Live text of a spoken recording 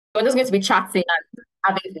we're just going to be chatting and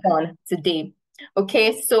having fun today.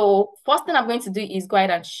 Okay, so first thing I'm going to do is go ahead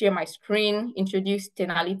and share my screen, introduce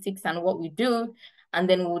 10Alytics and what we do, and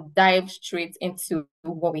then we'll dive straight into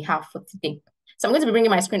what we have for today. So I'm going to be bringing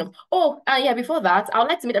my screen up. Oh, yeah, before that, I would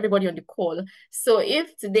like to meet everybody on the call. So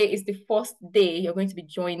if today is the first day you're going to be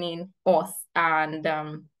joining us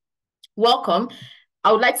and welcome,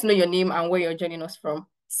 I would like to know your name and where you're joining us from.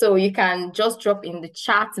 So you can just drop in the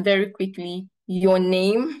chat very quickly your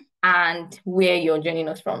name and where you're joining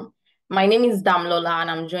us from. My name is Damlola and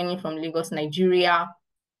I'm joining from Lagos, Nigeria.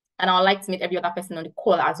 And I would like to meet every other person on the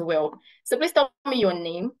call as well. So please tell me your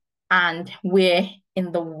name and where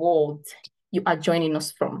in the world you are joining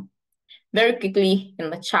us from. Very quickly in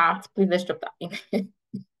the chat, please let's drop that in.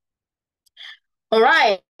 All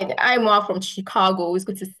right. I'm Moa from Chicago. It's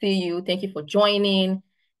good to see you. Thank you for joining.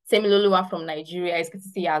 Temiloluwa from Nigeria. It's good to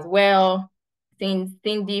see you as well.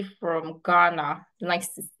 Cindy from Ghana. Nice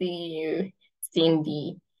to see you,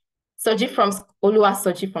 Cindy. Soji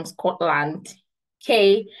from Scotland.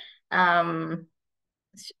 Kay,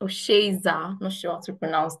 Osheza, not sure how to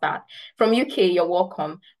pronounce that. From UK, you're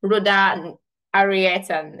welcome. Rhoda and Ariette,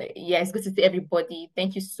 and yeah, it's good to see everybody.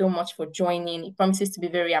 Thank you so much for joining. It promises to be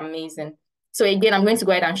very amazing. So again, I'm going to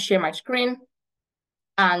go ahead and share my screen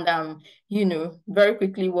and very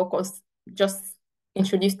quickly walk us, just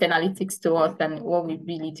introduce 10Alytics to us and what we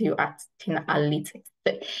really do at 10Alytics.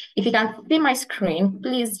 So if you can see my screen,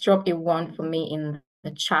 please drop a one for me in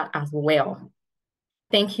the chat as well.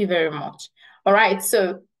 Thank you very much. All right,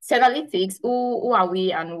 so 10Alytics, who are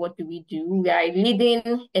we and what do we do? We are a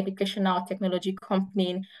leading educational technology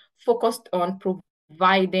company focused on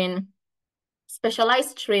providing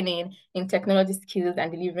specialized training in technology skills and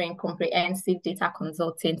delivering comprehensive data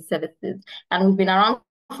consulting services. And we've been around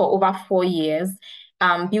for over 4 years,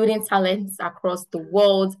 building talents across the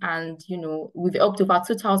world. And, we've helped over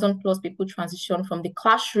 2,000 plus people transition from the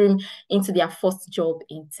classroom into their first job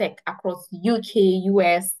in tech across UK,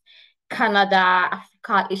 US, Canada,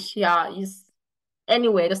 Africa, Asia,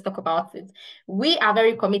 anyway, let's talk about it. We are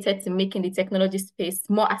very committed to making the technology space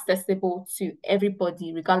more accessible to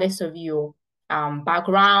everybody, regardless of your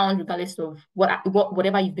background, regardless of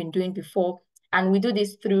whatever you've been doing before. And we do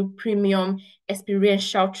this through premium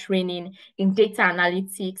experiential training in data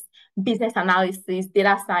analytics, business analysis,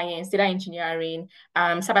 data science, data engineering,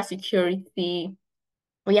 cybersecurity.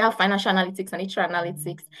 We have financial analytics and HR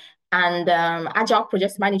analytics and agile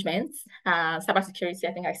project management, cybersecurity,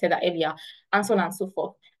 I think I said that earlier, and so on and so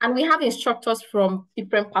forth. And we have instructors from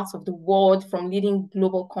different parts of the world, from leading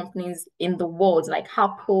global companies in the world, like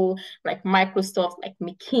Apple, like Microsoft, like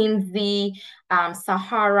McKinsey,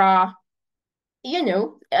 Sahara,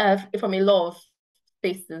 from a lot of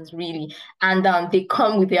spaces, really. And they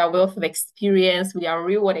come with their wealth of experience, with their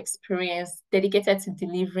real world experience, dedicated to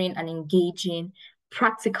delivering and engaging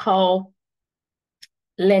practical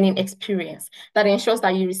learning experience that ensures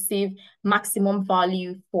that you receive maximum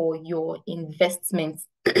value for your investment.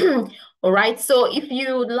 All right. So if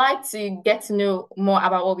you'd like to get to know more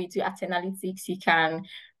about what we do at 10Alytics, you can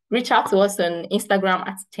reach out to us on Instagram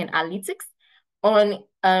at 10Alytics, on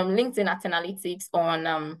LinkedIn at 10Alytics, on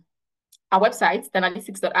our website,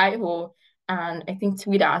 10alytics.io, and I think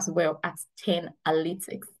Twitter as well at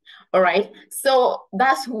 10Alytics. All right. So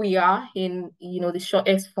that's who we are in, the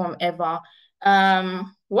shortest form ever.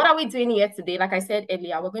 What are we doing here today? Like I said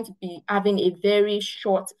earlier, we're going to be having a very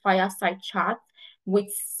short fireside chat with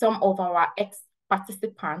some of our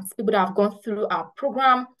ex-participants, people that have gone through our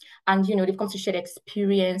program and, they've come to share their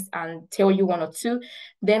experience and tell you one or two.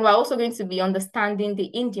 Then we're also going to be understanding the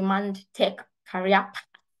in-demand tech career path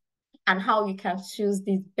and how you can choose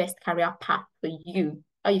this best career path for you,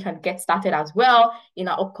 how you can get started as well in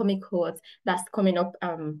our upcoming cohort that's coming up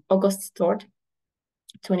August 3rd.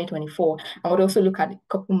 2024. I would also look at a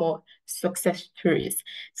couple more success stories.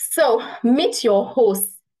 So meet your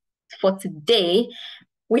host for today.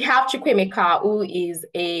 We have Chukwemeka, who is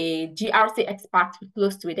a GRC expert with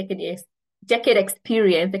close to a decade years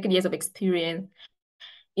of experience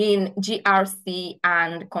in GRC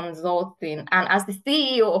and consulting. And as the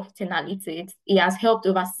CEO of 10Alytics, he has helped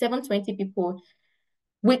over 720 people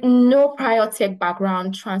with no prior tech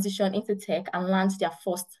background transition into tech and land their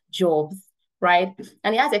first jobs, right?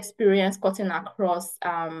 And he has experience cutting across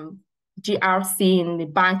GRC in the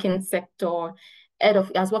banking sector,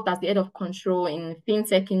 has worked as the head of control in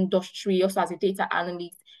fintech industry, also as a data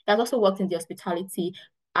analyst. He has also worked in the hospitality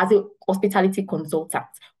as a hospitality consultant,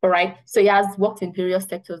 all right? So he has worked in various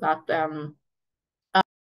sectors at uh,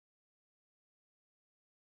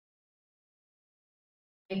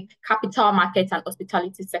 capital markets and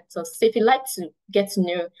hospitality sectors. So if you'd like to get to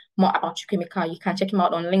know more about Chukwemeka, you can check him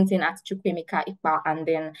out on LinkedIn at Chukwemeka Ipa, and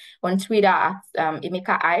then on Twitter at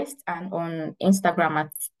Emeka Iced, and on Instagram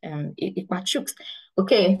at Ipa Chuks.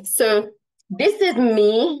 Okay, so this is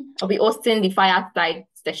me. I'll be hosting the fireside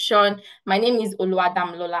session. My name is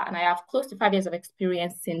Oluwadam Lola, and I have close to 5 years of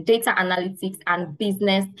experience in data analytics and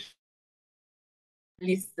business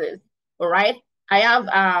analysis. All right. I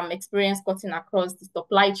have experience cutting across the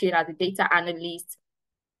supply chain as a data analyst,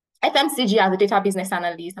 FMCG as a data business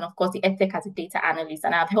analyst, and of course the EdTech as a data analyst.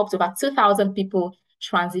 And I've helped over 2,000 people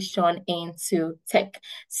transition into tech.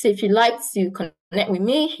 So if you'd like to connect with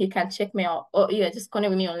me, you can check me out. Or yeah, just connect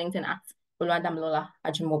with me on LinkedIn at Oluwadamilola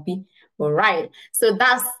Ajimobi. All right. So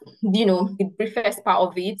that's the briefest part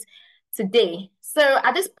of it today. So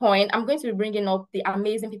at this point, I'm going to be bringing up the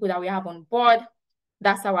amazing people that we have on board.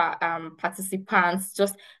 That's our participants.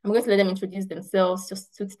 I'm going to let them introduce themselves,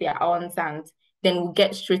 just toot their ons, and then we'll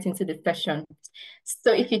get straight into the session.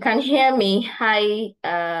 So if you can hear me, hi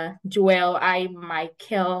Joel, hi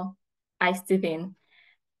Michael, hi Stephen.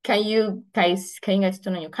 Can you guys turn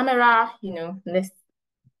on your camera?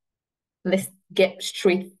 Let's get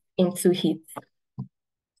straight into it.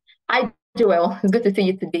 Hi Joel, it's good to see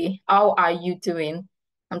you today. How are you doing?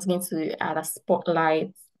 I'm just going to add a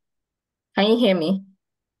spotlight. Can you hear me?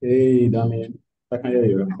 Hey, Damien. I can hear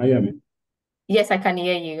you. Can you hear me? Yes, I can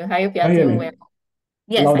hear you. I hope you Can are you hear doing me? well.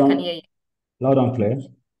 Yes, Loud I can and hear you loud and clear.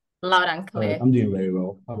 loud and All right, clear. I'm doing very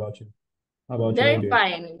well. How about you? How about you? How you Very doing?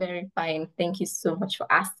 fine, very fine. Thank you so much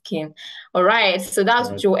for asking. All right, so All that's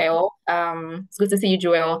right. Joel. It's good to see you,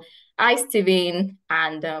 Joel. Hi, Steven,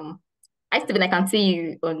 and hi, Steven. I can see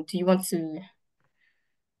you. Do you want to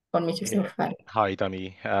unmute Yeah. yourself? Hi, Hi,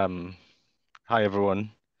 Dami. Hi, everyone.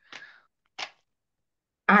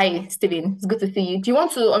 hi, Steven. It's good to see you. Do you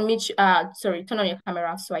want to unmute? Sorry, turn on your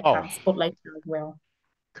camera so I Oh, can spotlight you as well.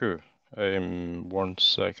 cool. 1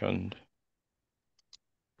 second.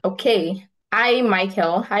 Okay. Hi,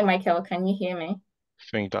 Michael. Hi, Michael. Can you hear me? I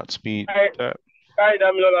think that's me Hi, there. hi,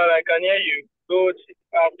 Damilola. I can hear you. Good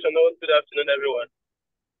afternoon, everyone.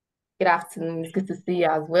 Good afternoon. It's good to see you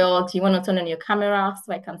as well. Do you want to turn on your camera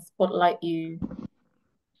so I can spotlight you?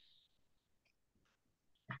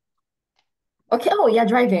 Okay. Oh, you're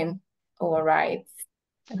driving. All right.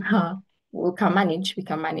 We can manage. We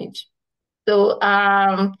can manage. So,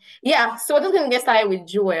 yeah. So we're just gonna get started with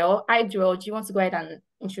Joel. Hi, Joel. Do you want to go ahead and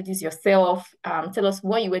introduce yourself? Tell us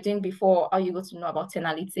what you were doing before, how you got to know about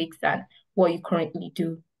 10Alytics, and what you currently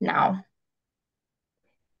do now.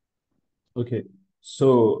 Okay.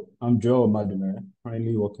 So I'm Joe Madumere,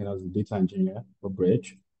 currently working as a data engineer for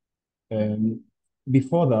Bridge. And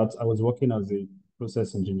before that, I was working as a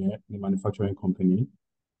process engineer in a manufacturing company.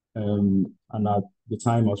 And at the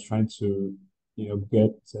time, I was trying to,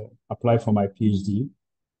 get apply for my PhD,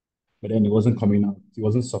 but then it wasn't coming out. It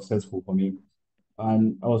wasn't successful for me.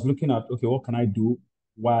 And I was looking at, okay, what can I do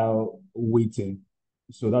while waiting?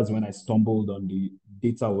 So that's when I stumbled on the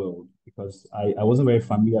data world because I wasn't very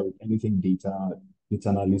familiar with anything data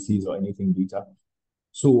analysis or anything data.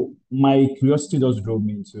 So my curiosity just drove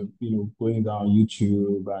me into, going down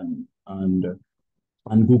YouTube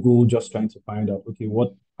and Google, just trying to find out, okay,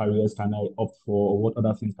 what careers can I opt for or what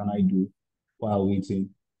other things can I do while waiting?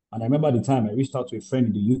 And I remember at the time I reached out to a friend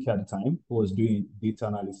in the UK at the time who was doing data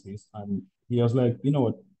analysis, and he was like, you know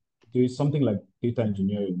what, there is something like data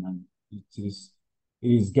engineering, and it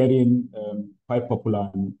is getting quite popular,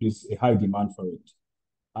 and there's a high demand for it.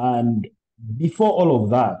 And before all of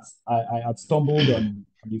that, I had stumbled on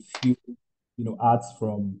a few, ads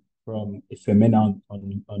from a femina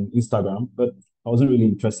on Instagram, but I wasn't really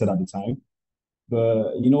interested at the time.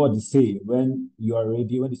 But you know what they say, when you are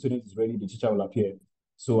ready, when the student is ready, the teacher will appear.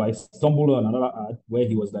 So I stumbled on another ad where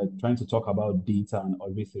he was like trying to talk about data and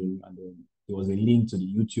everything. And then there was a link to the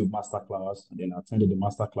YouTube masterclass. And then I attended the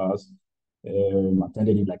masterclass.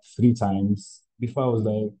 Attended it like 3 times. Before I was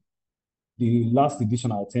like, the last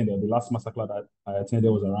edition I attended, the last masterclass that I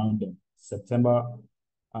attended was around September.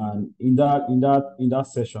 And in that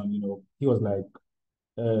session, he was like,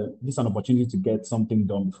 this is an opportunity to get something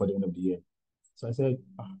done before the end of the year. So I said,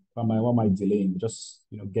 why am I delaying? Just,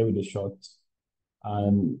 give it a shot.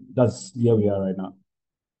 And that's where we are right now.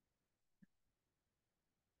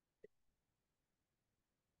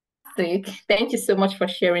 Thank you so much for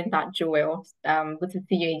sharing that, Joel. Good to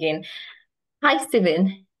see you again. Hi,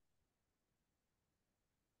 Steven.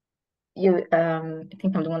 I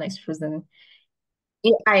think I'm the one that's frozen.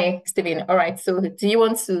 Yeah, hi, Steven. All right. So, do you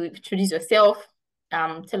want to introduce yourself?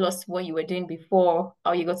 Tell us what you were doing before,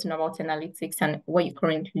 how you got to know about analytics, and what you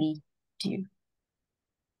currently do.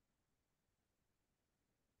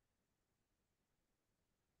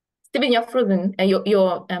 Stephen, you're frozen.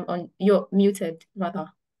 You're muted rather.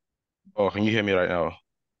 Oh, can you hear me right now?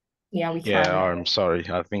 Yeah, we Yeah, can. I'm sorry.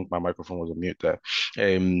 I think my microphone was on mute there.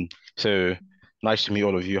 So nice to meet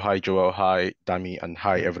all of you. Hi, Joel. Hi, Dami, and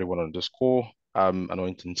hi everyone on this call.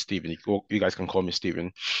 Anointing Stephen. You guys can call me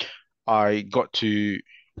Stephen. I got to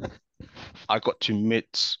I got to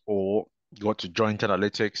meet or got to join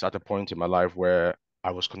 10Alytics at a point in my life where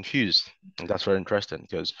I was confused. And that's very interesting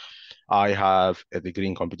because I have a degree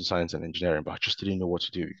in computer science and engineering, but I just didn't know what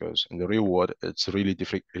to do because in the real world, it's really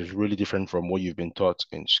different. It's really different from what you've been taught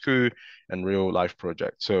in school and real life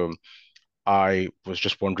projects. So I was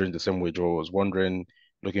just wondering the same way Joe was wondering,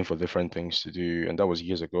 looking for different things to do, and that was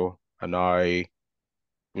years ago. And I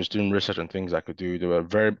was doing research on things I could do. There were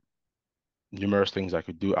very numerous things I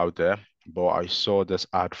could do out there, but I saw this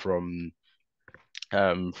ad from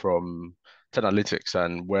 10Alytics,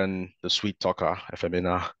 and when the sweet talker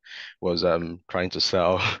Femina was trying to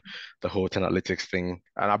sell the whole 10Alytics thing,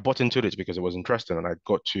 and I bought into it because it was interesting, and I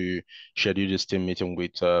got to schedule this team meeting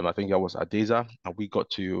with I think that was Adeza, and we got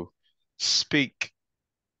to speak.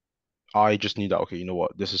 I just knew that okay, you know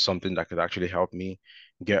what, this is something that could actually help me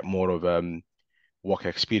get more of work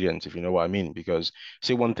experience, if you know what I mean. Because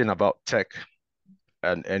say one thing about tech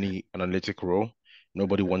and any analytic role,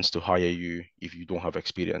 nobody wants to hire you if you don't have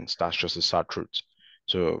experience. That's just the sad truth.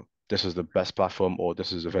 So this is the best platform, or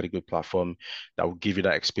this is a very good platform that will give you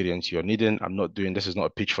that experience you're needing. I'm not doing this is not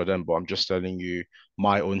a pitch for them, but I'm just telling you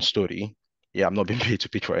my own story. Yeah, I'm not being paid to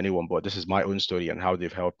pitch for anyone, but this is my own story and how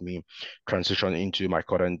they've helped me transition into my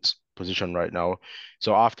current position right now.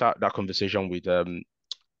 So after that conversation with um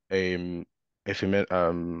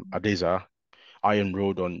Adeza, I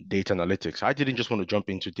enrolled on data analytics. I didn't just want to jump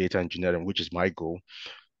into data engineering, which is my goal.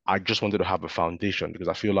 I just wanted to have a foundation because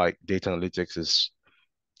I feel like data analytics is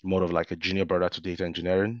more of like a junior brother to data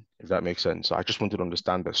engineering, if that makes sense. So I just wanted to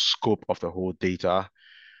understand the scope of the whole data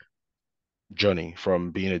journey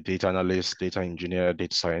from being a data analyst, data engineer,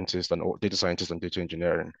 data scientist and data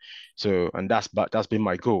engineering. So, and that's been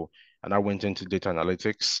my goal. And I went into data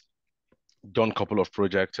analytics, done a couple of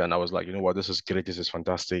projects, and I was like, you know what, this is great, this is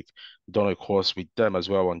fantastic. Done a course with them as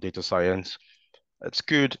well on data science. It's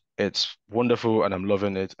good, it's wonderful, and I'm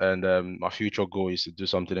loving it. And my future goal is to do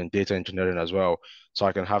something in data engineering as well, so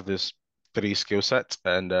I can have this three skill sets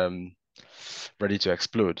and ready to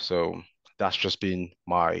explode. So that's just been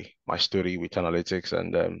my story with analytics,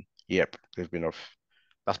 and yep, they've been off.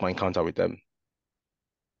 That's my encounter with them.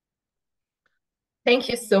 Thank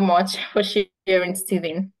you so much for sharing,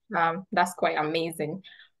 Stephen. That's quite amazing.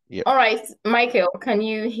 Yep. All right, Michael, can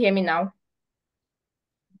you hear me now?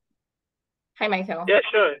 Hi, Michael. Yeah,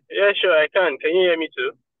 sure. Yeah, sure, I can. Can you hear me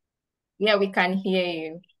too? Yeah, we can hear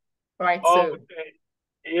you. All right, so Okay.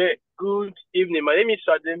 Yeah, good evening. My name is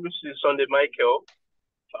Sunday Michael,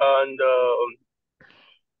 and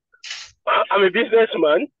I'm a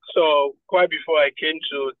businessman. So quite before I came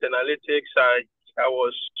to Tenalytics, I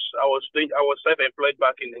was self-employed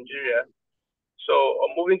back in Nigeria. So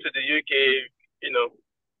I'm moving to the UK, you know,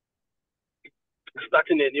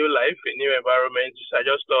 starting a new life, a new environment. I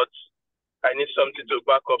just thought I need something to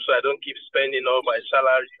back up so I don't keep spending all my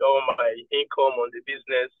salary, all my income on the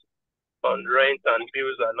business, on rent and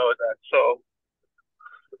bills and all that. So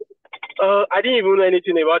I didn't even know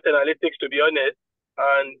anything about analytics, to be honest.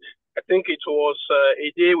 And I think it was a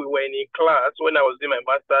day we were in class when I was doing my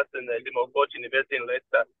master's in the Limogot University in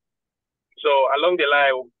Leicester. So along the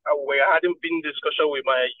line, we were having been discussion with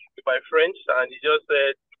my friends, and he just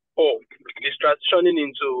said, "Oh, he's transitioning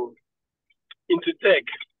into tech."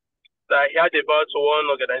 That he had about one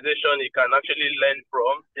organization he can actually learn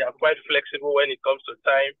from. They are quite flexible when it comes to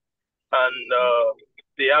time, and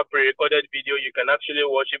they have pre-recorded video you can actually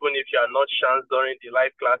watch even if you are not chance during the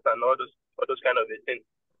live class and all those kind of things.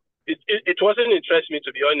 It wasn't interest me,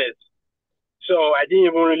 to be honest. So I didn't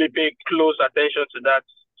even really pay close attention to that.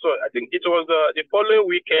 So I think it was the following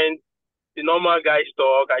weekend, the normal guys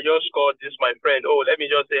talk. I just called this my friend. Oh, let me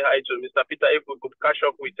just say hi to Mr. Peter if we could catch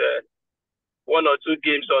up with one or two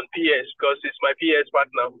games on PS because it's my PS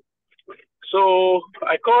partner. So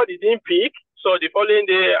I called, he didn't pick. So the following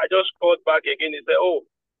day, I just called back again. He said, "Oh,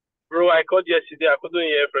 bro, I called yesterday. I couldn't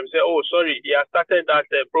hear from him." He said, "Oh, sorry, he has started that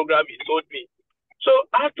program he told me." So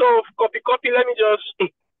out of copy, let me just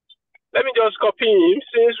copy him.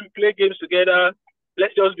 Since we play games together,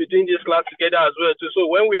 let's just be doing this class together as well too. So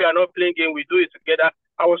when we are not playing game, we do it together.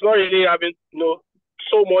 I was not really having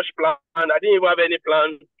so much plan. I didn't even have any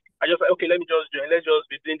plan. I just like, okay, let me just join. Let's just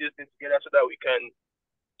be doing this thing together so that we can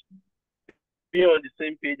be on the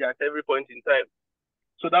same page at every point in time.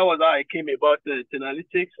 So that was how I came about the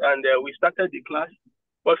analytics, and we started the class.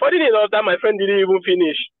 But funny enough, that my friend didn't even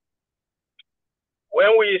finish.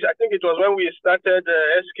 I think it was when we started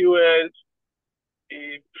SQL,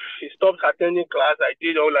 he stopped attending class. I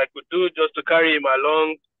did all I could do just to carry him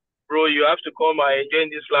along. Bro, you have to come. I join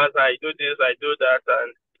this class. I do this, I do that.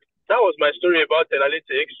 And that was my story about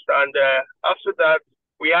analytics. And after that,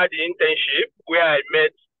 we had the internship where I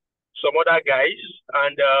met some other guys.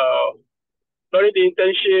 And during the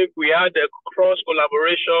internship, we had a cross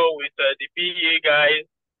collaboration with the BA guys,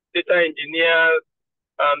 data engineers,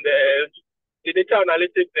 and the data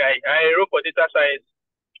analytics guy. I wrote for data science,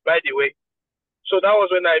 by the way. So that was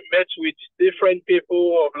when I met with different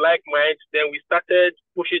people of like mind. Then we started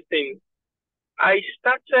pushing things. I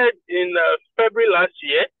started in February last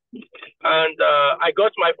year, and I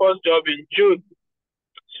got my first job in June,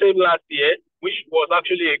 same last year, which was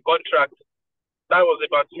actually a contract. That was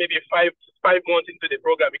about maybe five months into the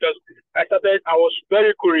program because I was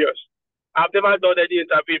very curious. I've never done any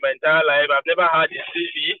interview in my entire life. I've never had a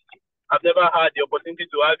CV. I've never had the opportunity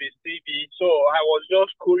to have a CV. So I was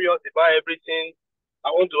just curious about everything.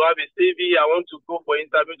 I want to have a CV. I want to go for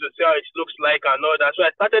interview to see how it looks like and all that. So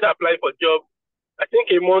I started applying for jobs, I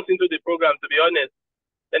think a month into the program, to be honest.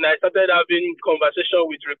 Then I started having conversation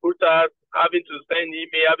with recruiters, having to send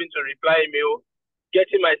email, having to reply email,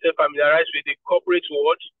 getting myself familiarized with the corporate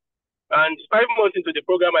world. And 5 months into the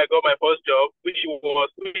program, I got my first job, which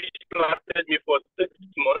lasted me for 6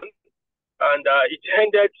 months. And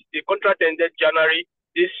the contract ended January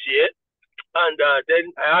this year. And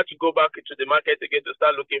then I had to go back into the market again to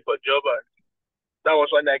start looking for a job. And that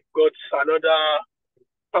was when I got another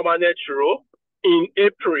permanent role in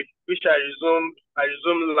April, which I resumed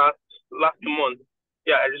last month.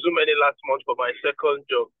 Yeah, I resumed early last month for my second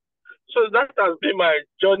job. So that has been my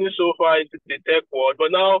journey so far into the tech world.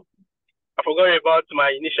 But now I forgot about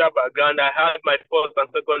my initial background. I had my first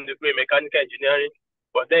and second degree in mechanical engineering,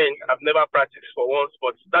 but then I've never practiced for once.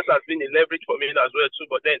 But that has been a leverage for me as well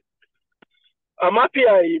too. But then I'm happy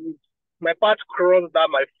my path crossed that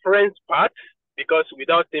my friend's path, because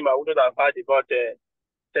without him I wouldn't have heard about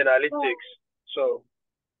 10Alytics. So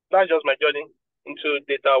that's just my journey into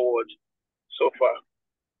data world so far.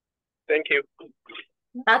 Thank you.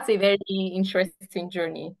 That's a very interesting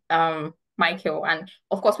journey, Michael. And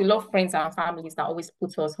of course, we love friends and families that always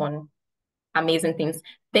put us on amazing things.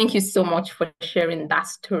 Thank you so much for sharing that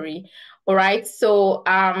story. All right, so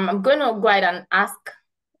I'm going to go ahead and ask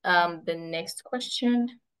the next question.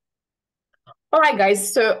 All right,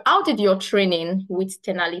 guys. So how did your training with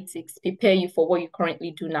 10Alytics prepare you for what you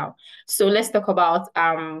currently do now? So let's talk about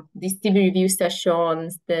the CV review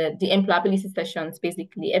sessions, the employability sessions,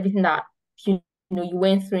 basically everything that you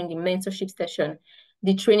went through in the mentorship session,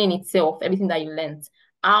 the training itself, everything that you learned.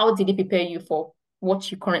 How did it prepare you for what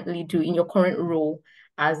you currently do in your current role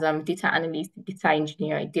as data analyst, data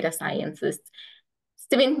engineer, data scientist?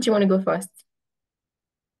 Steven, do you want to go first?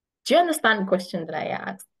 Do you understand the question that I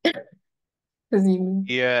asked?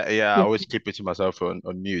 Yeah, I always keep it to myself on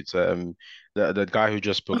mute. The guy who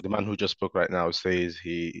just spoke, the man who just spoke right now says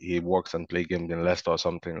he works and play games in Leicester or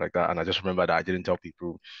something like that. And I just remember that I didn't tell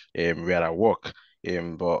people where I work.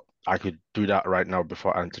 But I could do that right now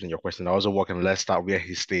before answering your question. I also work in Leicester where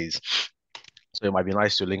he stays. So it might be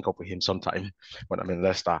nice to link up with him sometime when I'm in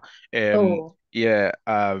Leicester. Oh, Yeah,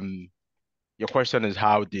 your question is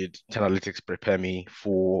how did 10Alytics prepare me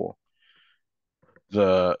for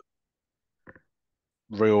the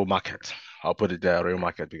real market? I'll put it there, real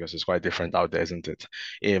market, because it's quite different out there, isn't it?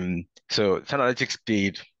 So 10Alytics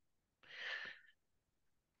did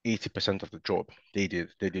 80% of the job. They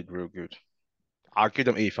did real good. I'll give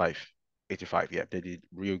them 85, 85. Yeah, they did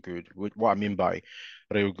real good. What I mean by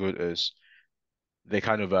real good is they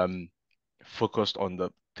kind of focused on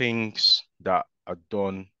the things that are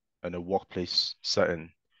done in a workplace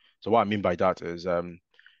setting. So what I mean by that is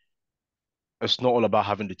it's not all about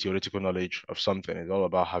having the theoretical knowledge of something. It's all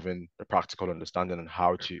about having the practical understanding and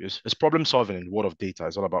how to. It's problem solving in the world of data.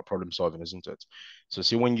 It's all about problem solving, isn't it? So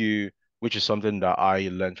see which is something that I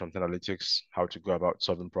learned from 10Alytics, how to go about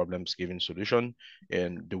solving problems, giving solution,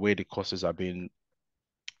 and the way the courses are being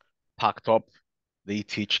packed up. They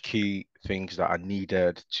teach key things that are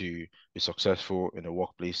needed to be successful in a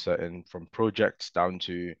workplace setting, from projects down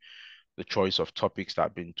to the choice of topics that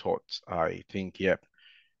have been taught. I think, yep,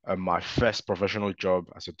 my first professional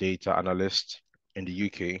job as a data analyst in the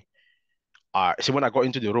UK. So when I got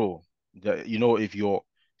into the role, if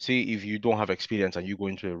you don't have experience and you go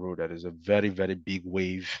into a role, that is a very, very big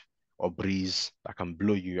wave or breeze that can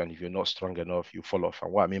blow you. And if you're not strong enough, you fall off.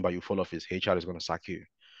 And what I mean by you fall off is HR is going to sack you.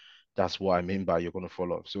 That's what I mean by you're going to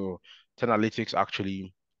fall off. So 10Alytics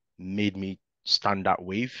actually made me stand that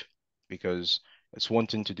wave, because it's one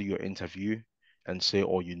thing to do your interview and say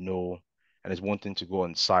all you know And it's one thing to go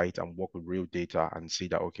on site and work with real data and see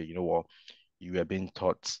that, okay, you know what, you are being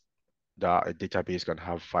taught that a database can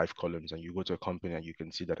have 5 columns, and you go to a company and you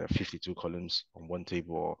can see that there are 52 columns on one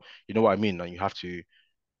table, or you know what I mean? And you have to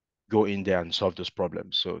go in there and solve those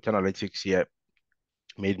problems. So 10Alytics, yeah,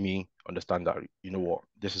 made me understand that, you know what,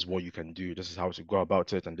 this is what you can do, this is how to go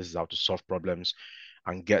about it, and this is how to solve problems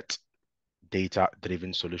and get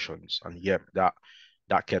data-driven solutions. And yeah, that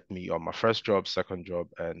kept me on my first job, second job,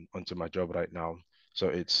 and onto my job right now. So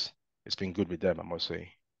it's been good with them, I must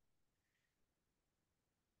say.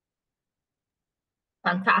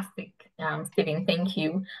 Fantastic, Stephen. Thank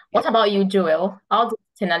you. What Yeah. about you, Joel? How does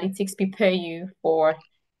analytics prepare you for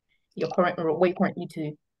your current role, what you currently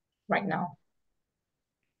do right now?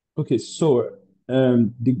 Okay, so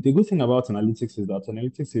the good thing about analytics is that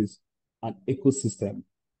analytics is an ecosystem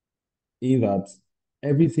in that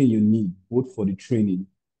everything you need, both for the training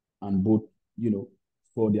and both,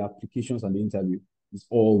 for the applications and the interview, is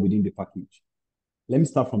all within the package. Let me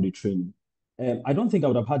start from the training. I don't think I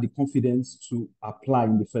would have had the confidence to apply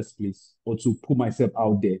in the first place or to put myself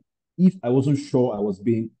out there if I wasn't sure I was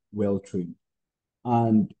being well trained.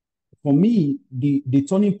 And for me, the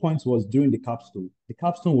turning point was during the capstone. The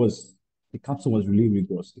capstone was really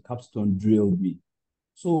rigorous. The capstone drilled me.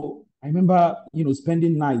 So I remember,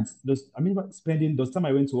 spending nights. I remember spending those time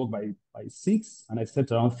I went to work by 6 and I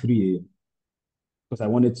slept around 3 a.m. because I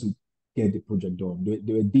wanted to get the project done.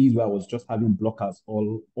 There were days where I was just having blockers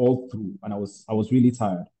all through, and I was really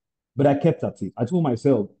tired. But I kept at it. I told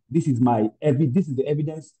myself, this is the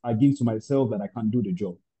evidence I give to myself that I can do the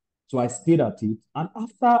job. So I stayed at it. And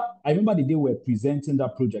after I remember the day we were presenting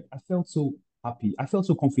that project, I felt so happy. I felt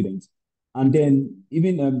so confident. And then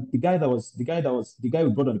even the guy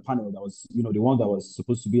we brought on the panel that was, the one that was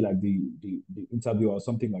supposed to be like the interview or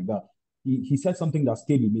something like that. He said something that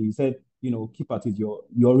stayed with me. He said, keep at it.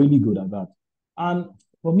 You're really good at that. And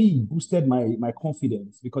for me, it boosted my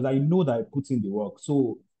confidence because I know that I put in the work.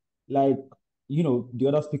 So, like, the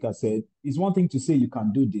other speaker said, it's one thing to say you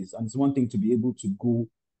can do this, and it's one thing to be able to go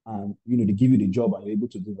and they give you the job and you're able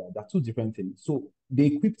to do that. They're two different things. So they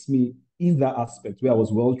equipped me in that aspect where I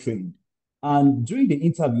was well trained. And during the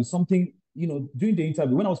interview,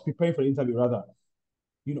 when I was preparing for the interview, rather,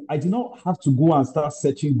 I did not have to go and start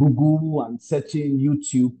searching Google and searching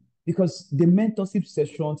YouTube because the mentorship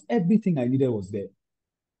sessions, everything I needed was there.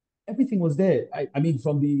 Everything was there. I mean,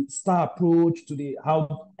 from the star approach to the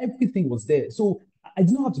how everything was there. So I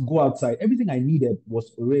did not have to go outside. Everything I needed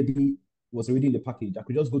was already in the package. I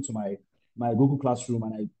could just go to my Google Classroom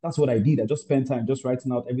and that's what I did. I just spent time just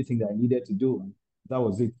writing out everything that I needed to do, and that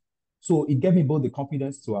was it. So it gave me both the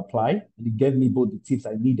confidence to apply and it gave me both the tips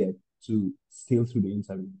I needed to scale through the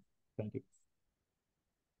interview. Thank you.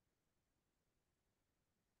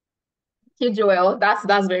 Thank you, Joel.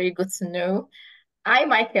 That's very good to know. Hi,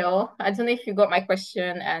 Michael. I don't know if you got my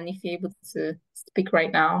question and if you're able to speak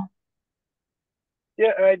right now.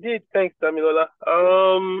 Yeah, I did. Thanks, Damilola.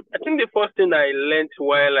 I think the first thing I learned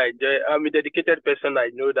while I'm a dedicated person, I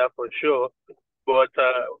know that for sure. But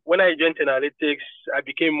when I joined analytics, I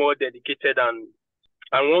became more dedicated, and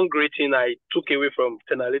one great thing I took away from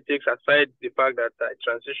analytics, aside the fact that I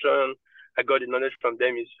transitioned, I got the knowledge from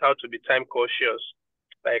them, is how to be time cautious.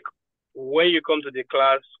 Like when you come to the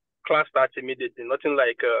class starts immediately. Nothing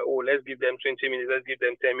like let's give them 20 minutes, let's give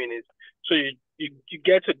them 10 minutes. So you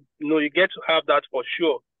get to you get to have that for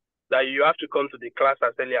sure, that you have to come to the class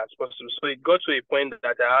as early as possible. So it got to a point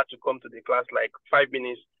that I had to come to the class like 5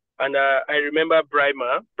 minutes. And I remember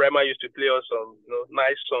Brima used to play us some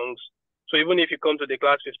nice songs. So even if you come to the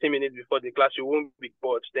class 15 minutes before the class, you won't be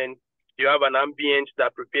bored. Then you have an ambience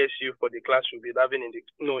that prepares you for the class you'll be having in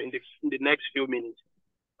the next few minutes.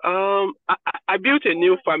 I built a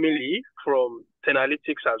new family from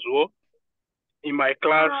 10Alytics as well. In my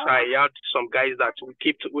class, I had some guys that we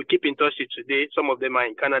keep in touch with today. Some of them are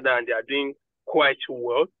in Canada and they are doing quite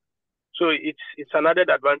well. So it's another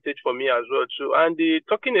advantage for me as well too. And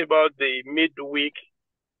talking about the midweek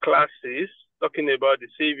classes, talking about the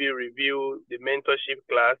CV review, the mentorship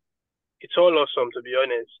class, it's all awesome, to be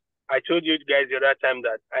honest. I told you guys the other time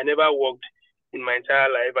that I never worked in my entire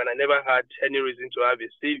life and I never had any reason to have a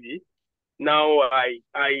CV. Now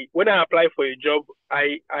when I apply for a job,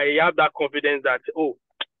 I have that confidence that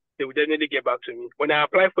they will definitely get back to me. When I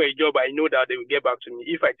apply for a job, I know that they will get back to me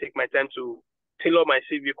if I take my time to tailor my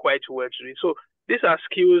CV quite well to it. So these are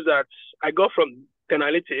skills that I got from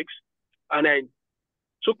 10Alytics, and I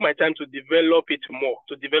took my time to develop it more,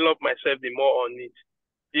 to develop myself the more on it.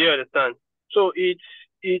 Do you understand? So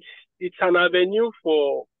it's an avenue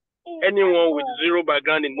for anyone with zero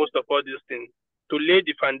background in most of all these things to lay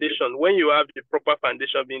the foundation. When you have the proper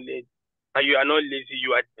foundation being laid, and you are not lazy,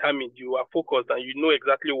 you are determined, you are focused, and you know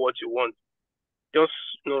exactly what you want. Just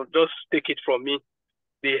just take it from me.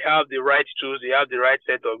 They have the right tools, they have the right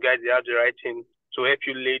set of guys, they have the right team to help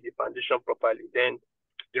you lay the foundation properly. Then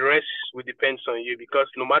the rest will depend on you, because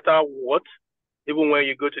no matter what, even when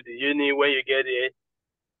you go to the uni, when you get there,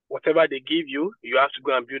 whatever they give you, you have to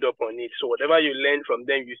go and build up on it. So whatever you learn from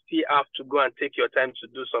them, you still have to go and take your time to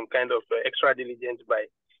do some kind of extra diligence by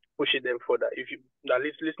pushing them further. If you at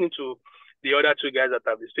least listening to the other two guys that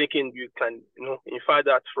have been speaking, you can infer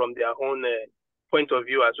that from their own point of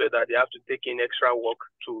view as well, that they have to take in extra work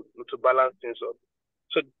to balance things up.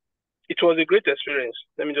 So it was a great experience.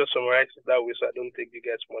 Let me just summarize it that way so I don't take you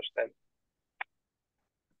guys much time.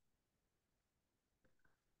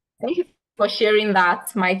 Thank you for sharing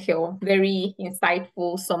that, Michael. Very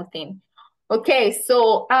insightful something. Okay,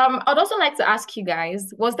 so I'd also like to ask you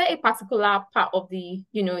guys, was there a particular part of the,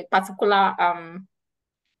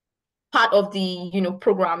 part of the,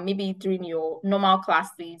 program, maybe during your normal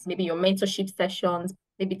classes, maybe your mentorship sessions,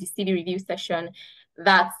 maybe the CD review session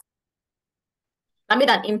that made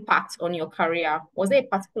an impact on your career? Was there a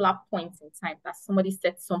particular point in time that somebody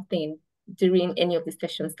said something during any of the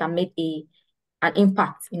sessions that made an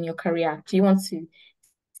impact in your career? Do you want to,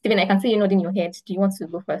 Stephen, I can see you nodding your head. Do you want to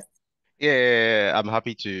go first? Yeah, I'm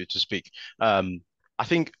happy to speak. I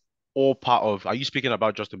think all part of, are you speaking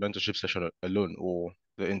about just the mentorship session alone or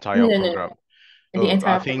the entire No, no, program? no, the So I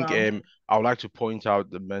entire think program. I would like to point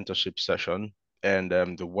out the mentorship session and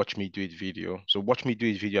the Watch Me Do It video. So Watch Me Do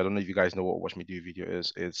It video, I don't know if you guys know what Watch Me Do It video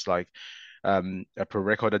is. It's like a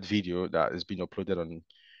pre-recorded video that is being uploaded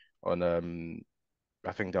on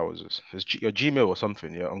I think that was your Gmail or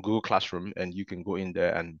something, yeah, on Google Classroom, and you can go in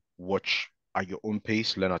there and watch at your own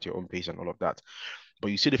pace, learn at your own pace, and all of that. But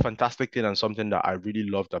you see the fantastic thing and something that I really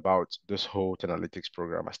loved about this whole 10 Analytics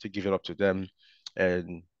program, I still give it up to them,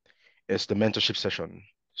 and it's the mentorship session.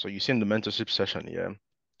 So you see in the mentorship session, yeah,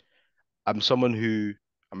 I'm someone who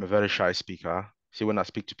I'm a very shy speaker. See, when I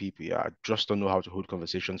speak to people, yeah, I just don't know how to hold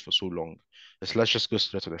conversations for so long. Let's just go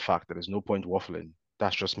straight to the fact that there's no point waffling.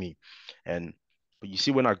 That's just me. And but you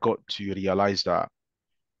see, when I got to realize that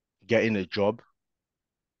getting a job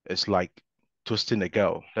is like toasting a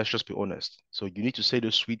girl. Let's just be honest. So you need to say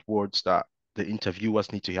those sweet words that the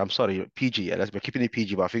interviewers need to hear. I'm sorry, PG. Yeah, we're keeping it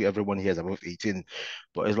PG, but I think everyone here is above 18.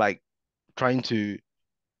 But it's like trying to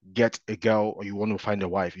get a girl or you want to find a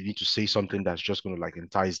wife. You need to say something that's just going to like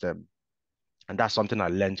entice them. And that's something I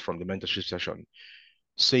learned from the mentorship session.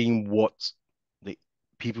 Saying what the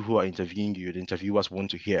people who are interviewing you, the interviewers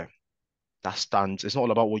want to hear. That stands. It's not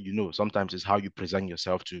all about what you know. Sometimes it's how you present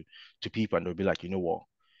yourself to people, and they'll be like, you know what?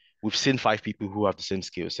 We've seen five people who have the same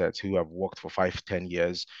skill sets, who have worked for 5, 10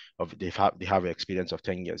 years they have an experience of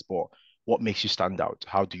 10 years. But what makes you stand out?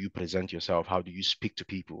 How do you present yourself? How do you speak to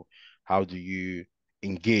people? How do you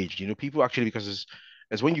engage? People actually, because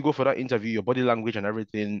it's when you go for that interview, your body language and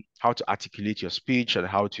everything, how to articulate your speech and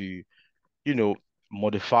how to, you know,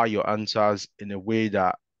 modify your answers in a way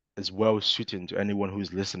that is well suited to anyone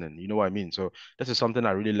who's listening. You know what I mean? So this is something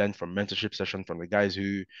I really learned from mentorship session from the guys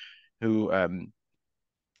who um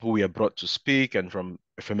who we are brought to speak and from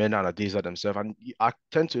Femena and Adeza themselves. And I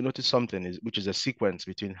tend to notice something which is a sequence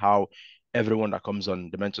between how everyone that comes on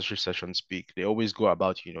the mentorship session speak. They always go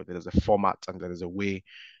about, there's a format and there is a way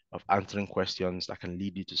of answering questions that can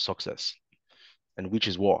lead you to success. And which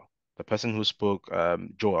is what the person who spoke,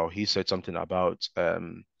 Joel, he said something about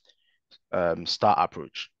star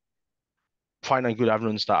approach. Fine and good, I've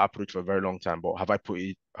known star approach for a very long time, but have I put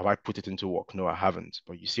it into work? No, I haven't.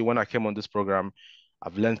 But you see, when I came on this program,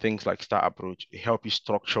 I've learned things like star approach. It help you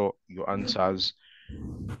structure your answers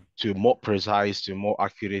to more precise, to more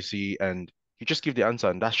accuracy, and you just give the answer,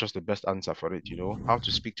 and that's just the best answer for it. How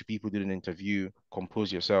to speak to people during an interview,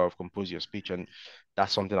 compose yourself, compose your speech, and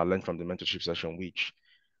that's something I learned from the mentorship session, which,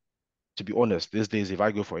 to be honest, these days, if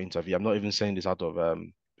I go for an interview, I'm not even saying this out of a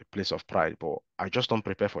place of pride, but I just don't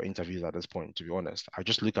prepare for interviews at this point, to be honest. I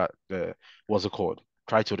just look at what's it called?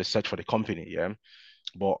 Try to research for the company, yeah.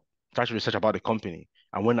 But try to research about the company.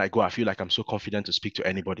 And when I go, I feel like I'm so confident to speak to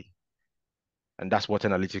anybody. And that's what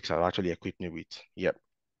analytics have actually equipped me with. Yep.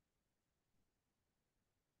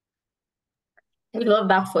 I love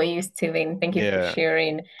that for you, Stephen. Thank you for Yeah.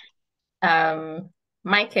 sharing. Um,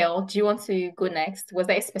 Michael, do you want to go next? Was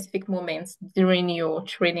there a specific moment during your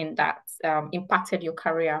training that impacted your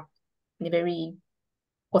career in a very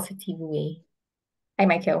positive way? Hi,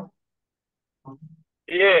 Michael.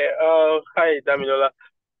 Yeah, hi Damilola.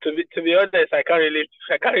 To be honest, I can't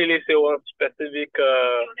really say one specific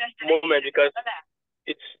moment, because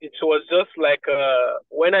it was just like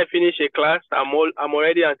when I finish a class, I'm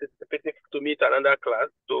already anticipating to meet another class,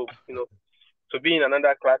 to to be in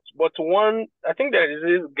another class. But one, I think there is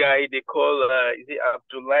this guy they call is it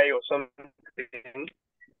Abdullah or something.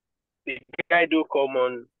 The guy do come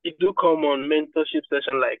on mentorship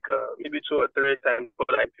session like maybe 2 or 3 times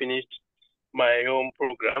before I finished my own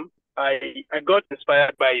program. I got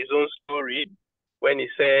inspired by his own story when he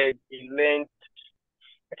said he learned.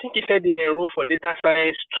 I think he said he enrolled for data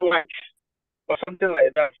science twice or something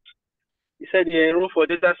like that. He said he enrolled for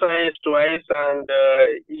data science twice, and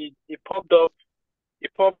he popped up. He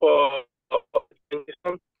popped up in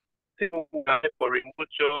something for remote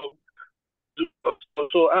job.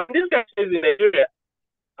 So and this guy is in Nigeria,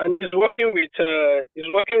 and he's working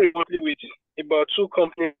remotely with about 2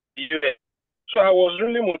 companies in the US. So I was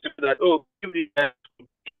really motivated that, oh, give these guys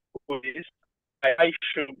this, I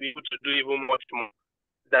should be able to do even much more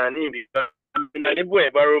than him, because I'm in an able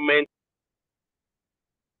environment.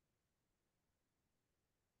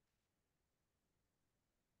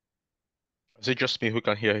 Is it just me who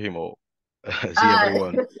can hear him, or is he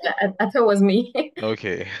everyone? I thought it was me.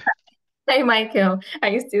 Okay. Hey, Michael, are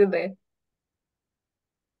you still there?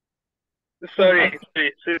 Sorry,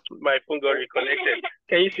 since my phone got reconnected.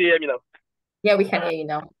 Can you see me now? Yeah, we can hear you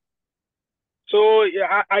now. So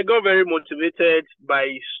yeah, I got very motivated by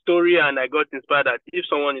his story, and I got inspired that if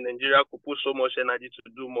someone in Nigeria could put so much energy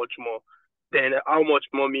to do much more, then how much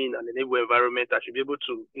more me in an enable environment I should be able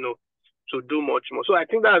to, to do much more. So I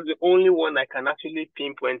think that's the only one I can actually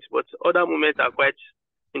pinpoint. But other moments are quite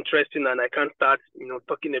interesting, and I can't start,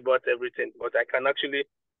 talking about everything. But I can actually,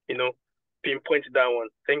 pinpoint that one.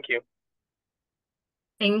 Thank you.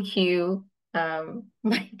 Thank you,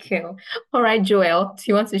 Michael. All right, Joel, do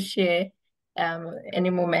you want to share any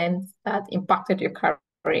moments that impacted your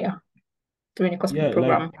career during the course of the Yeah,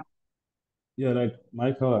 program? like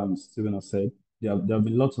Michael and Stephen have said, there have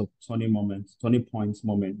been lots of turning points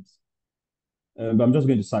moments. But I'm just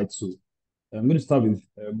going to cite two. I'm going to start with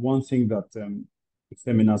one thing that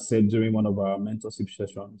Femina said during one of our mentorship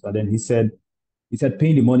sessions. And then he said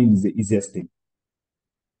paying the money is the easiest thing.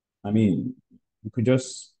 I mean, you could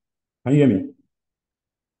just, can you hear me?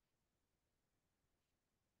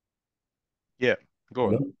 Yeah, go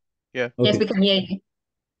on. Hello? Yeah. Yes, we Okay. can hear you.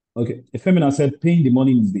 Okay. Femina said paying the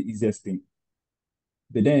money is the easiest thing.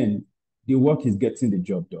 But then the work is getting the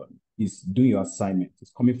job done. Is doing your assignment.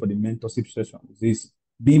 It's coming for the mentorship sessions. It's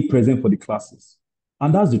being present for the classes.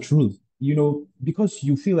 And that's the truth. Because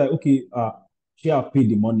you feel like, okay, she have paid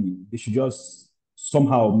the money. They should just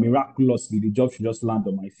somehow miraculously the job should just land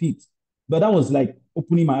on my feet. But that was like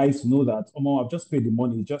opening my eyes to know that, oh, Mom, I've just paid the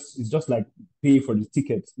money. It's just like paying for the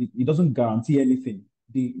ticket. It doesn't guarantee anything.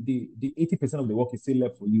 The 80% of the work is still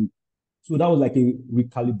left for you. So that was like a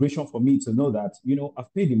recalibration for me to know that,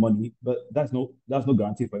 I've paid the money, but that's no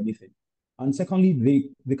guarantee for anything. And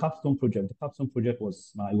secondly, the capstone project. The capstone project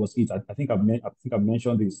was it was it. I think I've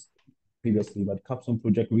mentioned this previously, but the capstone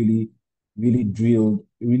project really drilled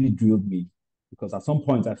me because at some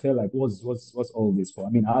point I felt like what's all this for? I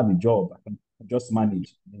mean, I have a job. I can just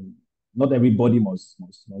manage. I mean, not everybody must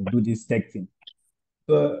do this tech thing.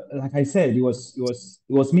 But like I said, it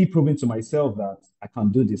was me proving to myself that I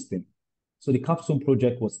can do this thing. So the capstone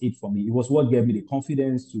project was it for me. It was what gave me the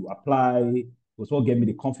confidence to apply. It was what gave me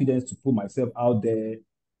the confidence to put myself out there.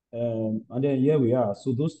 And then here we are.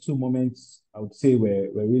 So those two moments, I would say, were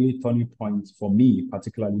really turning points for me,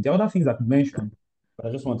 particularly. There are other things I could mention, but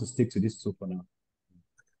I just want to stick to these two for now.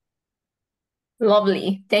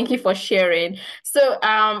 Lovely. Thank you for sharing. So,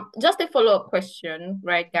 just a follow-up question,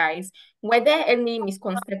 right, guys? Were there any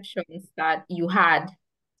misconceptions that you had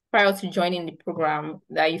prior to joining the program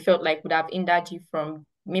that you felt like would have hindered you from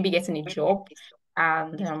maybe getting a job?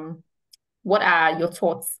 And what are your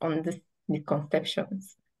thoughts on these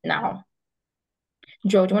misconceptions now?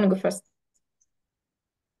 Joe, do you want to go first?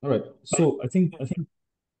 All right. So I think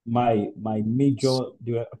my major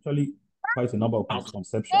there were actually quite a number of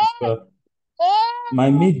misconceptions, but my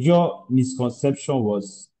major misconception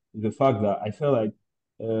was the fact that I felt like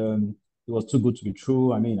it was too good to be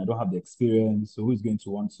true. I mean, I don't have the experience, so who's going to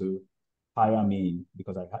want to hire me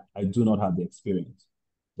because I do not have the experience.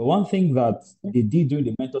 The one thing that they did during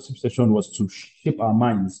the mentorship session was to shape our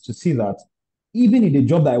minds to see that even in the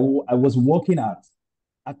job that I was working at,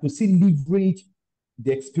 I could still leverage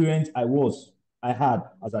the experience I had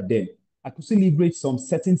as a day. I could still leverage some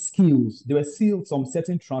certain skills. There were still some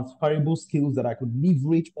certain transferable skills that I could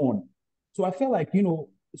leverage on. So I felt like,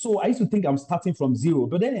 so I used to think I'm starting from zero,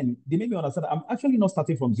 but then they made me understand that I'm actually not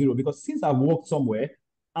starting from zero because since I've worked somewhere,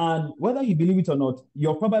 and whether you believe it or not,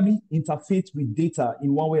 you're probably interfaced with data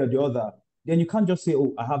in one way or the other. then you can't just say,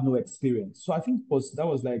 "Oh, I have no experience." So I think that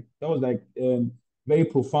was like very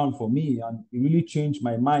profound for me, and it really changed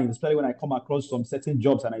my mind, especially when I come across some certain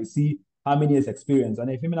jobs and I see how many years experience. And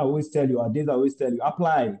if I always tell you, or days I always tell you,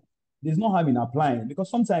 apply. There's no harm in applying because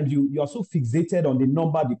sometimes you are so fixated on the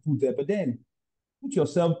number they put there, but then put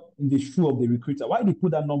yourself in the shoe of the recruiter. Why they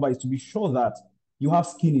put that number is to be sure that you have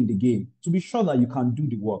skin in the game, to be sure that you can do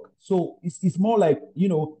the work. So it's more like,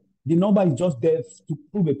 the number is just there to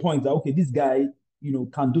prove a point that, okay, this guy,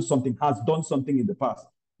 can do something, has done something in the past.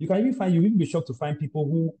 You even be shocked to find people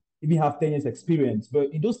who even have 10 years experience, but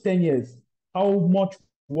in those 10 years, how much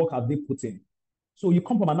work have they put in? So you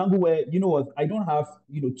come from an angle where, you know what, I don't have,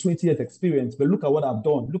 20 years experience, but look at what I've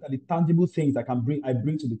done. Look at the tangible things I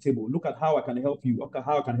bring to the table. Look at how I can help you. Look at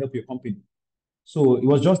how I can help your company. So it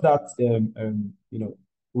was just that,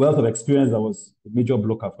 wealth of experience that was a major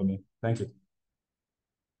blocker for me. Thank you.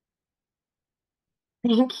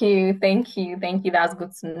 Thank you, thank you, thank you. That's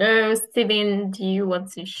good to know. Stephen, do you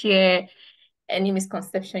want to share any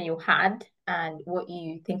misconception you had and what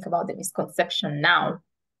you think about the misconception now?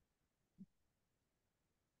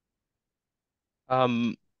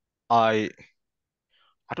 Um, I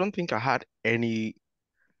I don't think I had any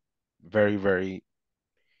very, very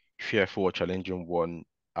fearful or challenging one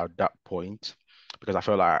at that point because I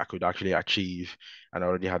felt like I could actually achieve and I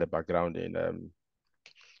already had a background in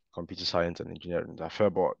computer science and engineering. I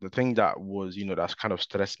felt, but the thing that was, that's kind of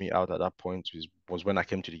stressed me out at that point was when I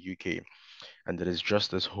came to the UK. And there is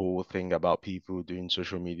just this whole thing about people doing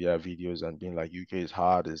social media videos and being like, UK is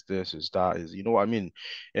hard, is this, is that, is, you know what I mean?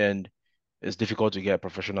 And it's difficult to get a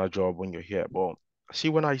professional job when you're here. But see,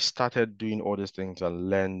 when I started doing all these things and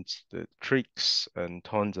learned the tricks and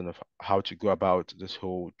tons and of how to go about this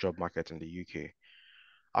whole job market in the UK,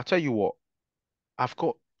 I'll tell you what, I've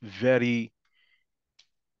got very,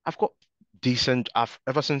 I've got decent,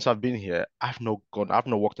 ever since I've been here, I've not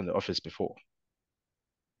worked in the office before.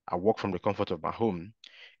 I work from the comfort of my home.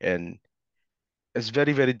 And it's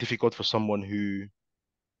very, very difficult for someone who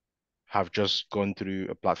have just gone through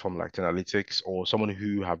a platform like 10Alytics or someone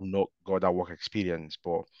who have not got that work experience,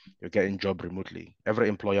 but you're getting job remotely. Every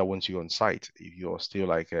employer wants you on site. If you're still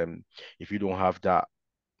like, if you don't have that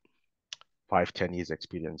 5, 10 years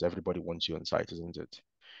experience, everybody wants you on site, isn't it?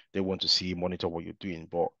 They want to see, monitor what you're doing.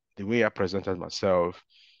 But the way I presented myself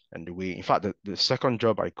and the way, in fact, the second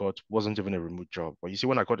job I got wasn't even a remote job. But you see,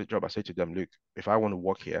 when I got the job, I said to them, look, if I want to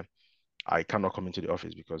work here, I cannot come into the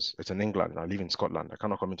office because it's in England. I live in Scotland. I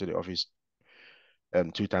cannot come into the office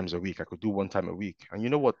 2 times a week. I could do 1 time a week. And you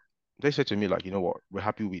know what? They said to me, like, you know what? We're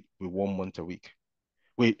happy with 1 month a week.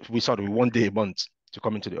 We started with 1 day a month to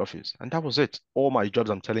come into the office. And that was it. All my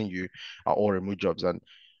jobs, I'm telling you, are all remote jobs. And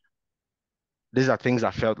these are things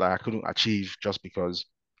I felt like I couldn't achieve just because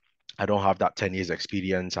I don't have that 10 years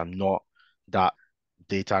experience. I'm not that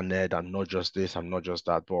data nerd. I'm not just this. I'm not just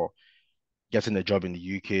that. But getting a job in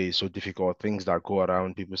the UK is so difficult. Things that go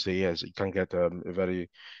around, people say, yes, you can get a very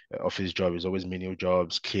office job. It's always menial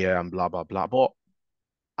jobs, clear and blah, blah, blah. But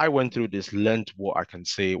I went through this, learned what I can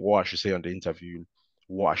say, what I should say on the interview,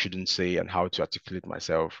 what I shouldn't say, and how to articulate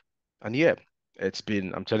myself. And yeah,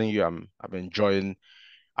 I'm telling you, I'm enjoying.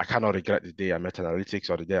 I cannot regret the day I met analytics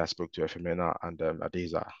or the day I spoke to Femena and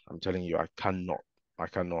Adeza. I'm telling you, I cannot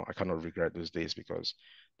regret those days because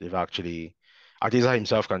they've actually, Adeza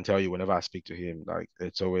himself can tell you whenever I speak to him, like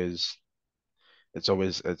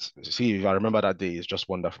see, if I remember that day, it's just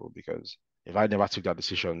wonderful because if I never took that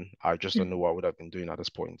decision, I just don't know what I would have been doing at this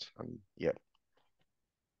point. And yeah,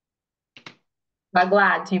 But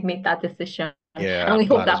glad you made that decision. yeah, And we I'm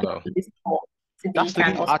hope glad that as people well. on this call today That's the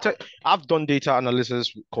can thing. also. I've done data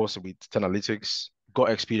analysis course with 10Alytics, got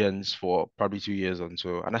experience for probably 2 years and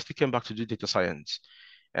so, and I still came back to do data science.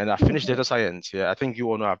 And I finished data science. Yeah, I think you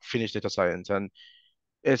all know I've finished data science. And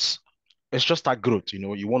it's it's just that growth,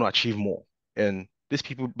 you want to achieve more. And these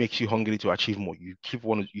people makes you hungry to achieve more. You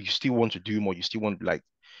still want to do more, you still want to like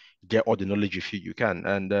get all the knowledge you feel you can.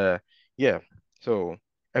 And yeah, so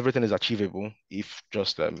everything is achievable if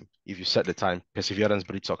you set the time. Perseverance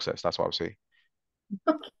breeds success. That's what I'll say.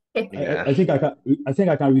 Okay. I, Yeah. I think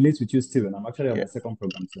I can relate with you, Steven. I'm actually on Yeah. my second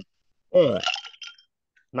program, so Oh,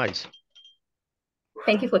 nice.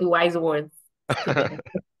 Thank you for the wise words, Stephen.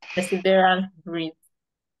 Perseverance breeds.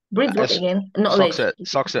 Breeds what It's again? Knowledge.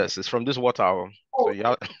 success is from this water. So Oh,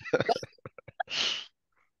 yeah.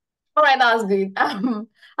 all right, that's good.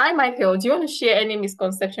 Hi, Michael. Do you want to share any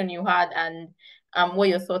misconception you had and what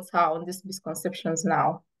your thoughts are on these misconceptions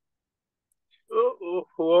now?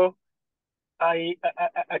 Well, I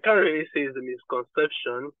can't really say it's a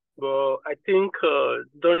misconception, but I think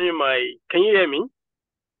during my, can you hear me?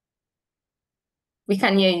 We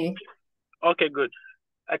can hear you. Okay, good.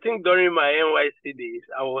 I think during my NYC days,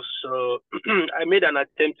 I was I made an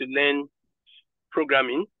attempt to learn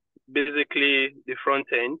programming, basically the front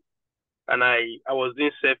end, and I was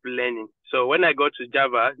doing self-learning. So when I got to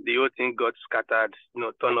Java, the whole thing got scattered,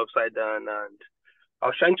 turned upside down, and I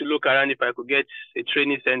was trying to look around if I could get a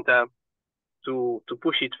training center to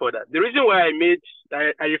push it further. The reason why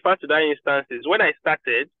I refer to that instance is when I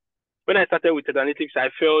started with analytics, I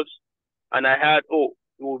felt and I had,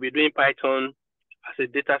 we'll be doing Python as a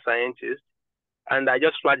data scientist. And I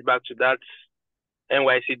just flashed back to that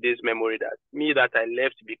NYC days memory that I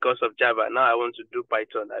left because of Java. Now I want to do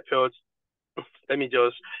Python. I felt, let me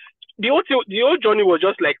just, the whole journey was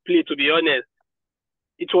just like play, to be honest.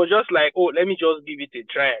 It was just like, let me just give it a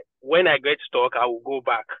try. When I get stuck, I will go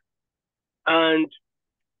back. And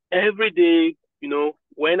every day,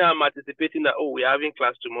 when I'm anticipating that, we're having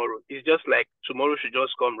class tomorrow, it's just like tomorrow should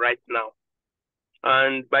just come right now.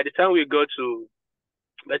 And by the time we got to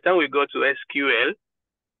SQL,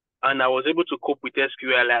 and I was able to cope with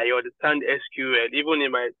SQL, I understand SQL. Even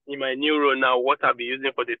in my new role now, what I've been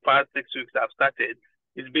using for the past 6 weeks I've started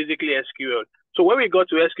is basically SQL. So when we got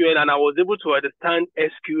to SQL and I was able to understand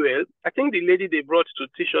SQL, I think the lady they brought to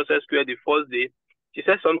teach us SQL the first day, she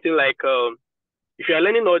said something like, if you are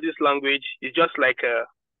learning all this language, it's just like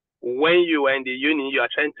when you are in the uni, you are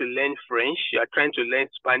trying to learn French, you are trying to learn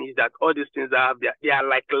Spanish, that all these things they are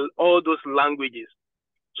like all those languages.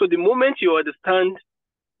 So the moment you understand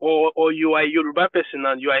or you are a Yoruba person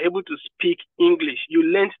and you are able to speak English, you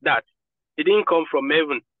learned that. It didn't come from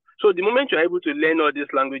heaven. So the moment you are able to learn all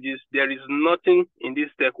these languages, there is nothing in this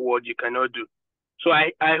tech world you cannot do. So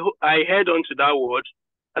I head on to that word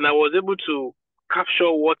and I was able to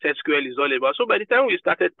capture what SQL is all about. So by the time we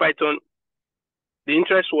started Python, the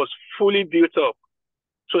interest was fully built up.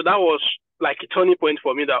 So that was like a turning point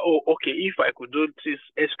for me that, okay, if I could do this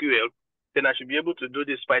SQL, then I should be able to do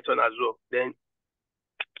this Python as well.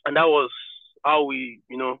 And that was how we,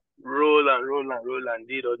 roll and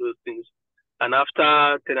did all those things. And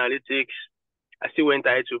after 10Alytics, I still went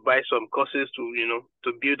ahead to buy some courses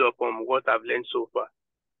to build up on what I've learned so far.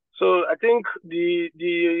 So I think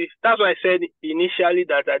that's why I said initially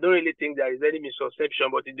that I don't really think there is any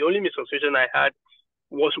misconception, but the only misconception I had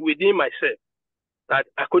was within myself, that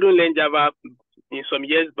I couldn't learn Java in some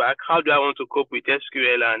years back. How do I want to cope with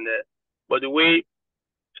SQL? But the way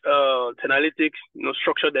 10Alytics,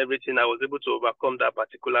 structured everything, I was able to overcome that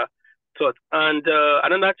particular thought. And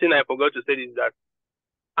another thing I forgot to say is that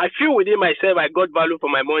I feel within myself I got value for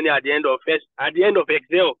my money at the end of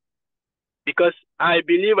Excel, because I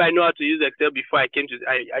believe I know how to use Excel before I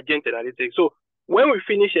joined 10Alytics. So when we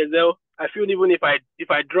finish Excel, I feel even if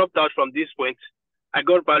I dropped out from this point, I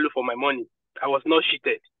got value for my money. I was not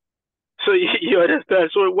cheated. So you understand.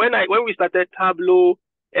 So when we started Tableau,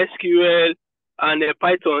 SQL, and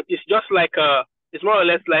Python, it's just like it's more or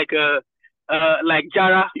less like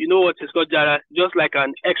Jara. You know what is called Jara? Just like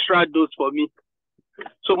an extra dose for me.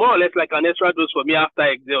 So more or less like an extra dose for me after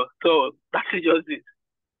Excel. So that's just it.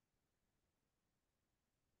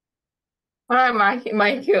 All right,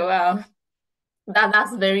 Michael. Wow.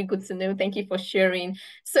 That's very good to know. Thank you for sharing.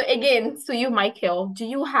 So again, to you, Michael, do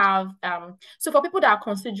you have so for people that are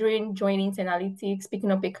considering joining 10Alytics,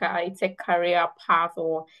 picking up a tech career path,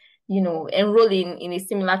 or enrolling in a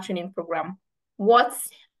similar training program, what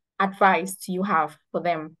advice do you have for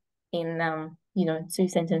them in 2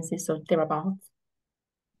 sentences or thereabouts?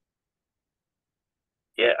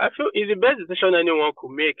 Yeah, I feel it's the best decision anyone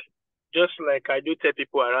could make. Just like I do tell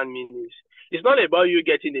people around me, it's not about you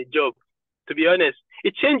getting a job. To be honest,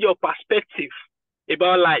 it changes your perspective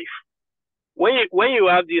about life. When you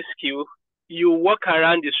have this skill, you walk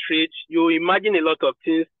around the street, you imagine a lot of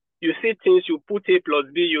things, you see things, you put A plus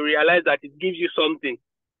B, you realize that it gives you something.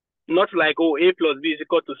 Not like, A plus B is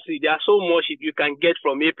equal to C. There's so much you can get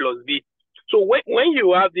from A plus B. So when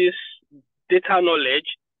you have this data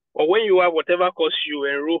knowledge, or when you have whatever course you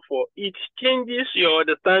enroll for, it changes your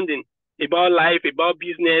understanding about life, about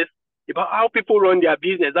business, about how people run their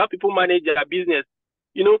business, how people manage their business.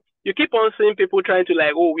 You keep on seeing people trying to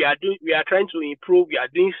we are trying to improve, we are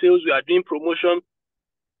doing sales, we are doing promotion.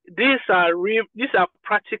 These are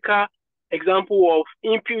practical example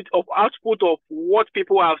of output of what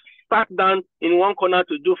people have sat down in one corner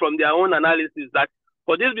to do from their own analysis, that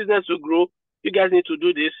for this business to grow, you guys need to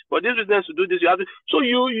do this. For this business to do this, you have to. So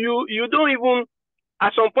you don't even,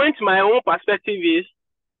 at some point, my own perspective is,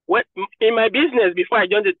 in my business, before I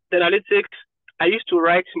joined the 10Alytics, I used to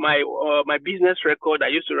write my business record. I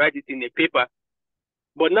used to write it in a paper.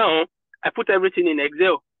 But now, I put everything in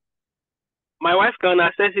Excel. My wife can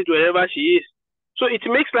access it wherever she is. So it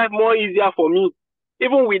makes life more easier for me.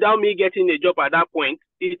 even without me getting a job at that point,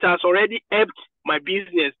 it has already helped my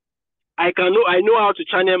business. I know how to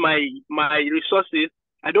channel my resources.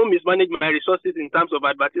 I don't mismanage my resources in terms of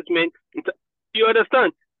advertisement. You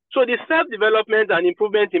understand? So the self-development and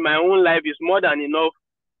improvement in my own life is more than enough.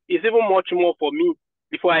 It's even much more for me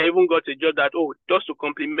before I even got a job that, just to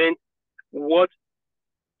complement what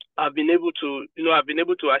I've been able to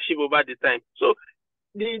achieve over the time. So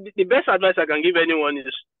the best advice I can give anyone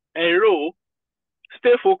is enroll,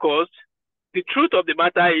 stay focused. The truth of the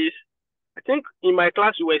matter is, I think in my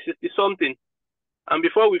class we were 60 something. And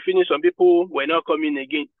before we finish, some people were not coming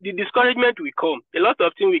again. The discouragement will come. A lot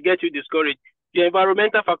of things will get you discouraged. The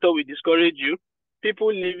environmental factor will discourage you.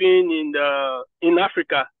 People living in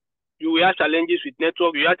Africa, you will have challenges with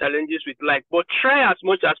network, you have challenges with life. But try as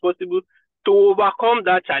much as possible to overcome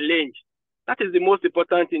that challenge. That is the most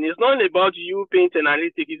important thing. It's not about you paying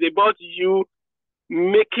 10Alytics. It's about you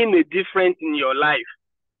making a difference in your life.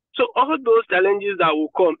 So all those challenges that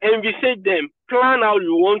will come, envisage them, plan how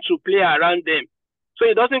you want to play around them. So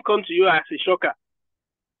it doesn't come to you as a shocker.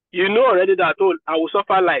 You know already that, I will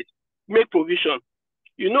suffer light. Make provision.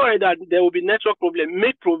 You know already that there will be network problem.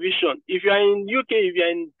 Make provision. If you are in UK, if you are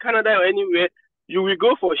in Canada or anywhere, you will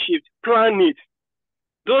go for shift. Plan it.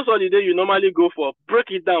 Those holidays you normally go for, break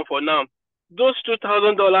it down for now. Those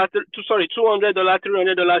 $200,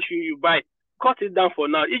 $300 shoe you buy, cut it down for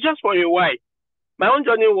now. It's just for a while. My own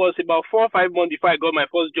journey was about 4 or 5 months before I got my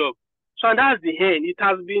first job. So and that's the end. It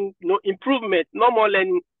has been improvement, no more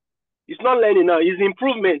learning. It's not learning now, it's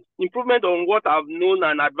improvement. Improvement on what I've known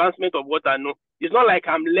and advancement of what I know. It's not like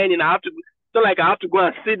I'm learning. It's not like I have to go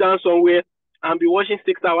and sit down somewhere and be watching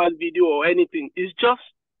 6 hours video or anything. It's just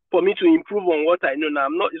for me to improve on what I know now.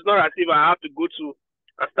 It's not as if I have to go to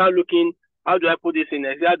and start looking, how do I put this in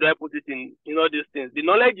Excel? How do I put it in all these things? The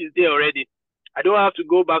knowledge is there already. I don't have to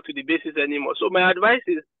go back to the basics anymore. So my advice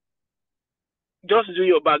is just do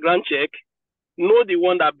your background check. Know the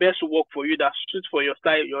one that best work for you, that suits for your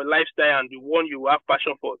style, your lifestyle, and the one you have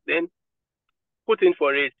passion for. Then put in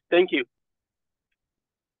for it. Thank you.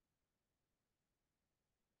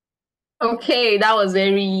 Okay, that was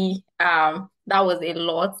a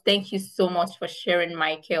lot. Thank you so much for sharing,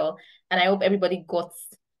 Michael. And I hope everybody got,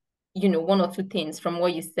 one or two things from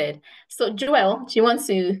what you said. So, Joel, do you want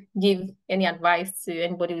to give any advice to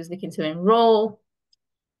anybody who's looking to enroll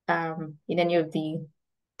in any of the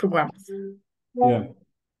programs? Yeah.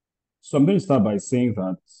 So I'm going to start by saying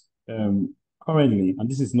that currently, and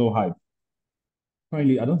this is no hype,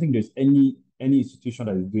 currently, I don't think there's any institution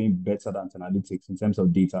that is doing better than 10Alytics in terms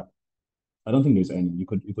of data. I don't think there's any. You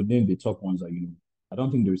could name the top ones that you know. I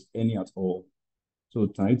don't think there's any at all. So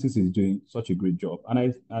 10Alytics is doing such a great job.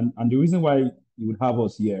 And the reason why you would have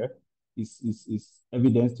us here is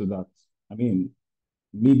evidence to that. I mean,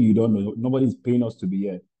 maybe you don't know, nobody's paying us to be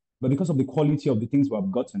here. But because of the quality of the things we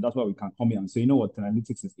have gotten, that's why we can come here and say, you know what,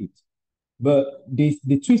 10Alytics is it. But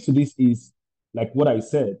the twist to this is, like what I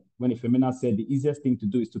said, when Femina said the easiest thing to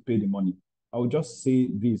do is to pay the money. I will just say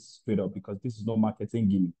this straight up because this is not marketing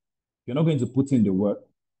gimmick. If you're not going to put in the work,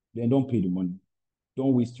 then don't pay the money.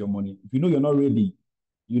 Don't waste your money. If you know you're not ready,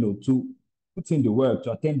 to put in the work,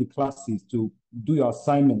 to attend the classes, to do your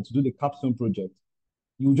assignment, to do the capstone project,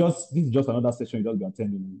 this is just another session you just be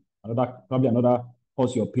attending. Probably another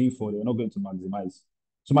course you're paying for, you're not going to maximize.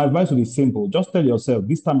 So my advice would be simple. Just tell yourself,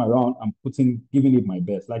 this time around, I'm giving it my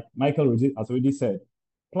best. Like Michael has already said,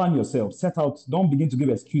 plan yourself, set out, don't begin to give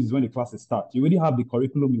excuses when the classes start. You already have the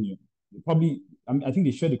curriculum in you. Probably, I think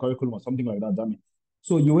they share the curriculum or something like that, damn it.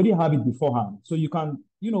 So you already have it beforehand. So you can,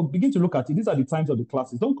 begin to look at it. These are the times of the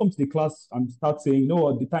classes. Don't come to the class and start saying,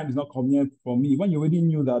 no, the time is not convenient for me, when you already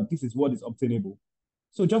knew that this is what is obtainable.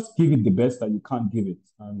 So just give it the best that you can give it.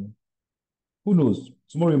 And who knows?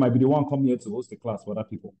 Tomorrow you might be the one coming here to host a class for other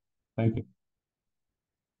people. Thank you.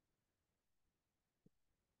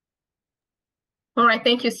 All right,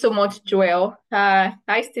 thank you so much, Joel.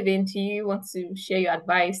 Hi, Stephen. Do you want to share your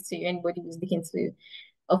advice to anybody who's looking to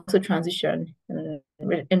also transition and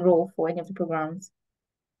enroll for any of the programs?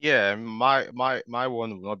 Yeah, my one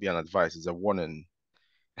will not be an advice, it's a warning.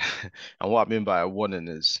 And what I mean by a warning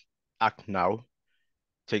is act now,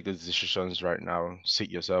 take those decisions right now, sit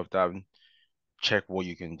yourself down, check what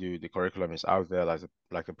you can do. The curriculum is out there,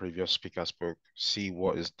 like the previous speaker spoke. See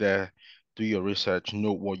what is there, do your research,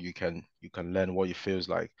 know what you can learn, what it feels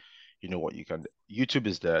like, what you can. YouTube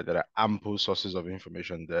is there. There are ample sources of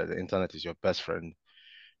information there. The internet is your best friend.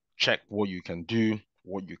 Check what you can do,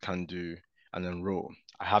 and enroll.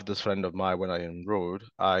 I have this friend of mine, when I enrolled,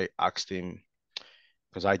 I asked him,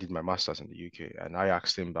 because I did my master's in the UK, and I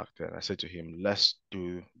asked him back then, I said to him, let's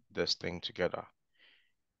do this thing together.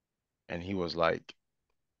 And he was like,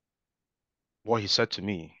 what he said to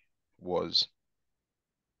me was,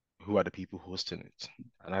 who are the people hosting it?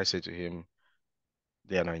 And I said to him,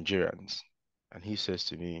 they are Nigerians. And he says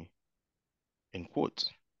to me, in quotes,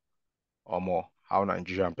 Omo, how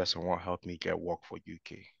Nigerian person won't help me get work for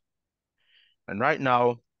UK. And right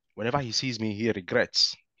now, whenever he sees me, he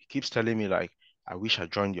regrets. He keeps telling me like, I wish I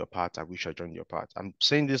joined your part. I wish I joined your part. I'm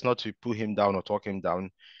saying this not to put him down or talk him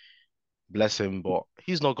down, bless him, but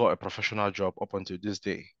he's not got a professional job up until this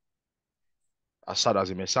day. As sad as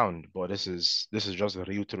it may sound, but this is just the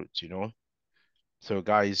real truth, you know. So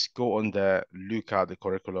guys, go on there, look at the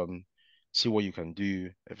curriculum, see what you can do.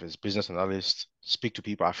 If it's business analyst, speak to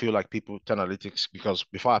people. I feel like people 10 Analytics, because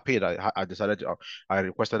before I paid, I decided I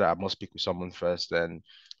requested that I must speak with someone first and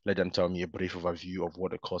let them tell me a brief overview of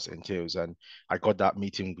what the course entails. And I got that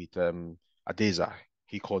meeting with Adeza.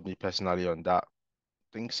 He called me personally on that, I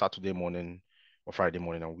think Saturday morning or Friday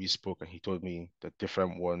morning, and we spoke, and he told me the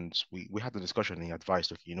different ones. We had the discussion, and he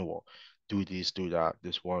advised, okay, you know what, do this, do that,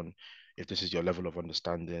 this one. If this is your level of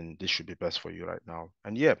understanding, this should be best for you right now.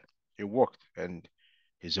 And yeah, it worked. And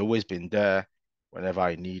he's always been there whenever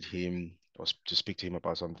I need him or to speak to him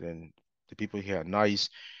about something. The people here are nice.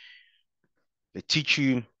 They teach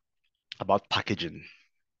you about packaging.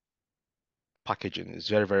 Packaging is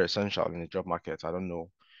very, very essential in the job market. I don't know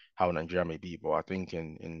how Nigeria may be, but I think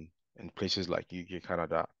in places like UK,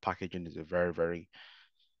 Canada, packaging is a very, very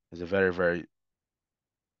is a very, very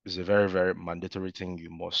is a very, very mandatory thing you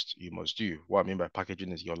must do. What I mean by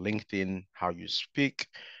packaging is your LinkedIn, how you speak,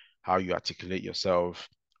 how you articulate yourself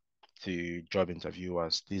to job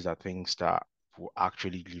interviewers. These are things that will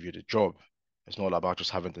actually give you the job. It's not about just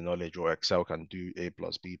having the knowledge or Excel can do A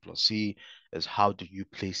plus B plus C. It's how do you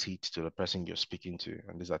place it to the person you're speaking to?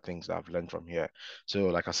 And these are things that I've learned from here. So,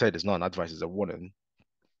 like I said, it's not an advice, it's a warning.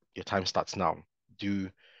 Your time starts now. Do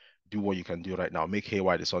do what you can do right now. Make hay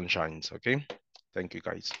while the sun shines. Okay. Thank you,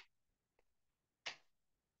 guys.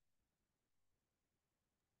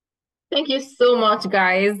 Thank you so much,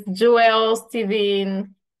 guys. Joel,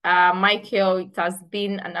 Steven, Michael, it has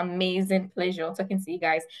been an amazing pleasure talking to you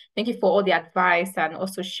guys. Thank you for all the advice and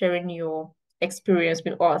also sharing your experience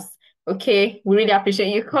with us. Okay, we really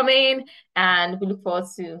appreciate you coming and we look forward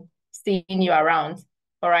to seeing you around.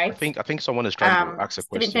 All I right. think I think someone is trying to ask a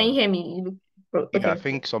Steven, can you question. hear me? Yeah, I Okay.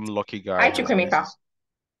 think some lucky guy Hi, has raised Chukwemeka. his.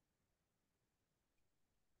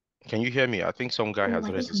 Can you hear me? I think some guy Oh, has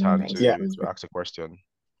I raised think his I'm the one hand that is Yeah, to supposed to. ask a question.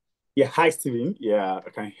 yeah. Hi, Steven. Yeah, I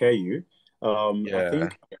can hear you. I Yeah.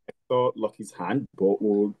 think I saw Lucky's hand, but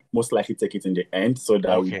we'll most likely take it in the end so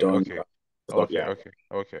that we Okay, don't okay. stop. Okay, Yeah. okay,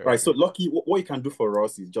 okay, Right. okay. So, Lucky, what you can do for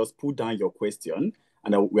us is just put down your question,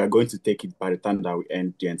 and we are going to take it by the time that we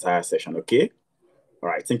end the entire session. Okay. All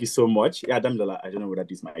right. Thank you so much. Yeah, Damilola, I don't know whether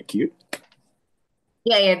this is my cue.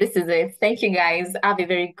 Yeah, this is it. Thank you, guys. Have a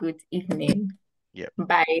very good evening. Yeah.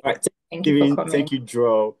 Bye. All right. Thank you for Steven, coming. thank you,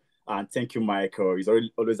 Joel, and thank you, Michael. It's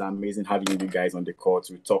always amazing having you guys on the call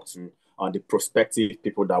to talk to the prospective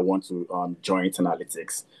people that want to join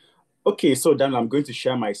Analytics. Okay, so then I'm going to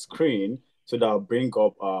share my screen so that I'll bring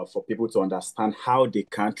up for people to understand how they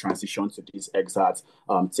can transition to this exact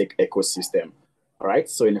tech ecosystem. All right,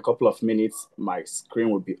 so in a couple of minutes, my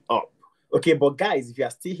screen will be up. Okay, but guys, if you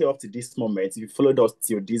are still here up to this moment, if you followed us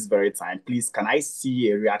till this very time, please, can I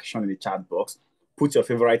see a reaction in the chat box? Put your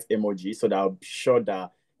favorite emoji so that I'll be sure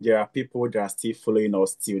that there are people that are still following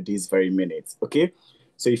us till this very minute. Okay,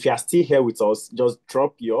 so if you are still here with us, just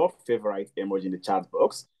drop your favorite emoji in the chat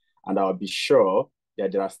box and I'll be sure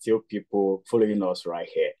that there are still people following us right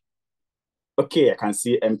here. Okay, I can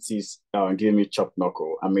see MT's giving me chop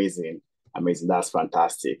knuckle. Amazing, amazing. That's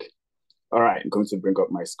fantastic. All right, I'm going to bring up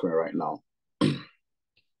my screen right now.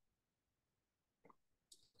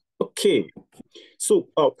 Okay, so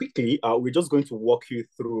quickly, we're just going to walk you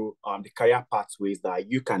through the career pathways that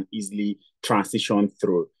you can easily transition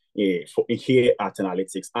through here at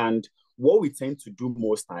Analytics. And what we tend to do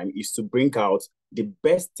most time is to bring out the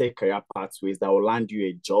best tech career pathways that will land you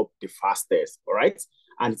a job the fastest, all right?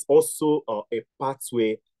 And it's also a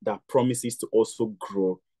pathway that promises to also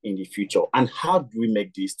grow in the future. And how do we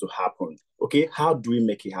make this to happen? Okay, how do we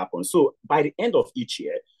make it happen? So by the end of each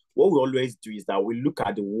year, what we always do is that we look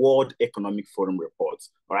at the World Economic Forum reports,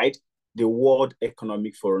 all right? The World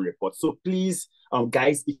Economic Forum report. So please,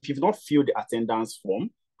 guys, if you've not filled the attendance form,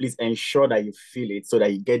 please ensure that you fill it so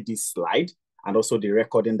that you get this slide and also the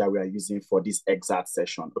recording that we are using for this exact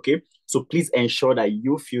session, okay? So please ensure that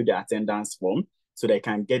you fill the attendance form so that you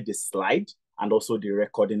can get the slide and also the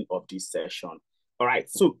recording of this session. All right,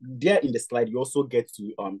 so there in the slide, you also get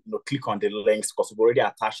to click on the links because we've already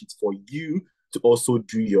attached it for you to also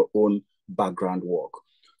do your own background work.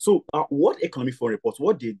 So what Economic Forum reports,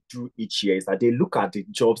 what they do each year is that they look at the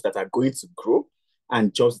jobs that are going to grow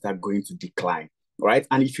and jobs that are going to decline, right?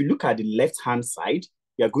 And if you look at the left-hand side,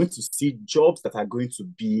 you're going to see jobs that are going to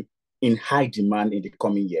be in high demand in the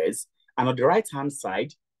coming years. And on the right-hand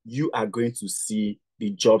side, you are going to see the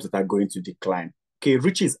jobs that are going to decline. Okay,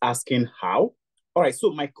 Richie is asking how. All right,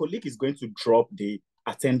 so my colleague is going to drop the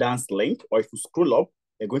attendance link, or if you scroll up,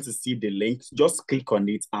 you're going to see the link. Just click on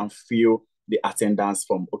it and fill the attendance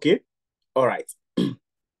form, okay? All right.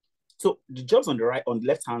 So the jobs on the right, on the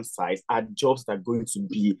left-hand side are jobs that are going to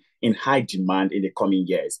be in high demand in the coming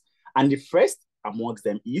years. And the first amongst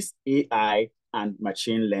them is AI and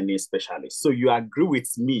machine learning specialists. So you agree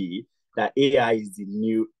with me that AI is the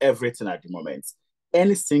new everything at the moment.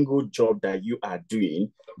 Any single job that you are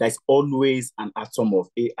doing, there's always an atom of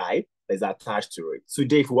AI that's attached to it.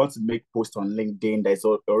 Today, if you want to make posts on LinkedIn, there's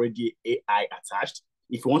already AI attached.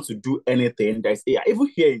 If you want to do anything, there's AI.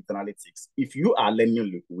 Even here in analytics, if you are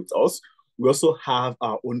learning with us, we also have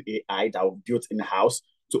our own AI that we built in-house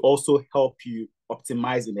to also help you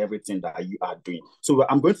optimize in everything that you are doing. So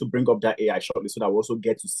I'm going to bring up that AI shortly so that we also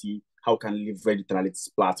get to see how we can leverage the analytics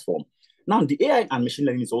platform. Now, the AI and machine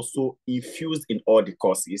learning is also infused in all the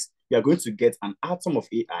courses. You are going to get an atom of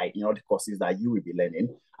AI in all the courses that you will be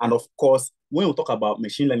learning. And of course, when we talk about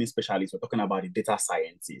machine learning specialists, we're talking about the data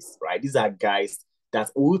scientists, right? These are guys that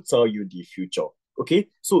will tell you the future. Okay,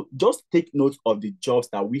 so just take note of the jobs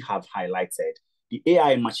that we have highlighted: the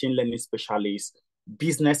AI and machine learning specialists,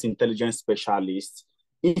 business intelligence specialists,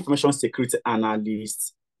 information security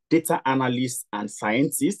analysts, data analysts and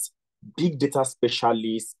scientists, big data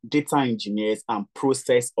specialists, data engineers, and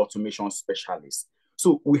process automation specialists.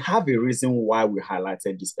 So we have a reason why we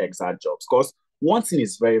highlighted these exact jobs, because one thing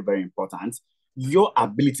is very, very important: your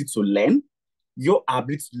ability to learn, your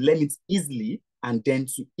ability to learn it easily, and then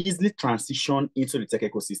to easily transition into the tech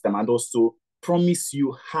ecosystem and also promise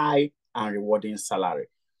you high and rewarding salary.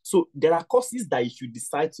 So there are courses that if you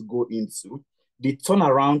decide to go into, the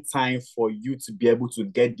turnaround time for you to be able to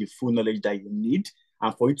get the full knowledge that you need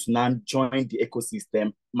and for you to now join the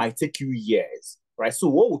ecosystem might take you years, right? So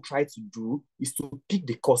what we'll try to do is to pick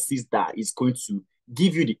the courses that is going to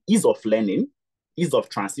give you the ease of learning, ease of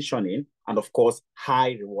transitioning, and of course,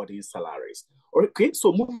 high rewarding salaries. Okay,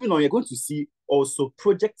 so moving on, you're going to see also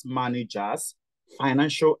project managers,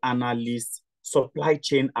 financial analysts, supply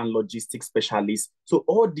chain and logistics specialists. So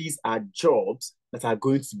all these are jobs that are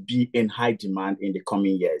going to be in high demand in the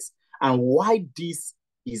coming years. And why this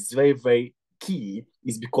is very, very key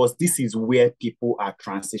is because this is where people are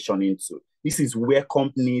transitioning to. This is where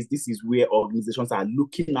companies, this is where organizations are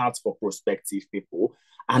looking out for prospective people.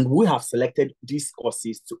 And we have selected these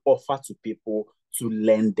courses to offer to people to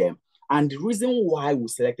learn them. And the reason why we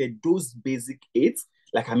selected those basic 8,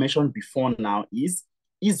 like I mentioned before now, is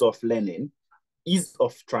ease of learning, ease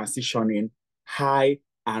of transitioning, high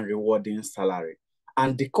and rewarding salary.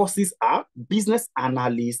 And the courses are business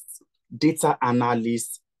analysts, data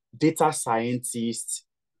analysts, data scientists,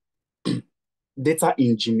 data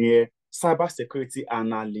engineer, cybersecurity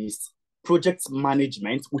analyst, project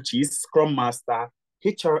management, which is Scrum Master,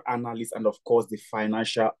 HR analyst, and of course, the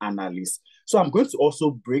financial analyst. So I'm going to also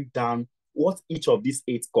break down what each of these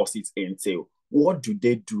 8 courses entail. What do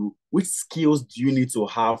they do? Which skills do you need to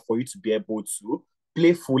have for you to be able to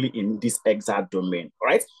play fully in this exact domain,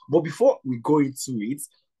 right? But before we go into it,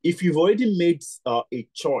 if you've already made a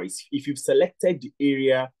choice, if you've selected the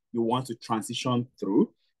area you want to transition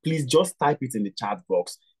through, please just type it in the chat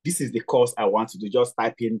box. This is the course I want to do. Just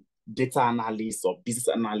type in data analyst or business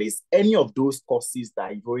analyst, any of those courses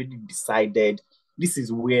that you've already decided, this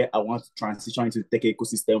is where I want to transition into the tech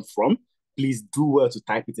ecosystem from. Please do well to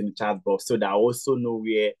type it in the chat box so that I also know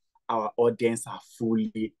where our audience are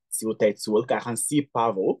fully tilted to. Okay, I can see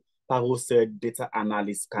Pavel. Pavel said data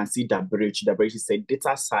analyst. You can see Dabrich. Dabrich said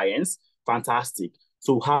data science. Fantastic.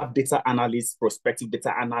 So we have data analysts, prospective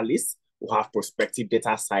data analysts. We have prospective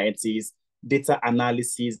data scientists, data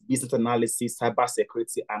analysis, business analysis,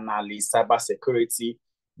 cybersecurity analyst, cybersecurity,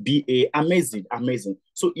 BA. Amazing, amazing.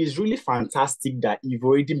 So it's really fantastic that you've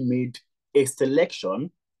already made a selection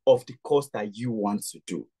of the course that you want to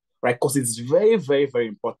do, right? Because it's very, very, very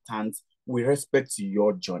important with respect to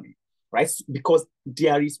your journey, right? Because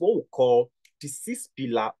there is what we call the 6th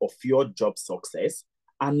pillar of your job success.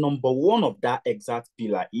 And number 1 of that exact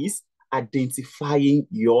pillar is identifying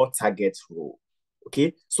your target role.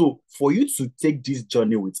 Okay, so for you to take this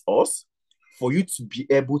journey with us, for you to be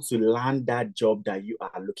able to land that job that you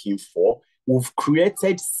are looking for, we've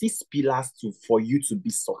created 6 pillars for you to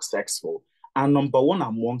be successful. And number 1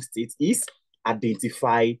 amongst it is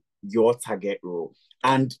identify your target role.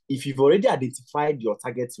 And if you've already identified your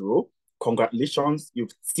target role, congratulations,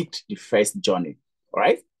 you've ticked the first journey, all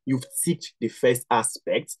right? You've ticked the first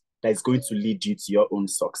aspect that is going to lead you to your own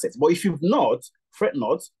success. But if you've not, fret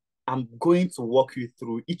not, I'm going to walk you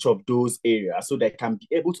through each of those areas so that I can be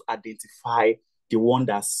able to identify the one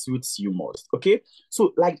that suits you most, okay?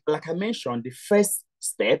 So like I mentioned, the first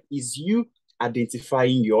step is you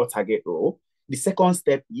identifying your target role. The second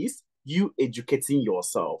step is you educating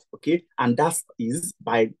yourself, okay? And that is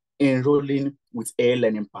by enrolling with a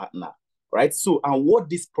learning partner, right? So, and what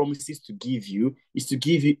this promises to give you is to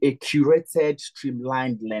give you a curated,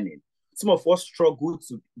 streamlined learning. Some of us struggle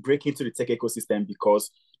to break into the tech ecosystem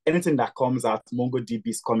because anything that comes out, MongoDB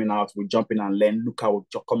is coming out, we jump in and learn. Looker will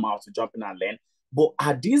come out, we jump in and learn. But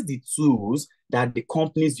are these the tools that the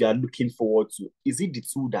companies you are looking forward to? Is it the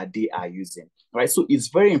tool that they are using? Right. So it's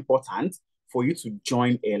very important for you to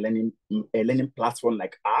join a learning platform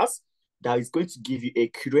like us that is going to give you a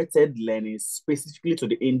curated learning specifically to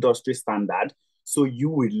the industry standard. So you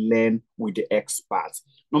will learn with the experts.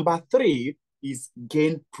 Number 3 is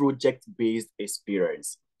gain project-based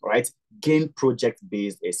experience, right? Gain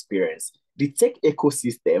project-based experience. The tech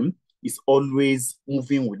ecosystem is always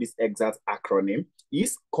moving with this exact acronym,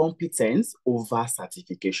 is competence over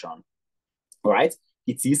certification, right?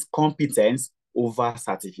 It is competence over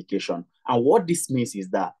certification. And what this means is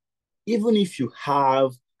that even if you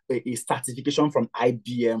have a certification from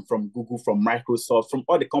IBM, from Google, from Microsoft, from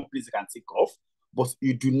all the companies you can think of, but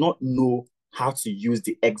you do not know how to use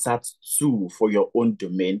the exact tool for your own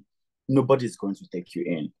domain, nobody is going to take you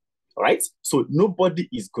in. All right? So nobody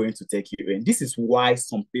is going to take you in. This is why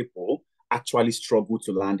some people actually struggle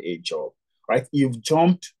to land a job, right? You've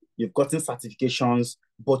jumped, you've gotten certifications,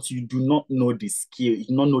 but you do not know the skill, you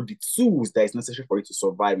do not know the tools that is necessary for you to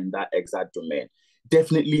survive in that exact domain.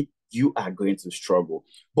 Definitely, you are going to struggle.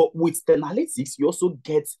 But with 10Alytics, you also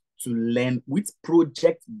get to learn with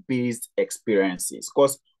project-based experiences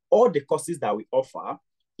because all the courses that we offer,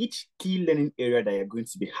 each key learning area that you're going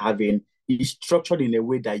to be having is structured in a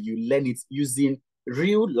way that you learn it using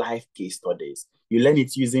real life case studies. You learn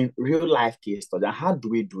it using real life case studies. And how do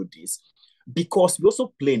we do this? Because we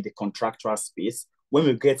also play in the contractual space. When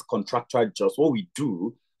we get contractual jobs, what we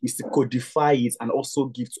do is to codify it and also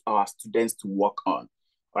give to our students to work on,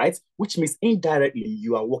 right? Which means indirectly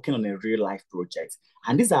you are working on a real life project.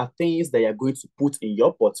 And these are things that you're going to put in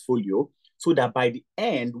your portfolio so that by the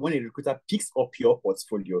end, when a recruiter picks up your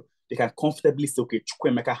portfolio, they can comfortably say, okay,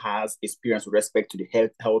 Chukwemeka has experience with respect to the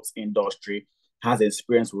health industry, has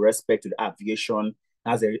experience with respect to the aviation,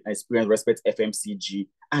 has experience with respect to FMCG.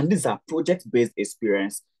 And these are project-based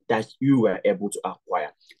experience that you were able to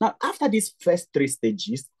acquire. Now, after these first 3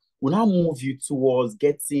 stages, we'll now move you towards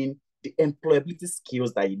getting the employability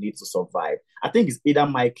skills that you need to survive. I think it's either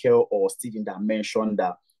Michael or Steven that mentioned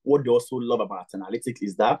that what they also love about analytics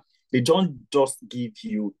is that they don't just give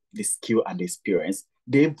you the skill and the experience,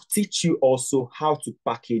 they teach you also how to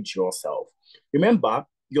package yourself. Remember,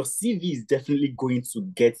 your CV is definitely going to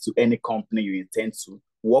get to any company you intend to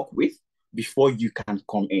work with before you can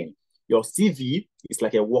come in. Your CV is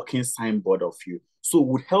like a walking signboard of you. So it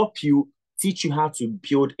would help you, teach you how to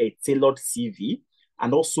build a tailored CV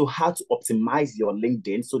and also how to optimize your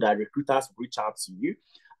LinkedIn so that recruiters reach out to you.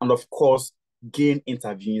 And of course, gain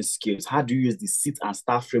interviewing skills. How do you use the sit and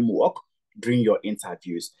start framework during your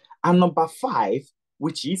interviews? And number 5,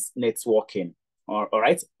 which is networking. All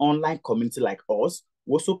right, online community like us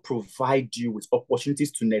will also provide you with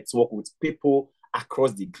opportunities to network with people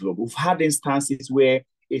across the globe. We've had instances where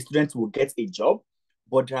a student will get a job,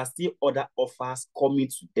 but there are still other offers coming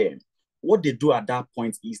to them. What they do at that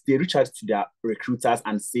point is they reach out to their recruiters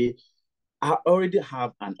and say, I already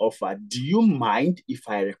have an offer. Do you mind if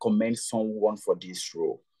I recommend someone for this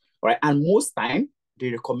role? All right. And most time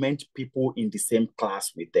they recommend people in the same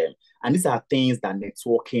class with them. And these are things that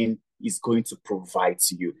networking is going to provide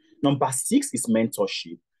to you. Number 6 is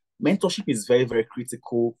mentorship. Mentorship is very, very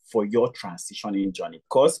critical for your transitioning journey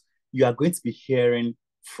because you are going to be hearing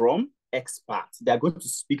from experts. They are going to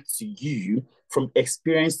speak to you from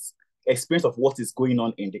experience of what is going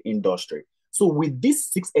on in the industry. So with these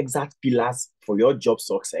 6 exact pillars for your job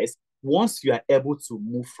success, once you are able to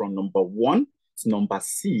move from number 1 to number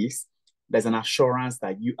 6, there's an assurance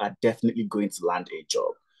that you are definitely going to land a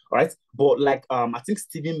job. All right. But like I think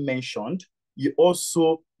Steven mentioned, you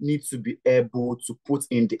also need to be able to put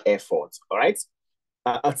in the effort. All right.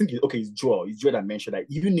 I think it's Joel that mentioned that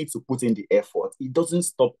you need to put in the effort. It doesn't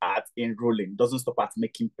stop at enrolling, it doesn't stop at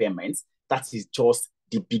making payments. That is just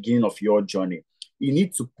the beginning of your journey. You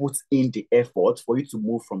need to put in the effort for you to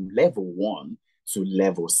move from level 1 to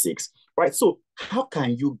level 6. right? So how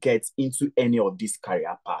can you get into any of these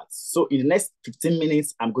career paths? So in the next 15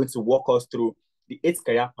 minutes, I'm going to walk us through the 8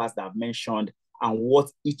 career paths that I've mentioned and what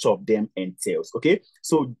each of them entails, okay?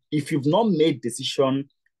 So if you've not made decision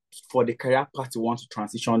for the career path you want to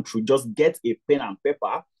transition through, just get a pen and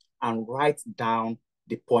paper and write down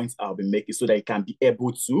the points I'll be making so that you can be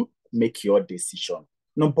able to make your decision.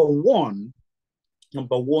 Number one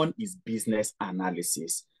is business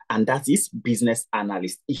analysis, and that is business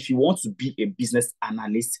analyst. If you want to be a business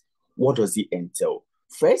analyst, what does it entail?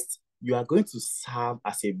 First, you are going to serve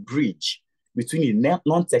as a bridge between the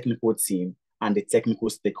non-technical team and the technical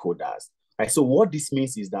stakeholders. Right? So what this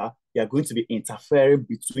means is that you are going to be interfering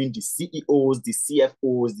between the CEOs, the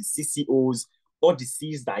CFOs, the CCOs, or the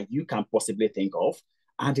Cs that you can possibly think of,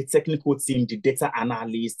 and the technical team, the data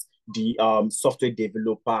analyst, the software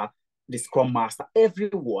developer, the scrum master,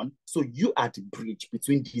 everyone. So you are the bridge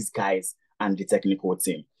between these guys and the technical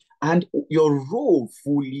team. And your role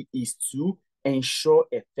fully is to ensure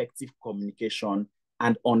effective communication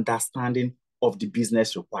and understanding of the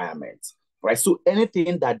business requirements, right? So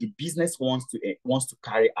anything that the business wants to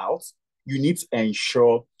carry out, you need to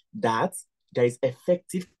ensure that there is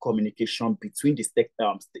effective communication between the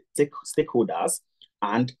stakeholders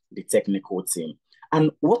and the technical team.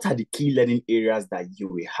 And what are the key learning areas that you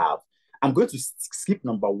will have? I'm going to skip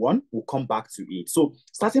number 1. We'll come back to it. So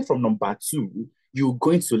starting from number 2, you're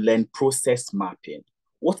going to learn process mapping.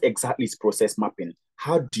 What exactly is process mapping?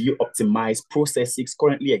 How do you optimize processes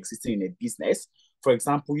currently existing in a business? For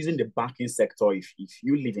example, using the banking sector, if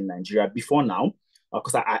you live in Nigeria before now,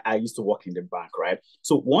 because I used to work in the bank, right?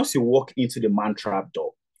 So once you walk into the man trap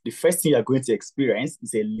door, the first thing you're going to experience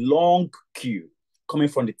is a long queue coming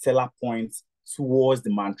from the teller point towards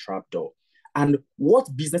the man trap door. And what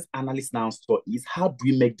business analysts now saw is, how do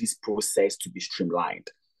we make this process to be streamlined?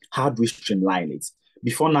 How do we streamline it?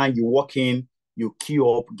 Before now, you walk in, you queue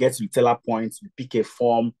up, get to the teller point, you pick a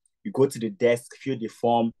form, you go to the desk, fill the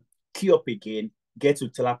form, queue up again, get to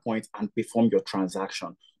the teller point and perform your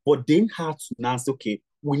transaction. But then had to now say, okay,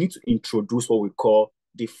 we need to introduce what we call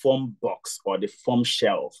the form box or the form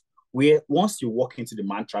shelf, where once you walk into the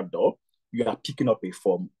man trap door, you are picking up a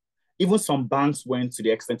form. Even some banks went to the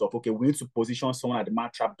extent of, okay, we need to position someone at the man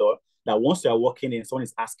trap door that once you are walking in, someone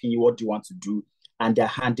is asking you, what do you want to do? And they're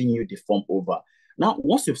handing you the form over. Now,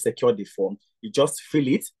 once you've secured the form, you just fill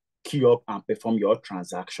it, queue up, and perform your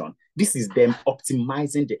transaction. This is them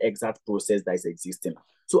optimizing the exact process that is existing.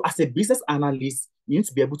 So as a business analyst, you need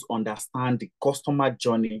to be able to understand the customer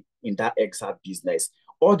journey in that exact business,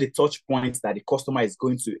 all the touch points that the customer is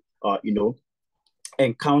going to,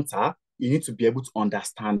 encounter. You need to be able to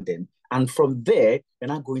understand them. And from there, you're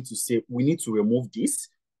not going to say, we need to remove this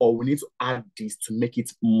or we need to add this to make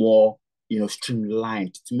it more,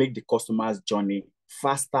 streamlined, to make the customer's journey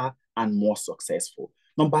faster and more successful.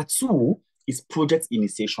 Number 2 is project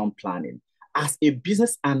initiation planning. As a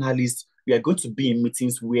business analyst, we are going to be in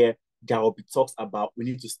meetings where there will be talks about, we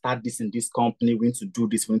need to start this in this company, we need to do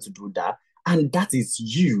this, we need to do that. And that is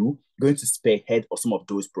you going to spearhead of some of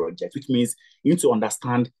those projects, which means you need to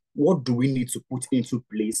understand, what do we need to put into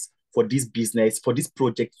place for this business, for this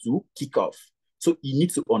project to kick off? So you need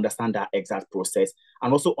to understand that exact process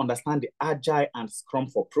and also understand the agile and scrum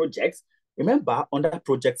for projects. Remember, under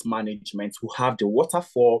project management, we have the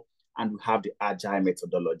waterfall and we have the agile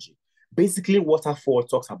methodology. Basically, waterfall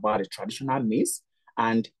talks about the traditional means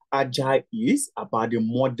and agile is about the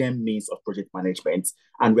modern means of project management.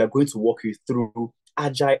 And we are going to walk you through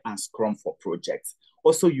agile and scrum for projects.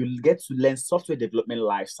 Also, you get to learn software development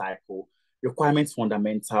lifecycle, requirements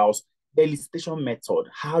fundamentals, elicitation method.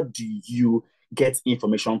 How do you get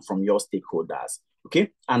information from your stakeholders? Okay.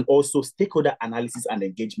 And also stakeholder analysis and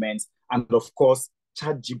engagement. And of course,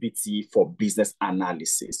 ChatGPT for business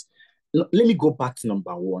analysis. Let me go back to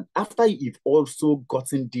number 1. After you've also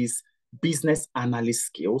gotten these business analyst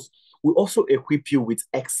skills, we also equip you with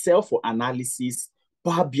Excel for analysis,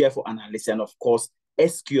 Power BI for analysis, and of course,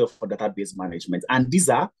 SQL for database management. And these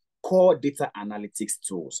are core data analytics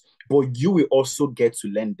tools, but you will also get to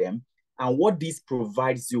learn them. And what this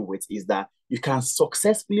provides you with is that you can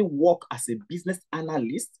successfully work as a business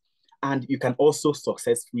analyst and you can also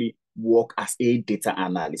successfully work as a data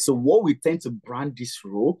analyst. So what we tend to brand this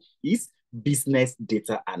role is business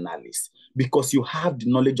data analyst, because you have the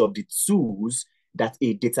knowledge of the tools that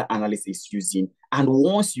a data analyst is using. And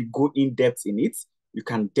once you go in depth in it, you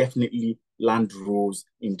can definitely land roles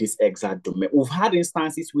in this exact domain. We've had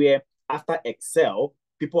instances where after Excel,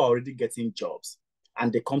 people are already getting jobs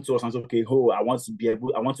and they come to us and say, okay, I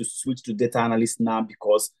want to switch to data analyst now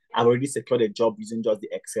because I've already secured a job using just the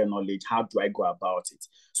Excel knowledge. How do I go about it?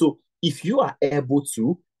 So if you are able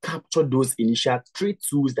to capture those initial three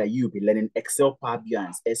tools that you'll be learning, Excel, Power BI,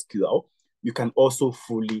 and SQL, you can also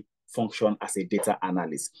fully function as a data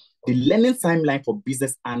analyst. The learning timeline for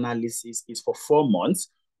business analysis is for 4 months,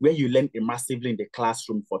 where you learn immersively in the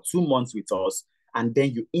classroom for 2 months with us, and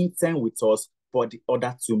then you intern with us for the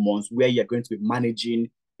other 2 months, where you're going to be managing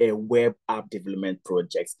a web app development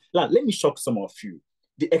project. Now, let me shock some of you.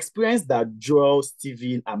 The experience that Joel,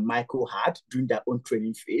 Steven, and Michael had during their own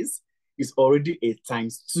training phase is already a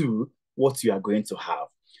times 2 what you are going to have.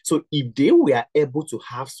 So if they were able to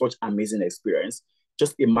have such amazing experience,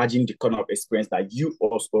 just imagine the kind of experience that you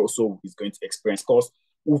also is going to experience, because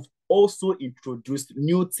we've also introduced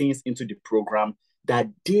new things into the program that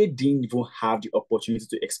they didn't even have the opportunity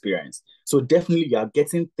to experience. So definitely you are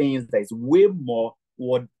getting things that is way more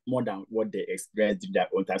than what they experienced in their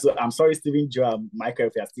own time. So I'm sorry, Stephen, Joe, Michael,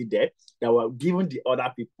 if you are still there, that we're giving the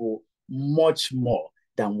other people much more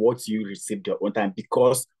than what you received your own time,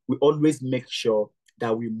 because we always make sure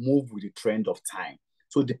that we move with the trend of time.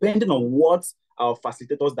 So depending on what our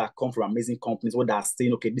facilitators that come from amazing companies, what they are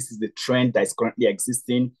saying, okay, this is the trend that is currently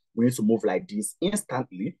existing, we need to move like this,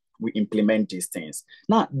 instantly we implement these things.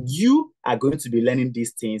 Now, you are going to be learning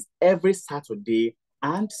these things every Saturday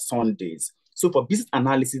and Sundays. So for business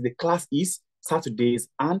analysis, the class is Saturdays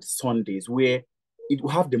and Sundays, where it will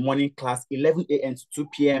have the morning class 11 a.m. to 2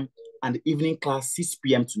 p.m. and the evening class 6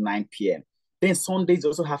 p.m. to 9 p.m. Then Sundays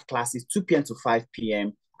also have classes 2 p.m. to 5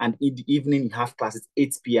 p.m. and in the evening you have classes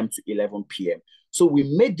 8 p.m. to 11 p.m. So we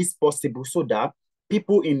made this possible so that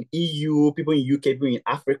people in EU, people in UK, people in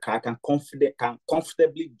Africa can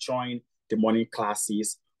comfortably join the morning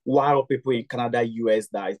classes, while people in Canada, US,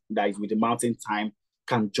 that is with the mountain time,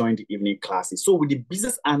 can join the evening classes. So with the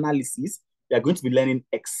business analysis, you're going to be learning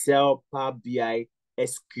Excel, Power BI,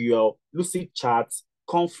 SQL, Lucid Charts,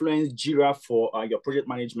 Confluence, Jira for your project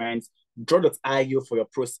management, Draw.io for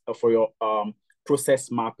your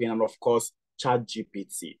process mapping, and of course,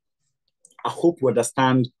 ChatGPT. I hope you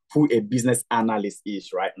understand who a business analyst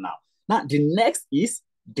is right now. Now, the next is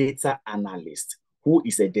data analyst. Who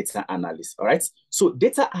is a data analyst? All right. So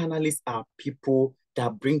data analysts are people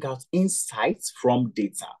that bring out insights from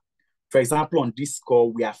data. For example, on this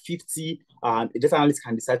call, we are 50. A data analyst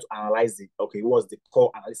can decide to analyze it. Okay, what was the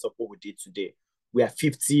core analysis of what we did today? We are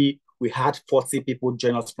 50. We had 40 people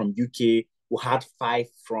join us from UK. We had 5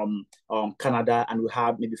 from Canada, and we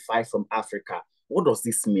have maybe 5 from Africa. What does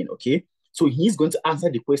this mean? Okay, so he's going to answer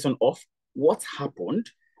the question of what happened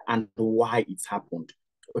and why it happened.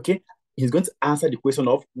 Okay, he's going to answer the question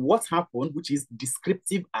of what happened, which is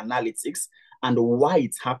descriptive analytics, and why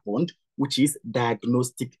it happened, which is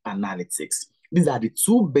diagnostic analytics. These are the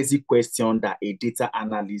 2 basic questions that a data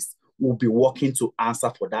analyst will be working to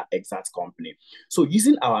answer for that exact company. So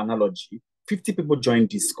using our analogy, 50 people joined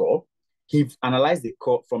this call. He analyzed the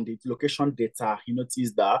call from the location data. He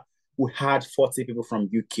noticed that we had 40 people from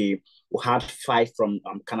UK, we had 5 from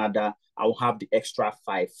Canada, I will have the extra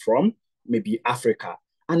 5 from maybe Africa.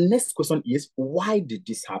 And next question is, why did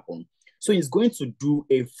this happen? So he's going to do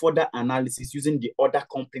a further analysis using the other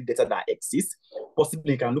company data that exists.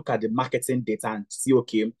 Possibly you can look at the marketing data and see,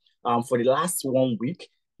 okay, for the last 1 week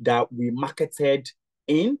that we marketed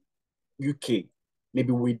in UK,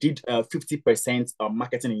 maybe we did 50% of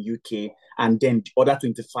marketing in UK, and then the other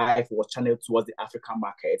 25 was channeled towards the African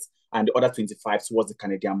market, and the other 25 towards the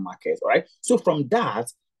Canadian market, all right? So from that,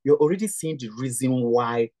 you're already seeing the reason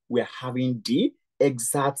why we're having the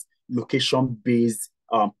exact location-based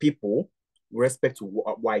people with respect to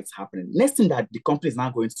why it's happening. Next thing that the company is now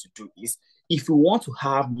going to do is, if you want to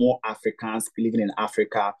have more Africans living in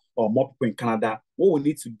Africa or more people in Canada, what we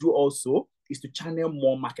need to do also is to channel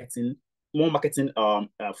more marketing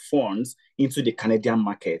funds into the Canadian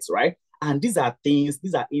markets, right? And these are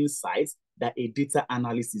insights that a data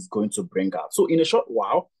analyst is going to bring out. So in a short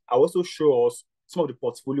while, I'll also show us some of the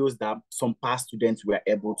portfolios that some past students were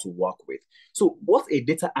able to work with. So what a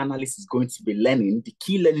data analyst is going to be learning, the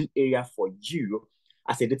key learning area for you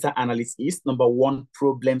as a data analyst is, number 1,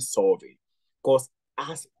 problem solving. Because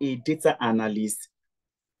as a data analyst,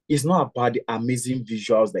 it's not about the amazing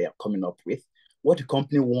visuals that you're coming up with. What the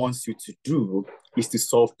company wants you to do is to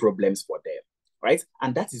solve problems for them, right?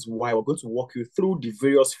 And that is why we're going to walk you through the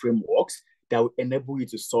various frameworks that will enable you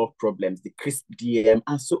to solve problems, the CRISP DM,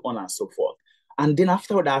 and so on and so forth. And then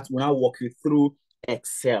after that, we'll now walk you through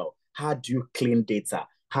Excel. How do you clean data?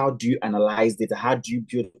 How do you analyze data? How do you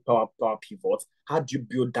build Power Pivot? How do you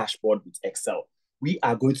build dashboard with Excel? We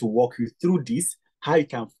are going to walk you through this, how you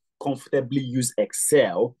can comfortably use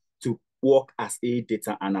Excel to work as a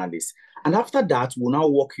data analyst. And after that, we'll now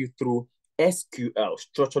walk you through SQL,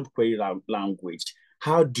 structured query language.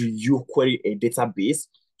 How do you query a database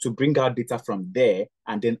to bring out data from there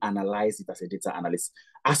and then analyze it as a data analyst.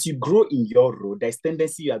 As you grow in your role, there's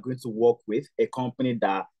tendency you are going to work with a company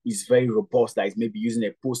that is very robust, that is maybe using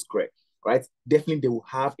a Postgre, right? Definitely they will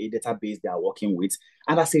have a database they are working with.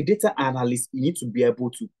 And as a data analyst, you need to be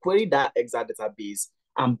able to query that exact database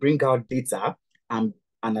and bring out data and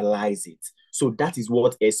analyze it. So that is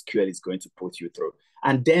what SQL is going to put you through.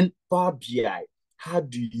 And then Power BI, how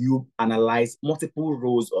do you analyze multiple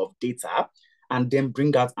rows of data and then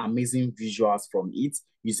bring out amazing visuals from it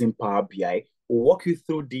using Power BI? We'll walk you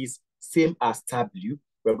through this, same as Tableau.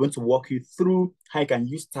 We're going to walk you through how you can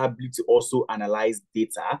use Tableau to also analyze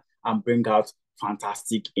data and bring out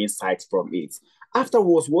fantastic insights from it.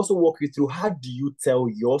 Afterwards, we'll also walk you through how do you tell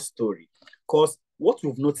your story? Because what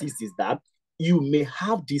we've noticed is that you may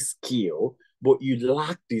have this skill, but you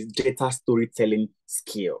lack this data storytelling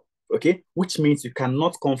skill, okay? Which means you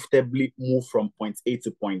cannot comfortably move from point A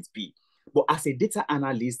to point B. But as a data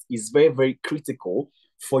analyst, it's very, very critical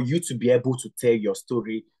for you to be able to tell your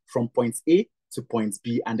story from point A to point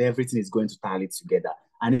B, and everything is going to tally together.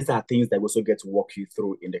 And these are things that we also get to walk you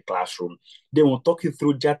through in the classroom. They will talk you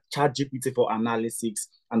through ChatGPT for analysis,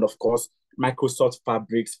 and of course, Microsoft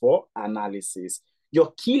Fabrics for analysis.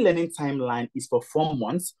 Your key learning timeline is for 4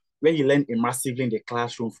 months, where you learn immersively in the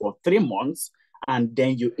classroom for 3 months, and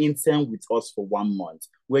then you intern with us for 1 month,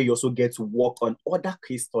 where you also get to work on other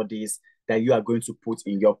case studies that you are going to put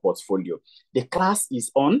in your portfolio. The class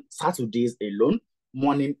is on Saturdays alone,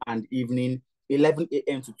 morning and evening, 11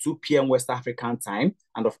 a.m. to 2 p.m. West African time,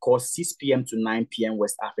 and of course, 6 p.m. to 9 p.m.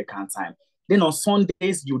 West African time. Then on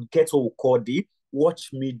Sundays, you get what we call the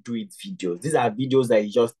Watch Me Do It videos. These are videos that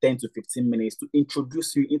is just 10 to 15 minutes to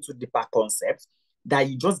introduce you into deeper concepts that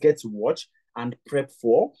you just get to watch and prep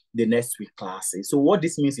for the next week classes. So what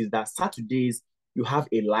this means is that Saturdays, you have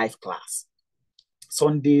a live class.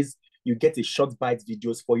 Sundays, you get a short bite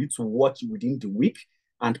videos for you to watch within the week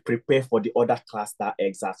and prepare for the other class that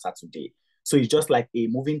exact Saturday. So it's just like a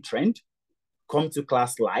moving trend. Come to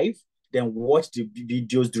class live, then watch the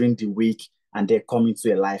videos during the week, and then come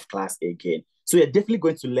into a live class again. So you're definitely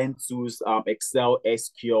going to learn tools, Excel,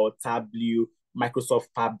 SQL, Tableau, Microsoft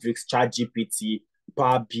Fabrics, ChatGPT,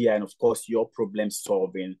 Power BI, and of course, your problem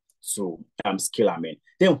solving skill.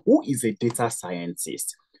 Then who is a data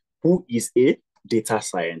scientist? Who is a data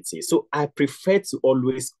scientist? So I prefer to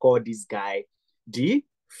always call this guy the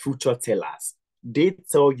future tellers. They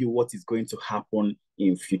tell you what is going to happen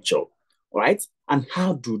in future, right? And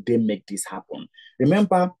how do they make this happen?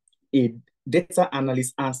 Remember, a data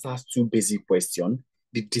analyst answers 2 basic questions,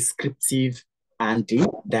 the descriptive and the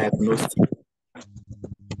diagnostic.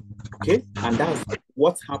 Okay, and that's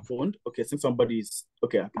what happened. Okay, since somebody is,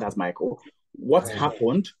 okay, that's Michael. What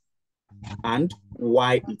happened and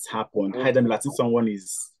why it happened. I don't know, I think someone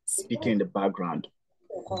is speaking in the background.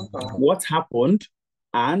 What happened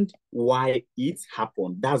and why it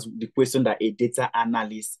happened. That's the question that a data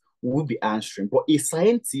analyst will be answering. But a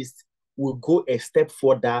scientist will go a step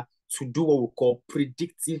further to do what we call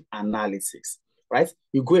predictive analytics, right?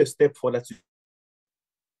 You go a step further to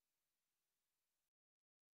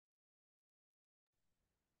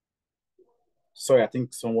Sorry, I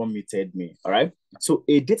think someone muted me. All right. So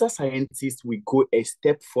a data scientist will go a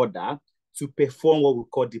step further to perform what we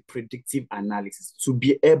call the predictive analysis, to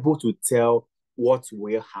be able to tell what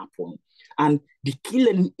will happen. And the key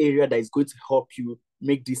learning area that is going to help you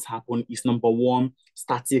make this happen is number 1,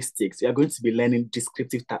 statistics. You are going to be learning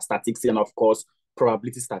descriptive statistics and of course,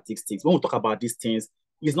 probability statistics. When we talk about these things,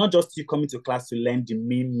 it's not just you coming to class to learn the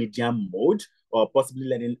mean, median, mode, or possibly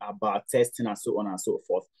learning about testing and so on and so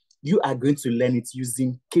forth. You are going to learn it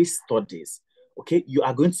using case studies, okay? You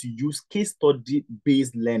are going to use case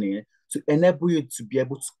study-based learning to enable you to be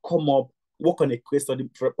able to come up, work on a case study,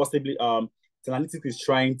 possibly 10Alytics is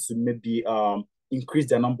trying to maybe increase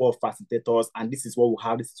the number of facilitators, and this is what we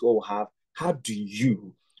have, this is what we have. How do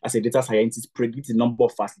you, as a data scientist, predict the number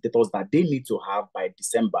of facilitators that they need to have by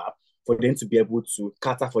December for them to be able to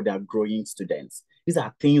cater for their growing students? These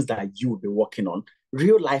are things that you will be working on,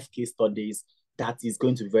 real-life case studies, that is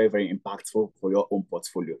going to be very, very impactful for your own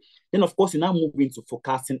portfolio. Then, of course, you now move into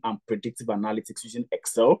forecasting and predictive analytics using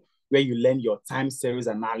Excel, where you learn your time series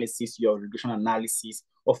analysis, your regression analysis,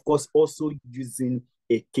 of course, also using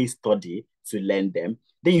a case study to learn them.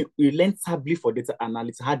 Then you learn Tableau for data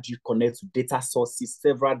analytics. How do you connect to data sources,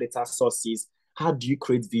 several data sources? How do you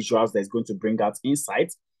create visuals that is going to bring out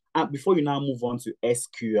insights? And before you now move on to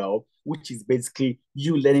SQL, which is basically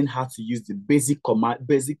you learning how to use the basic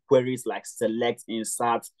queries like select,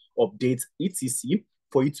 insert, update, etc.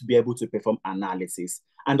 for you to be able to perform analysis.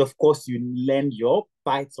 And of course, you learn your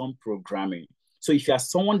Python programming. So if you are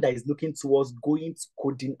someone that is looking towards going to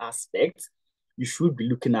coding aspect, you should be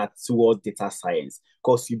looking at towards data science,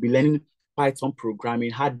 because you'll be learning Python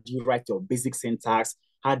programming. How do you write your basic syntax?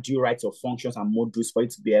 How do you write your functions and modules for you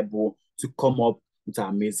to be able to come up with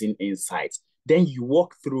amazing insights? Then you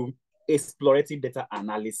walk through explorative data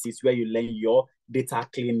analysis, where you learn your data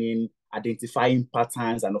cleaning, identifying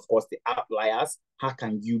patterns, and of course the outliers. How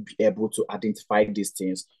can you be able to identify these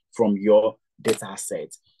things from your data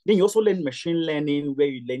set? Then you also learn machine learning, where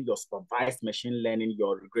you learn your supervised machine learning,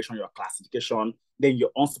 your regression, your classification. Then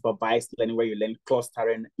your unsupervised learning, where you learn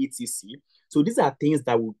clustering, etc. So these are things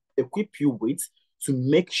that will equip you with to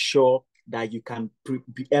make sure that you can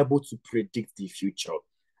be able to predict the future.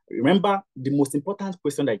 Remember, the most important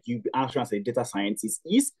question that you be answering as a data scientist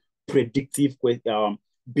is predictive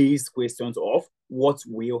based questions of what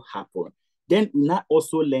will happen. Then you now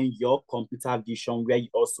also learn your computer vision, where you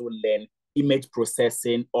also learn image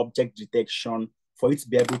processing, object detection, for you to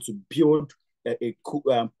be able to build a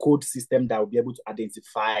code system that will be able to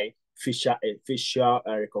identify facial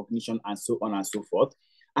recognition and so on and so forth.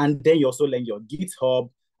 And then you also learn your GitHub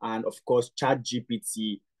and of course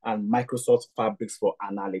ChatGPT and Microsoft Fabrics for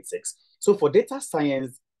analytics. So for data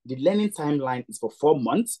science, the learning timeline is for 4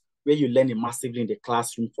 months, where you learn massively in the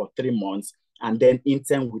classroom for 3 months, and then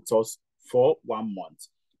intern with us for 1 month.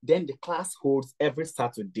 Then the class holds every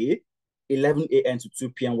Saturday, 11 a.m. to 2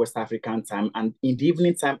 p.m. West African time, and in the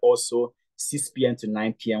evening time also 6 p.m. to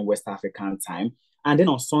 9 p.m. West African time. And then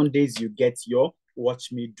on Sundays, you get your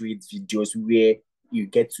Watch Me Do It videos, where you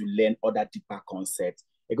get to learn other deeper concepts.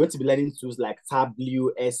 You're going to be learning tools like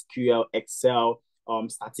Tableau, SQL, Excel,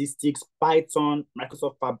 statistics, Python,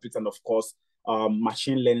 Microsoft Fabric, and of course,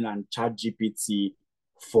 machine learning and ChatGPT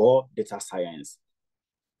for data science.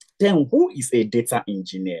 Then who is a data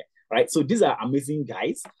engineer, right? So these are amazing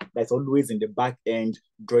guys that's always in the back end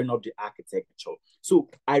drawing up the architecture. So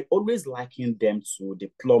I always liken them to the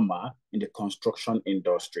plumber in the construction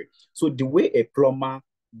industry. So the way a plumber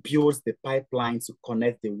builds the pipeline to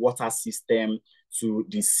connect the water system to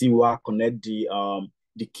the sewer, connect the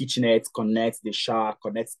kitchenette, connect the shower,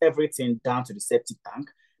 connects everything down to the septic tank.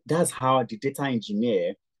 That's how the data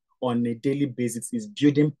engineer on a daily basis is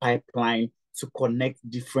building pipeline to connect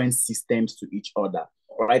different systems to each other.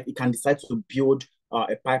 All right, it can decide to build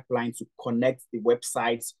a pipeline to connect the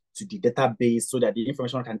website to the database so that the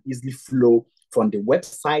information can easily flow from the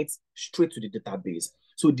website straight to the database.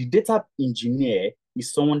 So the data engineer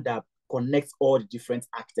is someone that connects all the different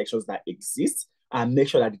architectures that exist and make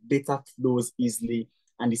sure that the data flows easily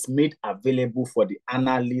and is made available for the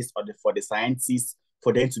analysts or for the scientists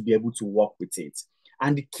for them to be able to work with it.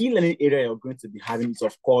 And the key learning area you're going to be having is,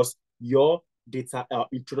 of course, your data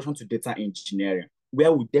introduction to data engineering,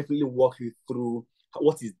 where we definitely walk you through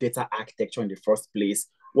what is data architecture in the first place,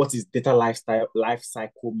 what is data life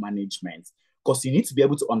cycle management, because you need to be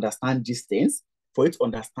able to understand these things for you to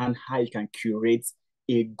understand how you can curate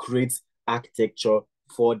a great architecture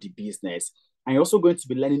for the business. And you're also going to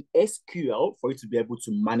be learning SQL for you to be able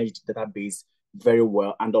to manage the database very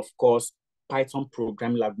well. And of course, Python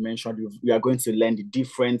programming, like mentioned, we are going to learn the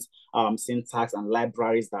different syntax and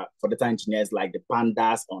libraries that for data engineers, like the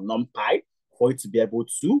pandas or NumPy, for you to be able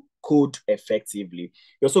to code effectively.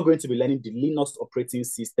 You're also going to be learning the Linux operating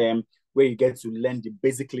system, where you get to learn the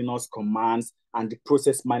basic Linux commands and the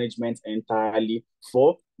process management entirely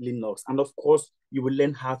for Linux. And of course, you will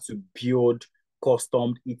learn how to build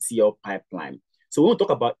custom ETL pipeline. So when we talk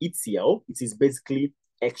about ETL, it is basically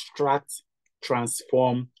extract,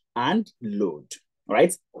 transform, and load,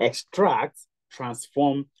 right? Extract,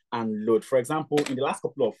 transform, and load. For example, in the last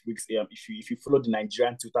couple of weeks, if you follow the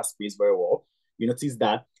Nigerian Twitter space very well, you notice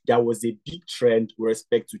that there was a big trend with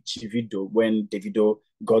respect to Chivido when Davido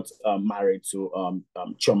got married to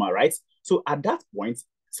Choma, right? So at that point,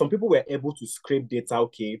 some people were able to scrape data,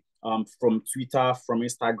 okay, from Twitter, from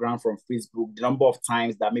Instagram, from Facebook, the number of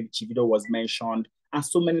times that maybe Chivido was mentioned, and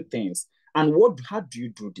so many things. And how do you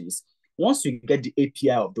do this? Once you get the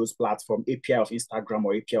API of those platforms, API of Instagram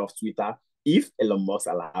or API of Twitter, if Elon Musk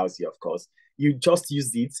allows you, of course, you just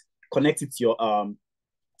use it, connect it to your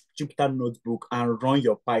Jupyter notebook and run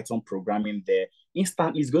your Python programming there.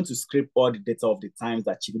 Instantly, it's going to scrape all the data of the times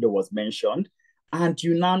that Chivido was mentioned. And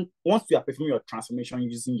you now, once you are performing your transformation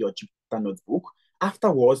using your Jupyter notebook,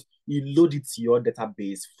 afterwards, you load it to your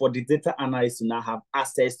database for the data analyst to now have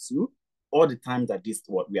access to all the times that this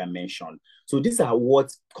what we are mentioned. So these are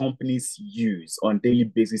what companies use on a daily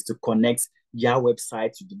basis to connect their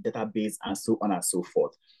website to the database and so on and so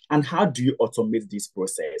forth. And how do you automate this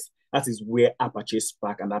process? That is where Apache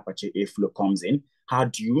Spark and Apache Airflow comes in. How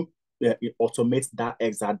do you automate that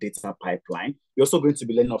exact data pipeline. You're also going to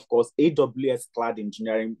be learning, of course, AWS cloud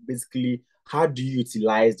engineering. Basically, how do you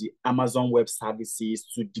utilize the Amazon Web Services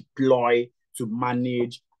to deploy, to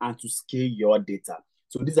manage, and to scale your data?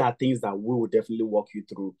 So these are things that we will definitely walk you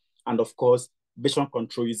through. And of course, version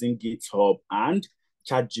control using GitHub and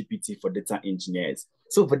ChatGPT for data engineers.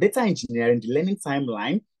 So for data engineering, the learning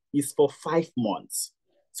timeline is for 5 months.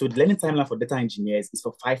 So the learning timeline for data engineers is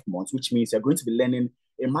for 5 months, which means you're going to be learning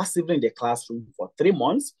massively in the classroom for 3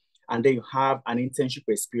 months, and then you have an internship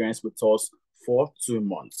experience with us for 2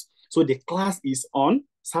 months. So the class is on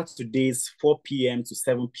Saturdays, 4 p.m. to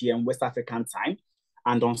 7 p.m. West African time,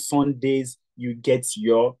 and on Sundays, you get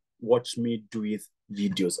your Watch Me Do It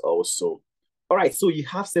videos also. All right, so you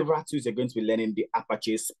have several tools you're going to be learning: the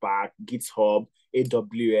Apache Spark, GitHub,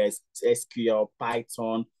 AWS, SQL,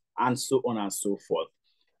 Python, and so on and so forth.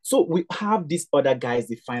 So we have these other guys,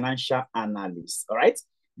 the financial analyst, all right?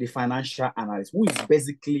 The financial analyst, who is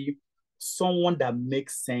basically someone that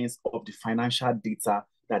makes sense of the financial data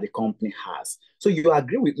that the company has. So you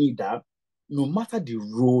agree with me that no matter the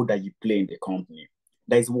role that you play in the company,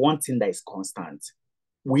 there is one thing that is constant.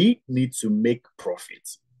 We need to make profit.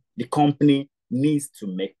 The company needs to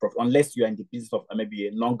make profit, unless you're in the business of maybe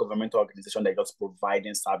a non-governmental organization that is just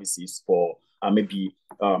providing services for maybe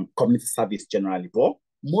community service generally. But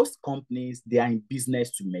most companies, they are in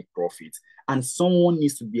business to make profit, and someone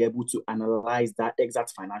needs to be able to analyze that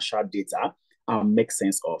exact financial data and make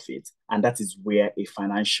sense of it. And that is where a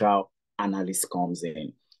financial analyst comes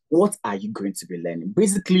in. What are you going to be learning?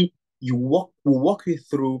 Basically, we'll walk you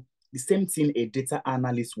through the same thing a data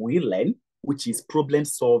analyst will learn, which is problem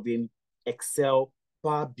solving, Excel,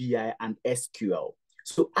 Power BI, and SQL.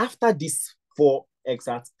 So after these 4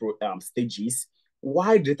 exact stages,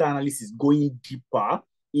 why data analyst is going deeper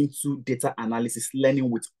into data analysis, learning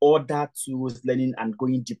with other tools, learning and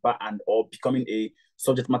going deeper and or becoming a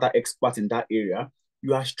subject matter expert in that area,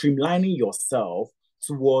 you are streamlining yourself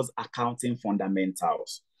towards accounting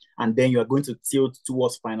fundamentals. And then you are going to tilt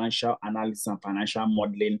towards financial analysis and financial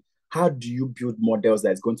modeling. How do you build models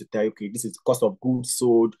that is going to tell you, okay, this is cost of goods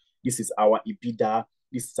sold, this is our EBITDA,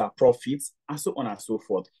 this is our profits, and so on and so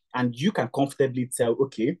forth. And you can comfortably tell,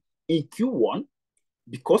 okay, in Q1,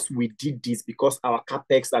 because we did this, because our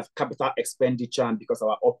CapEx, that's capital expenditure, and because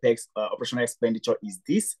our OpEx, operational expenditure is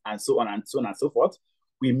this, and so on and so on and so forth,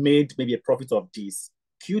 we made maybe a profit of this.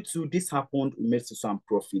 Q2, this happened, we made some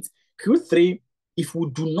profits. Q3, if we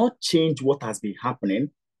do not change what has been happening,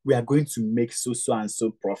 we are going to make so and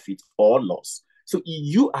so profit or loss. So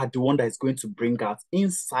you are the one that is going to bring out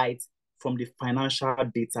insights from the financial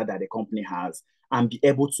data that the company has and be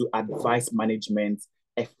able to advise management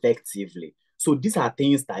effectively. So these are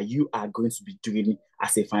things that you are going to be doing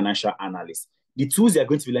as a financial analyst. The tools you're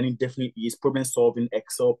going to be learning definitely is problem solving,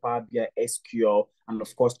 Excel, Power BI, SQL, and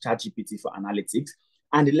of course, ChatGPT for analytics.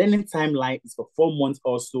 And the learning timeline is for 4 months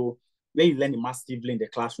or so, where you learn massively in the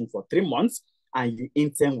classroom for 3 months, and you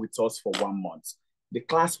intern with us for 1 month. The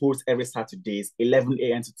class holds every Saturdays, 11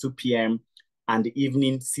 a.m. to 2 p.m., and the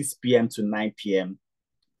evening, 6 p.m. to 9 p.m.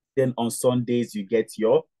 Then on Sundays, you get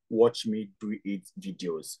your Watch Me Do It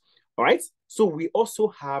videos. All right. So we also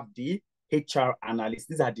have the HR analysts.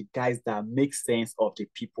 These are the guys that make sense of the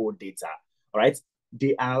people data. All right.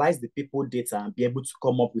 They analyze the people data and be able to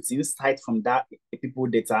come up with insight from that people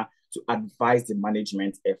data to advise the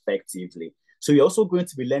management effectively. So you're also going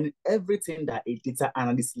to be learning everything that a data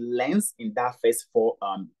analyst learns in that first 4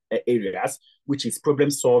 areas, which is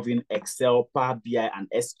problem solving, Excel, Power BI, and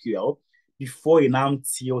SQL, before you now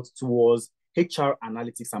tilt towards HR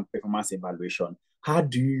analytics and performance evaluation. How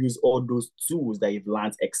do you use all those tools that you've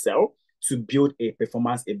learned Excel to build a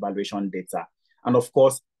performance evaluation data? And of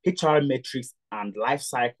course, HR metrics and life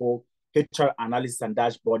cycle, HR analysis and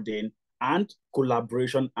dashboarding, and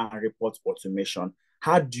collaboration and report automation.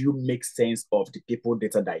 How do you make sense of the people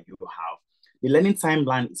data that you have? The learning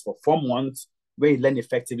timeline is for 4 months, where you learn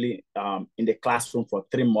effectively in the classroom for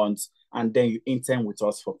 3 months, and then you intern with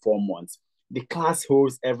us for 4 months. The class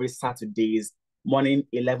holds every Saturdays, morning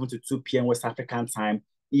 11 to 2 p.m. West African time,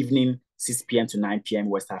 evening 6 p.m. to 9 p.m.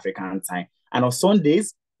 West African time. And on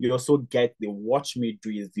Sundays, you also get the Watch Me Do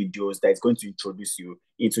It videos that is going to introduce you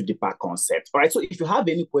into deeper concept. All right, so if you have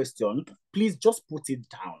any question, please just put it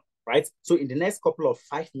down, right? So in the next couple of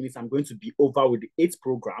 5 minutes, I'm going to be over with the 8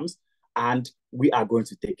 programs, and we are going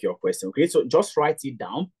to take your question, okay? So just write it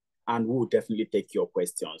down, and we will definitely take your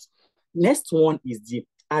questions. Next one is the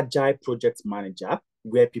Agile Project Manager,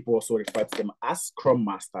 where people also refer to them as Scrum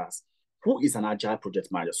Masters. Who is an Agile Project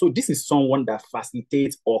Manager? So this is someone that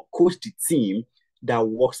facilitates or coaches the team that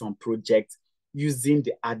works on projects using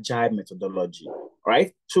the Agile methodology.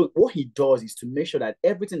 right? So what he does is to make sure that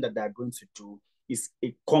everything that they're going to do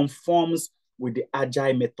it conforms with the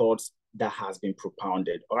agile methods that has been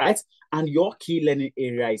propounded, all right? And your key learning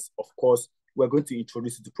area is, of course, we're going to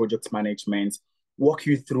introduce you to project management, walk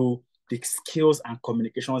you through the skills and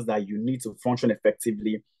communications that you need to function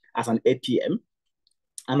effectively as an APM.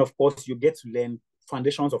 And of course, you get to learn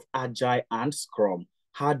foundations of Agile and Scrum.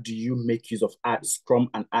 How do you make use of Scrum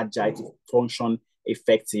and Agile to function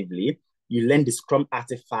effectively? You learn the Scrum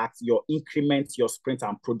artifacts, your increments, your sprint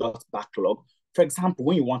and product backlog. For example,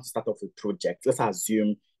 when you want to start off a project, let's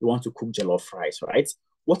assume you want to cook jollof rice, right?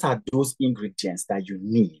 What are those ingredients that you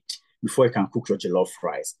need before you can cook your jollof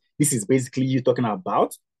rice? This is basically you talking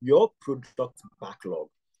about your product backlog.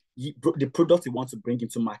 The product you want to bring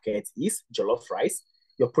into market is jollof rice.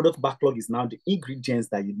 Your product backlog is now the ingredients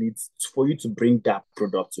that you need for you to bring that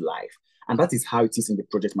product to life. And that is how it is in the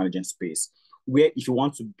project management space, where if you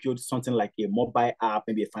want to build something like a mobile app,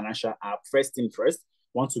 maybe a financial app, first thing first,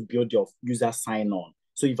 you want to build your user sign-on.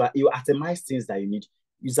 So if you itemize things that you need,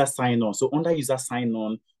 user sign-on. So under user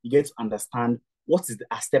sign-on, you get to understand what is the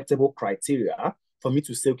acceptable criteria for me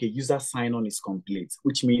to say, okay, user sign-on is complete,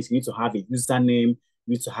 which means you need to have a username, you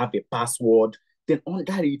need to have a password. Then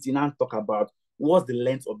under it, you now talk about what's the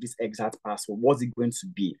length of this exact password? What's it going to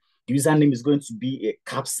be? The username is going to be a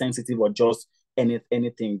cap sensitive or just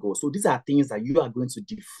anything goes. So these are things that you are going to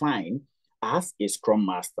define as a Scrum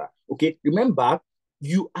Master. Okay, remember,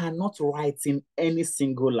 you are not writing any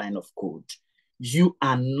single line of code. You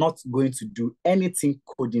are not going to do anything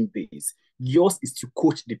coding based. Yours is to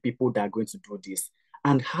coach the people that are going to do this.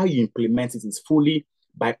 And how you implement it is fully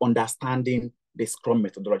by understanding the Scrum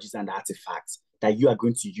methodologies and artifacts that you are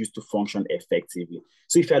going to use to function effectively.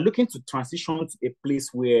 So if you're looking to transition to a place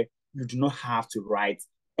where you do not have to write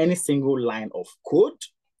any single line of code,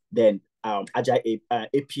 then Agile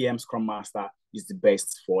APM Scrum Master is the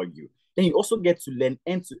best for you. Then you also get to learn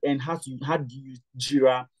end-to-end how do you use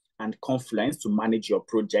Jira and Confluence to manage your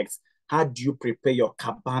projects. How do you prepare your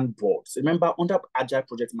Kanban boards? Remember, under Agile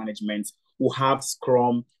project management, we'll have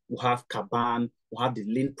Scrum, we'll have Kanban, we'll have the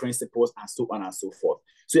Lean principles, and so on and so forth.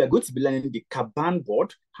 So you're going to be learning the Kanban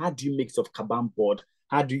board. How do you make use of Kanban board?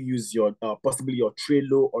 How do you use your possibly your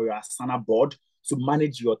Trello or your Asana board to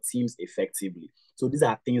manage your teams effectively? So these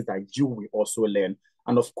are things that you will also learn.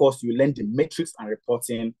 And of course, you learn the metrics and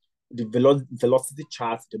reporting, the velocity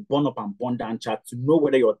chart, the burn up and burn down chart to know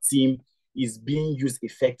whether your team is being used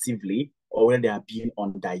effectively or whether they are being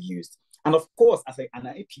underused. And of course, as an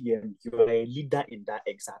APM, you are a leader in that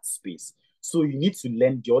exact space. So you need to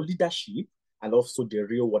learn your leadership and also the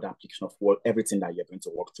real world application of everything that you're going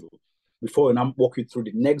to work through. Before we now walk you through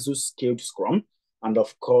the Nexus Scaled Scrum, and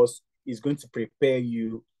of course, it's going to prepare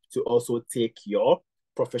you to also take your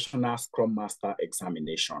professional Scrum Master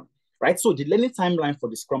examination, right? So the learning timeline for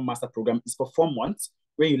the Scrum Master program is for 4 months,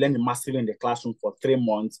 where you learn the mastery in the classroom for 3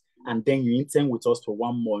 months, and then you intern with us for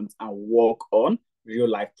 1 month and work on real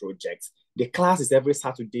life projects. The class is every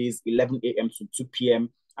Saturdays, 11 a.m. to 2 p.m.,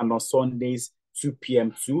 and on Sundays, 2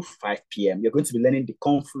 p.m. to 5 p.m. You're going to be learning the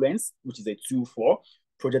Confluence, which is a tool for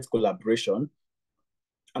project collaboration.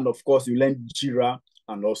 And of course, you learn Jira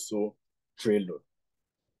and also Trello.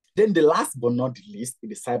 Then the last but not the least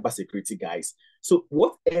is the cybersecurity, guys. So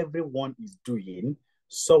what everyone is doing,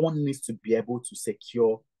 someone needs to be able to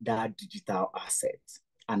secure that digital asset.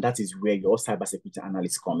 And that is where your cybersecurity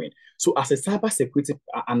analysts come in. So as a cybersecurity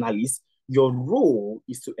analyst, your role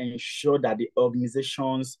is to ensure that the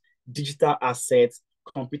organization's digital assets,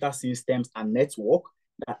 computer systems, and network,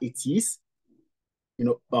 that it is,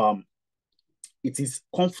 it is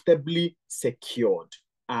comfortably secured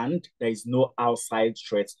and there is no outside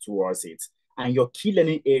threat towards it. And your key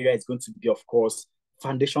learning area is going to be, of course,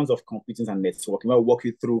 foundations of computing and networking. We'll walk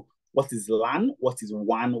you through what is LAN, what is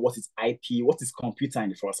WAN, what is IP, what is computer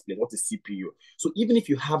in the first place, what is CPU. So even if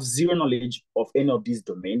you have zero knowledge of any of these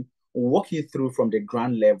domains, we'll walk you through from the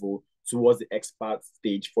ground level towards the expert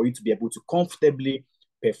stage for you to be able to comfortably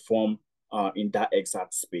perform in that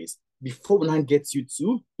exact space. Before we now get you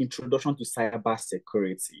to introduction to cyber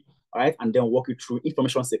security, all right, and then walk you through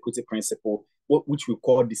information security principle, which we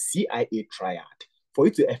call the CIA triad. For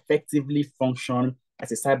you to effectively function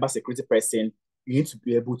as a cyber security person, you need to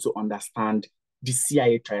be able to understand the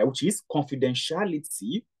CIA triad, which is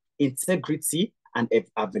confidentiality, integrity, and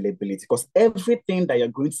availability. Because everything that you're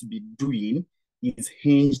going to be doing is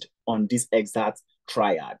hinged on this exact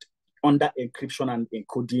triad. Under encryption and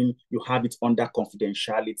encoding, you have it under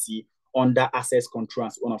confidentiality. Under access control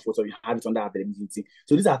and so on and so forth, you have it under availability.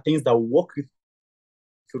 So these are things that walk you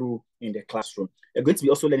through in the classroom. You're going to be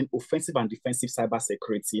also learning offensive and defensive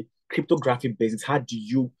cybersecurity, cryptography basics. How do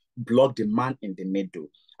you block the man in the middle,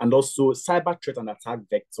 and also cyber threat and attack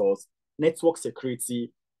vectors, network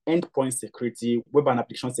security, endpoint security, web and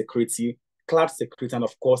application security, cloud security, and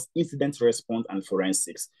of course, incident response and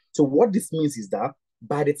forensics. So what this means is that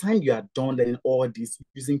by the time you are done learning all this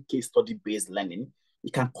using case study-based learning,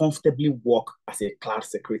 you can comfortably work as a cloud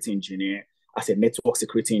security engineer, as a network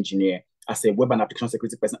security engineer, as a web and application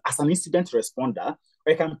security person, as an incident responder,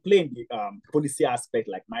 or you can play in the policy aspect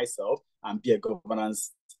like myself and be a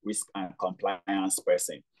governance, risk, and compliance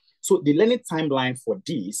person. So the learning timeline for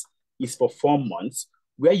this is for 4 months,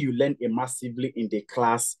 where you learn immersively in the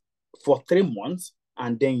class for 3 months,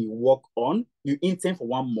 and then you intern for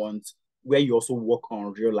 1 month, where you also work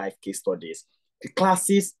on real life case studies. The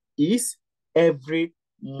classes is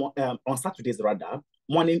on Saturdays rather,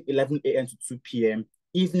 morning 11 a.m. to 2 p.m.,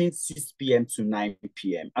 evening 6 p.m. to 9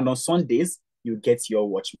 p.m. And on Sundays, you get your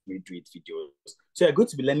Watch Me Do It videos. So you're going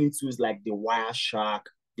to be learning tools like the Wireshark,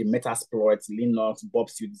 the Metasploit, Linux, Bob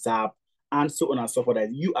Suit Zap, and so on and so forth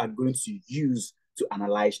that you are going to use to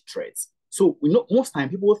analyze threats. So most time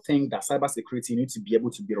people think that cybersecurity needs to be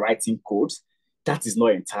able to be writing codes. That is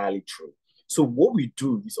not entirely true. So what we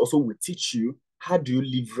do is also we teach you how do you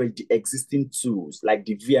leverage the existing tools like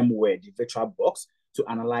the VMware, the VirtualBox, to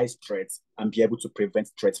analyze threats and be able to prevent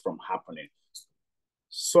threats from happening.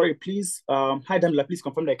 Sorry, please. Hi, Damila, please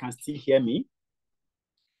confirm that you can still hear me.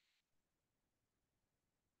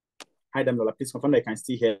 Hi, Damila, please confirm that you can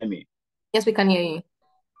still hear me. Yes, we can hear you.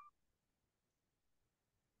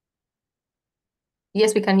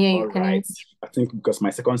 Yes, we can hear you. All right. I think because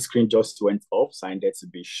my second screen just went off, so I needed to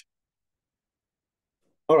be sure.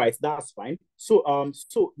 All right, that's fine. So,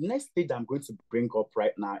 next stage I'm going to bring up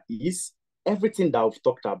right now is everything that we've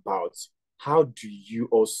talked about. How do you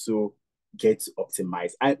also get to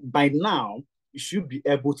optimize? And by now, you should be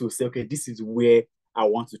able to say, okay, this is where I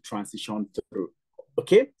want to transition through.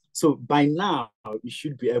 Okay, so by now, you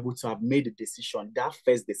should be able to have made a decision, that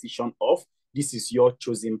first decision of this is your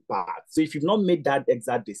chosen path. So if you've not made that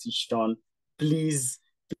exact decision, please,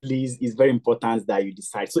 it's very important that you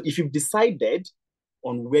decide. So if you've decided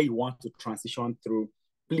on where you want to transition through,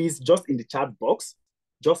 please just in the chat box,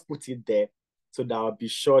 just put it there so that I'll be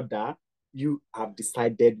sure that you have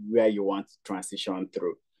decided where you want to transition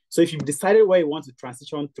through. So if you've decided where you want to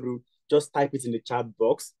transition through, just type it in the chat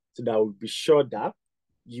box so that we'll be sure that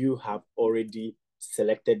you have already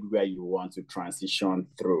selected where you want to transition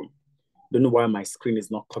through. Don't know why my screen is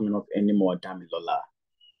not coming up anymore, Damilola.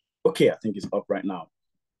 Okay, I think it's up right now.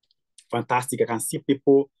 Fantastic. I can see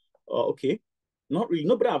people. Okay. Not really.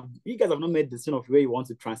 You guys have not made the decision of where you want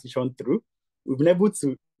to transition through. We've been able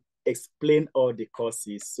to explain all the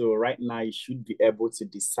courses. So right now you should be able to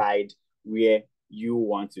decide where you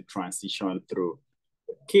want to transition through.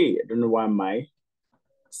 Okay, I don't know why my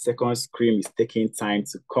second screen is taking time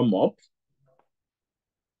to come up.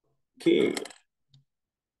 Okay.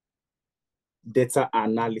 Data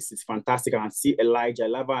analysis, fantastic. I can see Elijah.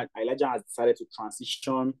 Elijah has decided to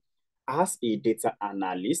transition as a data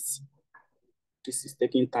analyst. This is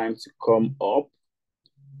taking time to come up.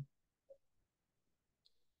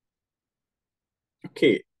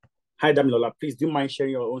 Okay. Hi, Damilola. Please do mind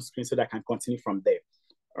sharing your own screen so that I can continue from there.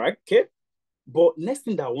 All right. Okay. But next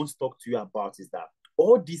thing that I want to talk to you about is that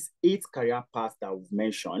all these 8 career paths that we've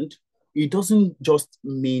mentioned, it doesn't just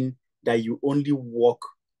mean that you only work,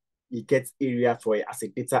 you get area for it as a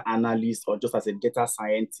data analyst or just as a data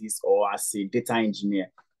scientist or as a data engineer.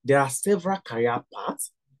 There are several career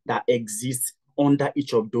paths that exist under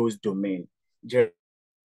each of those domains.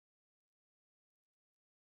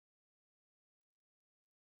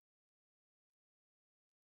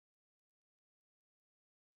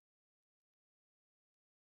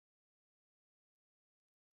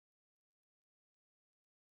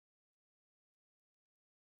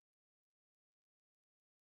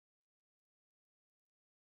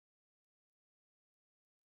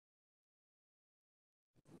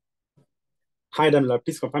 Hi, Damila.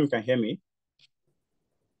 Please confirm you can hear me.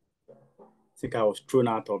 I think I was thrown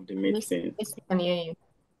out of the meeting. Yes, we can hear you.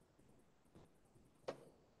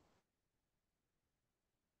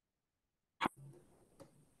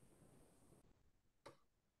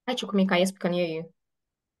 Hi, Chukwumika. Yes, we can hear you.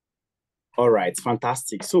 All right,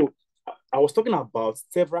 fantastic. So I was talking about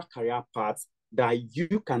several career paths that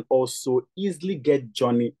you can also easily get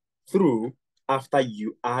journey through after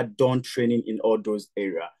you are done training in all those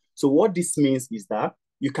areas. So what this means is that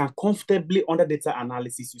you can comfortably, under data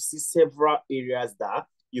analysis, you see several areas that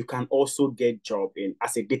you can also get job in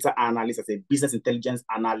as a data analyst, as a business intelligence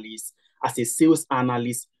analyst, as a sales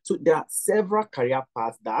analyst. So there are several career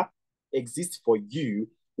paths that exist for you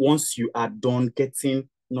once you are done getting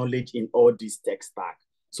knowledge in all these tech stack.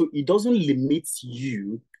 So it doesn't limit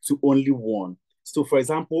you to only one. So for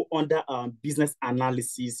example, under business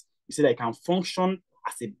analysis, you say that you can function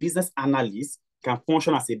as a business analyst, you can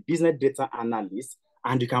function as a business data analyst,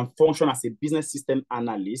 and you can function as a business system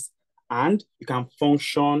analyst, and you can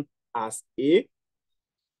function as a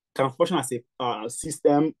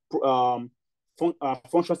system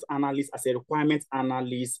functions analyst, as a requirements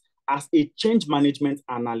analyst, as a change management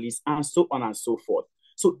analyst, and so on and so forth.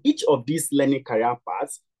 So each of these learning career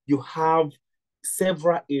paths, you have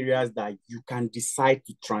several areas that you can decide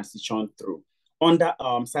to transition through. Under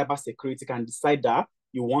cybersecurity, you can decide that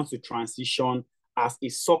you want to transition as a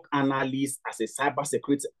SOC analyst, as a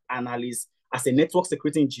cybersecurity analyst, as a network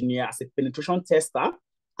security engineer, as a penetration tester,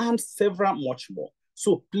 and several much more.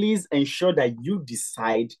 So please ensure that you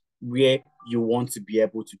decide where you want to be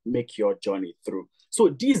able to make your journey through. So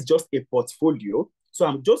this is just a portfolio. So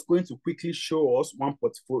I'm just going to quickly show us one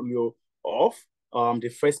portfolio of the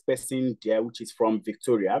first person there, which is from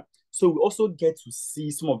Victoria. So we also get to see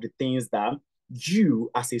some of the things that you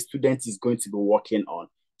as a student is going to be working on.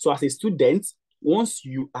 So as a student, once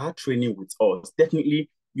you are training with us, definitely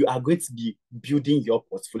you are going to be building your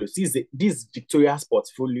portfolio. So this Victoria's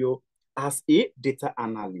portfolio as a data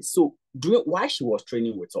analyst. So while she was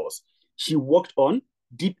training with us, she worked on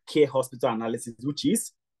deep care hospital analysis, which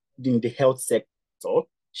is in the health sector.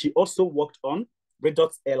 She also worked on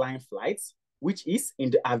Redux airline flights, which is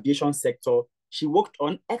in the aviation sector. She worked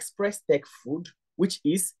on Express Tech Food, which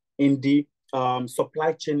is in the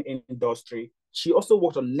supply chain industry. She also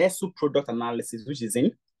worked on Nestle product analysis, which is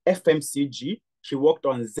in FMCG. She worked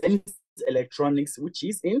on Zenith Electronics, which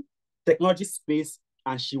is in technology space.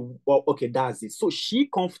 And that's it. So she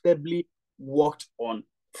comfortably worked on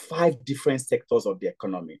 5 different sectors of the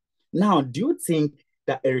economy. Now, do you think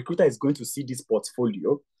that a recruiter is going to see this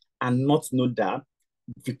portfolio and not know that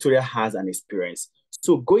Victoria has an experience?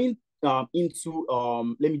 So going into,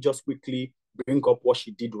 let me just quickly bring up what she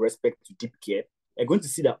did with respect to deep care. You're going to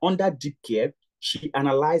see that under deep care, she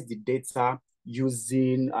analyzed the data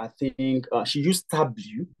using, I think, she used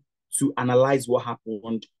Tableau to analyze what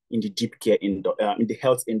happened in the deep care in the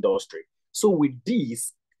health industry. So with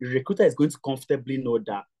this, the recruiter is going to comfortably know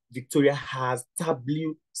that Victoria has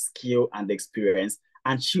Tableau skill and experience,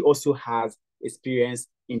 and she also has experience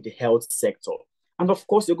in the health sector. And of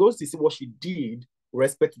course, you're going to see what she did with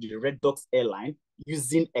respect to the Redux airline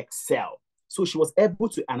using Excel. So she was able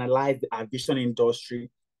to analyze the aviation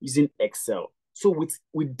industry using Excel. So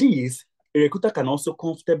with this, a recruiter can also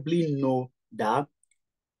comfortably know that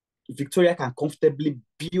Victoria can comfortably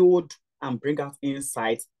build and bring out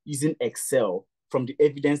insights using Excel from the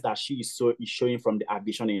evidence that she is showing from the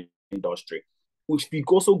aviation industry. Which we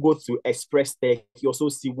also go through Express Tech, you also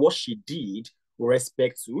see what she did with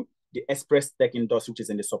respect to the Express Tech industry, which is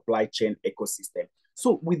in the supply chain ecosystem.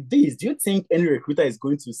 So with this, do you think any recruiter is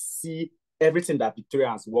going to see everything that Victoria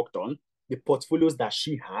has worked on, the portfolios that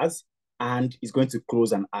she has, and is going to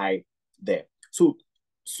close an eye there?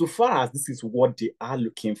 So far as this is what they are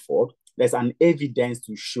looking for, there's an evidence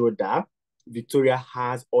to show that Victoria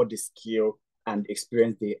has all the skill and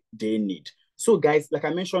experience they need. So guys, like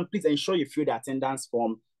I mentioned, please ensure you fill the attendance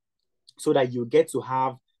form so that you get to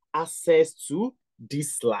have access to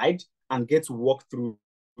this slide and get to walk through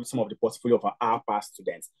some of the portfolio of our past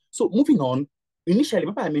students. So moving on, initially,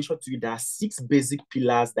 remember I mentioned to you there are 6 basic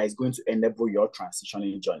pillars that is going to enable your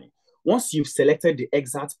transitioning journey. Once you've selected the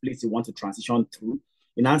exact place you want to transition through,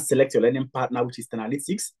 you now select your learning partner, which is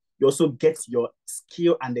 10Alytics. You also get your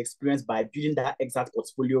skill and experience by building that exact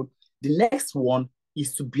portfolio. The next one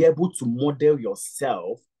is to be able to model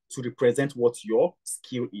yourself to represent what your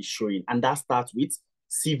skill is showing. And that starts with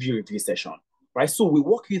CV review session, right? So we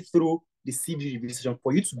walk you through the CV review session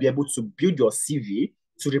for you to be able to build your CV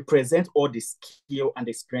to represent all the skill and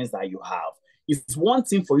experience that you have. It's one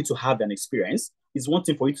thing for you to have an experience. It's one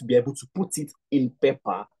thing for you to be able to put it in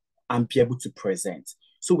paper and be able to present.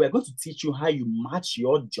 So we're going to teach you how you match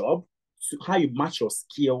your job, how you match your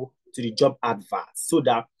skill to the job advert. So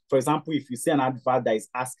that, for example, if you see an advert that is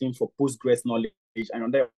asking for Postgres knowledge and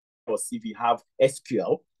on your CV have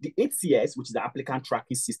SQL, the ATS, which is the applicant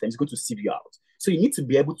tracking system, is going to sieve you out. So you need to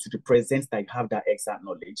be able to represent that you have that exact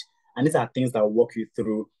knowledge. And these are things that will walk you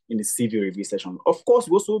through in the CV review session. Of course,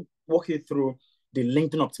 we also walk you through the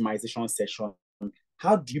LinkedIn optimization session.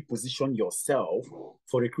 How do you position yourself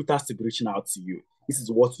for recruiters to be reaching out to you? This is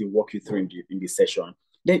what we walk you through in the session.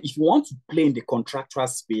 Then if you want to play in the contractual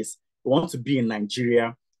space, you want to be in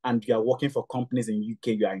Nigeria and you are working for companies in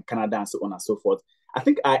UK, you are in Canada and so on and so forth. I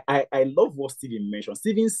think I love what Steven mentioned.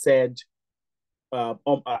 Steven said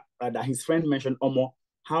that his friend mentioned, Omo,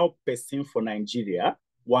 how person for Nigeria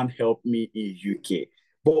want help me in UK.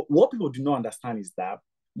 But what people do not understand is that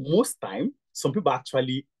most time, some people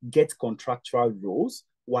actually get contractual roles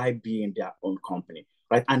while being in their own company,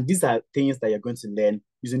 right? And these are things that you're going to learn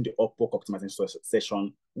using the Upwork optimization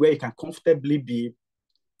session, where you can comfortably be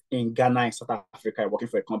in Ghana, in South Africa, working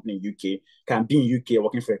for a company in UK, can be in UK,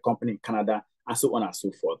 working for a company in Canada, and so on and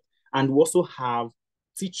so forth. And we also have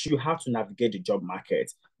teach you how to navigate the job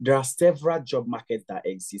market. There are several job markets that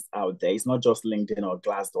exist out there. It's not just LinkedIn or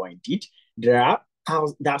Glassdoor. Indeed, there are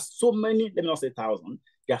so many. Let me not say thousand.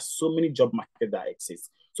 There are so many job markets that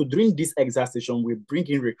exist. So during this exercise session, we bring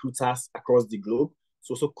in recruiters across the globe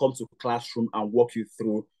to also come to classroom and walk you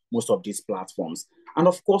through most of these platforms. And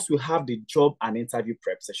of course, we have the job and interview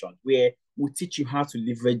prep session where we teach you how to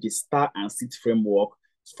leverage the STAR and SIT framework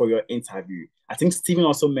for your interview. I think Stephen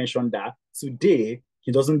also mentioned that today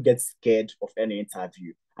he doesn't get scared of any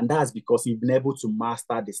interview. And that's because he's been able to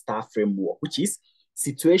master the STAR framework, which is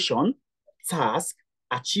situation, task,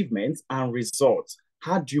 achievement, and results.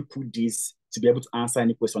 How do you put this to be able to answer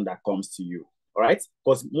any question that comes to you? All right.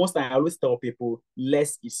 Because most time I always tell people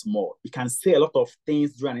less is more. You can say a lot of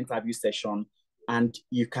things during an interview session and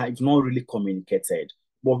you've not really communicated.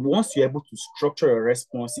 But once you're able to structure your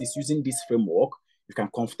responses using this framework, you can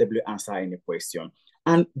comfortably answer any question.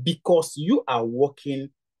 And because you are working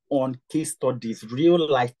on case studies, real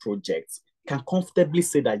life projects, can comfortably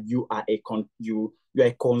say that you are a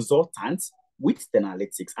consultant with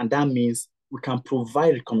 10Alytics. And that means we can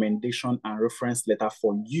provide recommendation and reference letter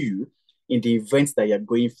for you in the events that you're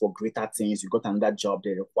going for greater things. You got another job,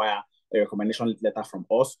 they require a recommendation letter from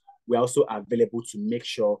us. We're also available to make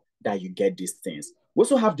sure that you get these things. We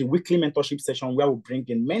also have the weekly mentorship session where we bring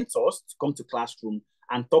in mentors to come to classroom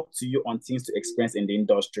and talk to you on things to experience in the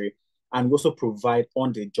industry. And we also provide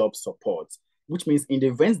on-the-job support, which means in the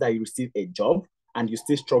events that you receive a job and you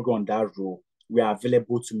still struggle on that role, we are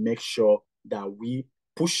available to make sure that we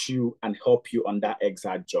push you and help you on that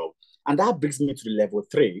exact job. And that brings me to the level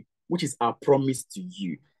 3, which is our promise to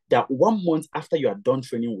you that 1 month after you are done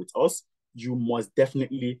training with us, you must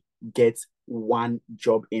definitely get one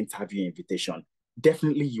job interview invitation.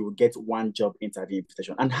 Definitely you will get one job interview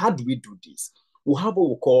invitation. And how do we do this? We have what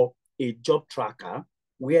we call a job tracker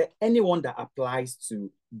where anyone that applies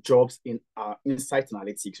to jobs in our Insight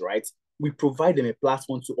Analytics, right? We provide them a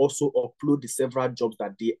platform to also upload the several jobs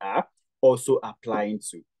that they are also applying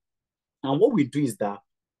to. And what we do is that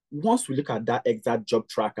once we look at that exact job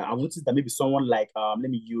tracker, I notice that maybe someone like, let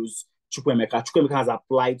me use Chukwemeka. Chukwemeka has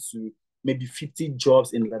applied to maybe 50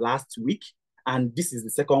 jobs in the last week. And this is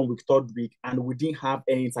the second week, third week, and we didn't have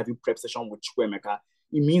any interview prep session with Chukwemeka.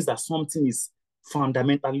 It means that something is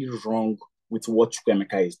fundamentally wrong with what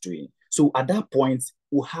Chukwemeka is doing. So at that point,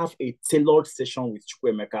 we'll have a tailored session with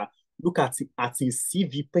Chukwemeka, look at his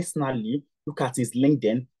CV personally, look at his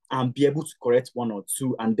LinkedIn, and be able to correct one or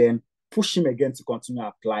two, and then push him again to continue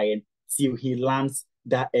applying till he lands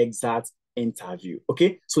that exact interview.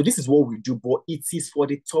 Okay, so this is what we do, but it is for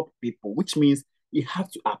the top people, which means you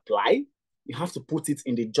have to apply, you have to put it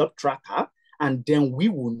in the job tracker, and then we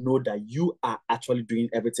will know that you are actually doing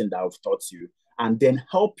everything that I've taught you, and then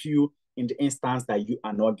help you in the instance that you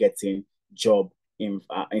are not getting job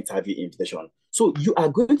interview invitation. So you are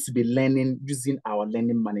going to be learning using our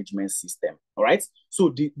learning management system. All right.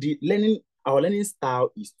 So our learning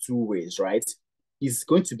style is 2 ways, right? It's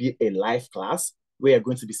going to be a live class where you're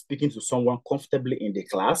going to be speaking to someone comfortably in the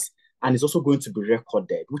class, and it's also going to be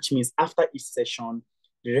recorded, which means after each session,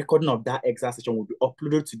 the recording of that exact session will be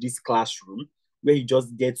uploaded to this classroom where you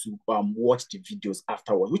just get to watch the videos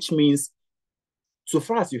afterwards, which means so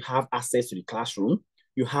far as you have access to the classroom,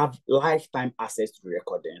 you have lifetime access to the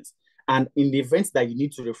recordings. And in the events that you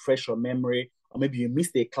need to refresh your memory, or maybe you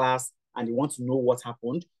missed a class and you want to know what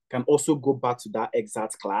happened, can also go back to that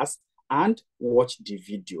exact class and watch the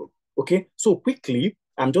video. Okay, so quickly,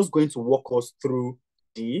 I'm just going to walk us through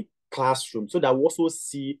the classroom so that we also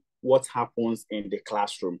see what happens in the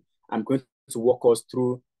classroom. I'm going to walk us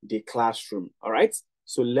through the classroom. All right,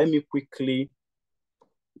 so let me quickly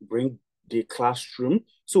bring the classroom.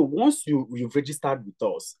 So once you've registered with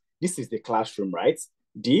us, this is the classroom, right?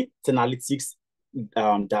 The 10Alytics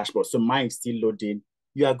dashboard. So mine is still loading.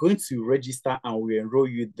 You are going to register and we enroll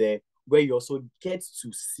you there, where you also get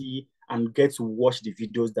to see and get to watch the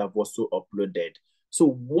videos that have also uploaded.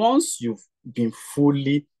 So once you've been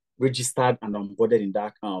fully registered and onboarded in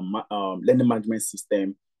that learning management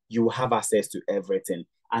system, you will have access to everything.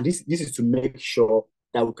 And this is to make sure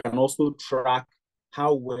that we can also track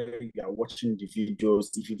how well you are watching the videos.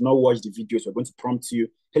 If you've not watched the videos, we're going to prompt you,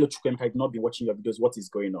 hello, Chukwemeka, I've not been watching your videos. What is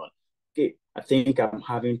going on? Okay, I think I'm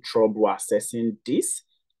having trouble accessing this.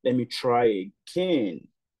 Let me try again.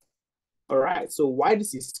 All right. So while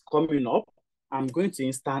this is coming up, I'm going to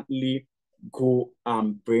instantly go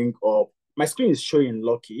and bring up. My screen is showing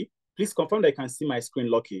Lucky. Please confirm that you can see my screen,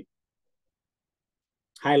 Lucky.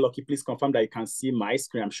 Hi, Lucky. Please confirm that you can see my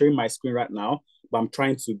screen. I'm showing my screen right now, but I'm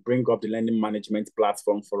trying to bring up the learning management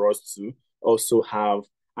platform for us to also have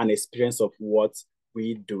an experience of what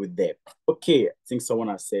we do there. Okay, I think someone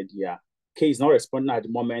has said, yeah. Okay, it's not responding at the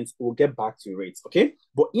moment. We'll get back to it, okay?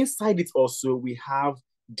 But inside it also, we have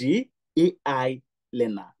the AI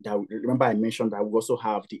learner. That remember I mentioned that we also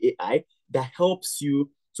have the AI that helps you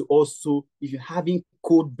to also, if you're having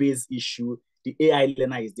code-based issue, the AI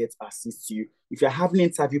learner is there to assist you. If you're having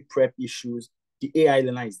interview prep issues, the AI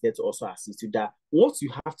learner is there to also assist you. That what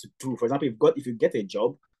you have to do, for example, if you get a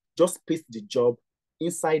job, just paste the job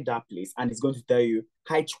inside that place, and it's going to tell you,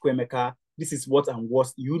 "Hi, Chukwemeka, this is what and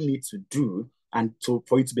what you need to do, and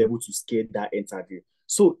for you to be able to scale that interview."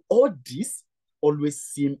 So all this always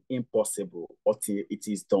seem impossible until it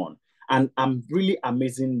is done. And I'm really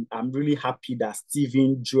amazing. I'm really happy that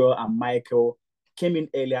Stephen, Joel, and Michael came in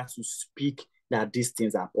earlier to speak that these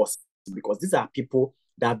things are possible, because these are people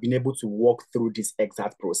that have been able to walk through this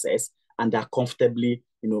exact process and are comfortably,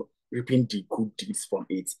 reaping the good deeds from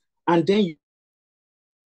it. And then you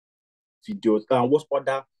videos, watch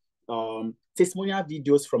other testimonial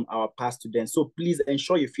videos from our past students. So please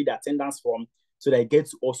ensure you fill the attendance form so that you get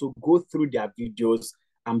to also go through their videos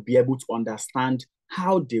and be able to understand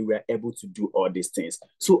how they were able to do all these things.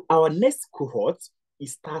 So our next cohort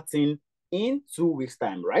is starting in 2 weeks'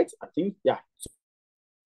 time, right? I think, yeah, 2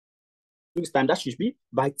 weeks' time. That should be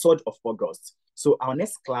by 3rd of August. So our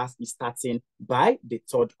next class is starting by the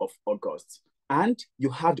 3rd of August. And you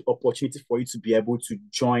have the opportunity for you to be able to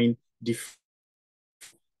join the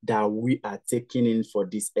that we are taking in for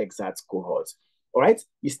this exact cohort. All right,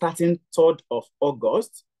 it's starting 3rd of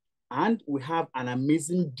August, and we have an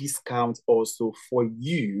amazing discount also for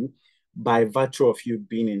you by virtue of you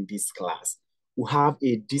being in this class. We have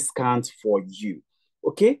a discount for you.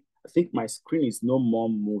 Okay, I think my screen is no more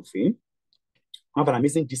moving. I have an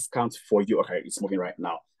amazing discount for you. Okay, it's moving right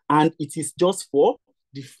now. And it is just for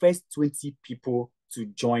the first 20 people to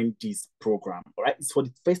join this program. All right, it's for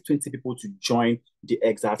the first 20 people to join the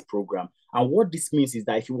exact program. And what this means is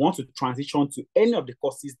that if you want to transition to any of the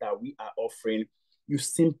courses that we are offering, you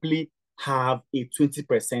simply have a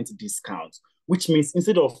 20% discount, which means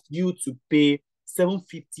instead of you to pay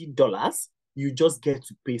 $750, you just get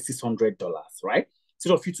to pay $600, right?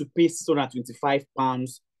 Instead of you to pay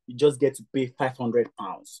 £625, you just get to pay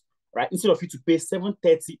 £500, right? Instead of you to pay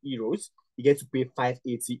 730 euros, you get to pay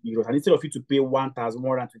 580 euros. And instead of you to pay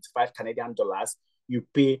 1,125 Canadian dollars, you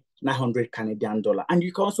pay 900 Canadian dollar. And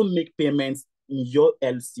you can also make payments in your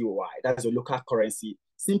LCY, that's your local currency.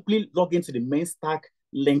 Simply log into the main stack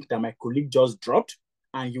link that my colleague just dropped,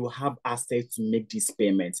 and you will have access to make these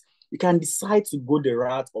payments. You can decide to go the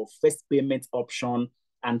route of first payment option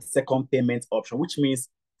and second payment option, which means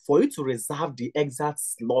for you to reserve the exact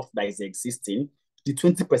slot that is existing, the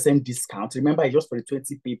 20% discount, remember, it's just for the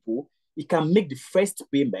 20 people, you can make the first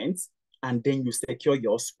payment and then you secure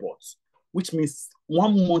your spot, which means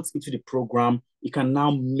 1 month into the program, you can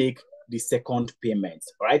now make the second payment,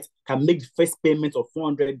 right? You can make the first payment of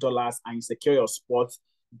 $400 and you secure your spot.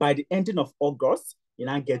 By the ending of August, you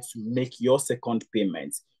now get to make your second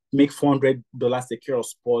payment. Make $400 secure your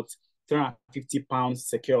spot, £350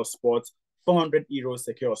 secure your spot, 400 euros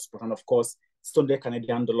secure your spot, and of course, 600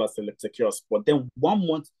 Canadian dollars secure your spot. Then 1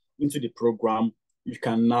 month into the program, you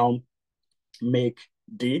can now make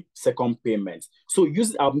the second payment. So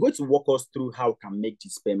I'm going to walk us through how we can make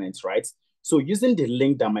these payments, right? So using the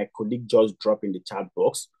link that my colleague just dropped in the chat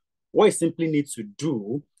box, what you simply need to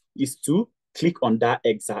do is to click on that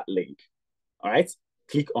exact link, all right?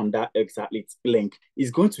 Click on that exact link.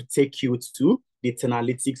 It's going to take you to the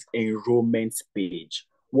 10Alytics enrollment page.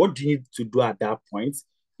 What do you need to do at that point?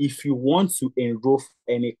 If you want to enroll for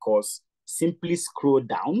any course, simply scroll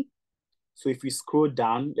down. So if you scroll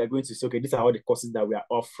down, you're going to say, okay, these are all the courses that we are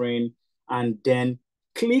offering, and then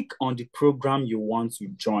click on the program you want to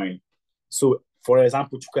join. So for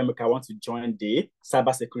example, Chukwemeka, I want to join the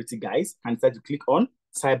cybersecurity guys, and decide to click on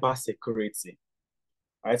cybersecurity.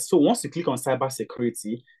 All right, so once you click on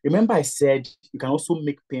cybersecurity, remember I said you can also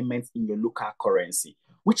make payments in your local currency,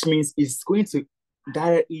 which means it's going to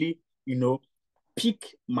directly,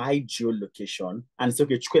 pick my geolocation and say,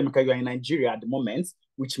 okay, Chukwemeka, you are in Nigeria at the moment,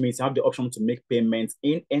 which means you have the option to make payments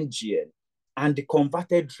in NGN. And the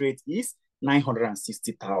converted rate is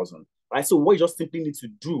 960,000, right? So what you just simply need to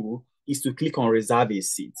do is to click on reserve a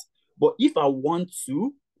seat. But if I want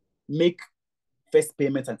to make first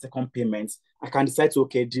payments and second payments, I can decide to,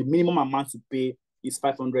 okay, the minimum amount to pay is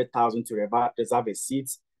 500,000 to reserve a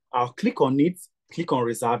seat. I'll click on it, click on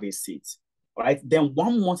reserve a seat. All right. Then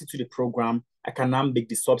 1 month into the program, I can now make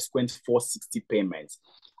the subsequent 460 payments.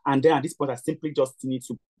 And then at this point, I simply just need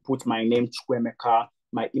to put my name, Chukwemeka,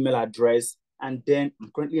 my email address, and then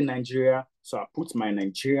I'm currently in Nigeria. So I put my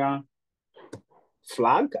Nigeria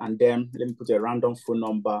flag, and then let me put a random phone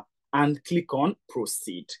number and click on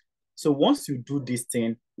proceed. So once you do this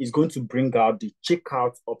thing, it's going to bring out the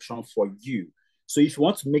checkout option for you. So if you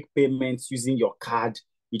want to make payments using your card,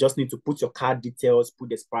 you just need to put your card details, put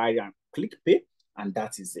the expiry, and click pay, and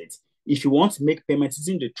that is it. If you want to make payments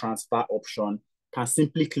using the transfer option, you can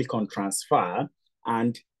simply click on transfer,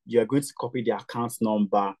 and you're going to copy the account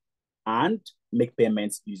number and make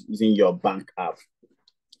payments using your bank app.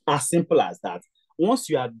 As simple as that. Once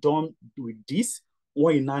you are done with this,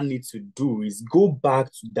 what you now need to do is go back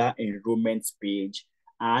to that enrollment page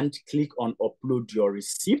and click on upload your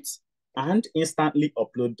receipt, and instantly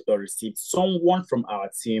upload your receipt. Someone from our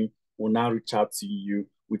team will now reach out to you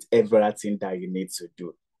with everything that you need to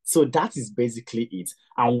do. So that is basically it.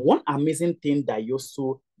 And one amazing thing that you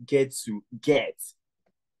also get to get,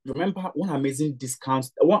 remember, one amazing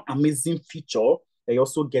discount, one amazing feature that you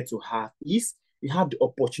also get to have is you have the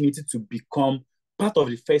opportunity to become part of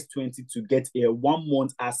the first 20 to get a 1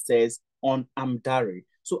 month access on Amdari.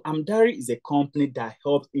 So Amdari is a company that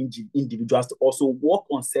helps individuals to also work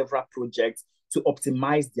on several projects to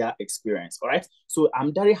optimize their experience. All right. So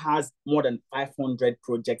Amdari has more than 500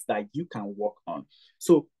 projects that you can work on.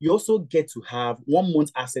 So you also get to have 1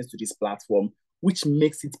 month access to this platform, which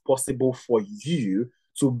makes it possible for you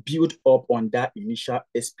to build up on that initial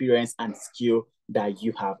experience and skill that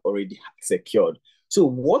you have already secured. So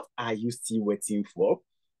what are you still waiting for?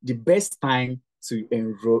 The best time to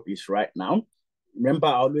enroll is right now. Remember,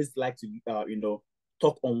 I always like to,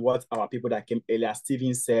 talk on what our people that came earlier.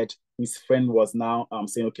 Steven said his friend was now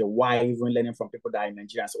saying, okay, why even learning from people that are in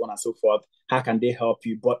Nigeria and so on and so forth? How can they help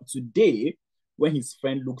you? But today, when his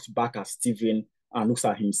friend looks back at Steven and looks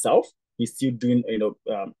at himself, he's still doing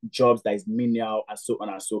jobs that is menial and so on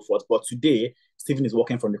and so forth. But today, Stephen is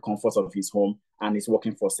working from the comfort of his home and is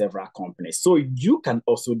working for several companies. So you can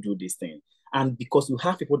also do this thing. And because you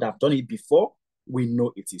have people that have done it before, we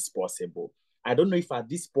know it is possible. I don't know if at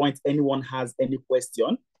this point anyone has any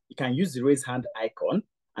question. You can use the raise hand icon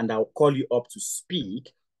and I'll call you up to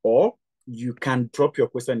speak, or you can drop your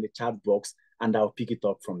question in the chat box and I'll pick it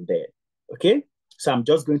up from there. Okay? So I'm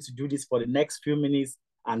just going to do this for the next few minutes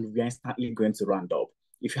and we're instantly going to round up.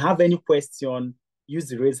 If you have any question, use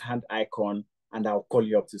the raise hand icon and I'll call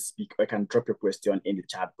you up to speak, or you can drop your question in the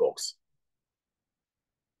chat box.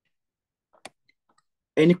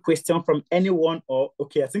 Any question from anyone? Or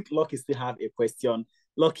okay, I think Lucky still have a question.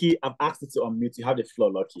 Lucky, I've asked you to unmute. You have the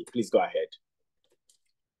floor, Lucky. Please go ahead.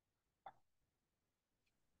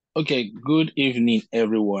 Okay, good evening,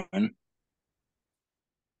 everyone.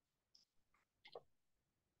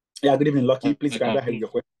 Yeah, good evening, Lucky. Please go ahead with your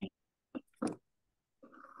question.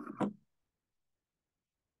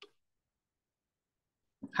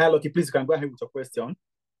 Hi, Lucky. Please, you can go ahead with your question.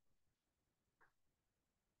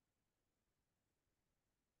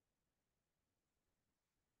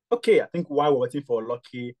 Okay, I think while we're waiting for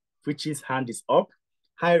Lucky, Richie's hand is up.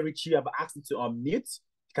 Hi, Richie. I've asked you to unmute.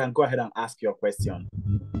 You can go ahead and ask your question.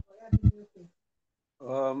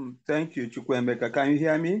 Thank you, Chukwemeka. Can you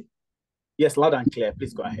hear me? Yes, loud and clear.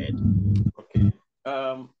 Please go ahead. Okay.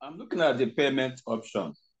 I'm looking at the payment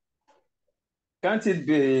options. Can't it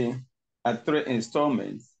be at 3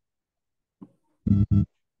 installments?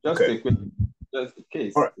 Just okay. a quick, just in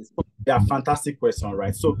case. All right. Yeah, fantastic question,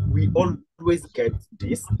 right? So we always get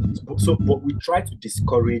this, but we try to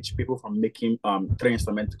discourage people from making 3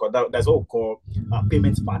 installments, because that's what we call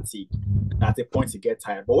payment fatigue. At a point you get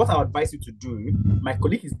tired. But what I advise you to do, my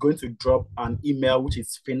colleague is going to drop an email, which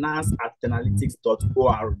is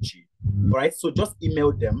finance@10alytics.org. All right, so just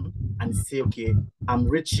email them and say, okay, I'm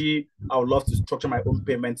Richie. I would love to structure my own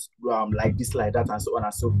payments like this, like that, and so on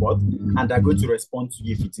and so forth. And they're going to respond to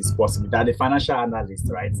you if it is possible. They're the financial analyst,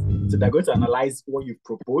 right? So they're going to analyze what you've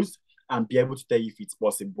proposed and be able to tell you if it's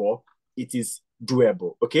possible, it is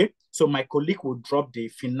doable. Okay. So my colleague will drop the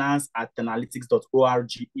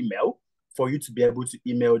finance@10alytics.org email for you to be able to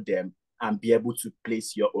email them and be able to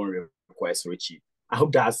place your own request, Richie. I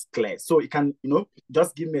hope that's clear. So you can,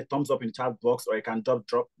 just give me a thumbs up in the chat box, or you can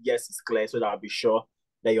drop yes, it's clear, so that I'll be sure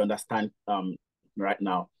that you understand right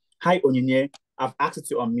now. Hi, Onyinye. I've asked you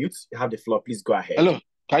to unmute. You have the floor. Please go ahead. Hello.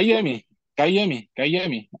 Can you hear me? Can you hear me? Can you hear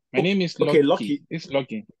me? My name is Lucky. Okay, Lucky. It's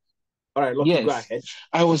Lucky. All right, Lucky, yes. Go ahead.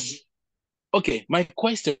 Okay, my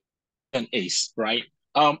question is, right?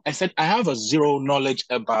 I said I have a zero knowledge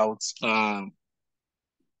about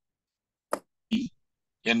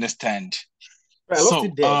You understand? Right, I lost So,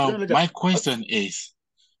 it there. Zero knowledge of my what? question is,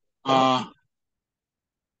 uh,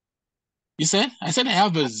 I said I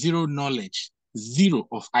have a zero knowledge, zero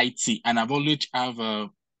of IT, and I've always have a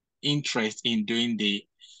interest in doing the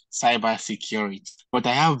cyber security, but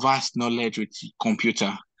I have vast knowledge with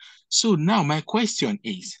computer. So now my question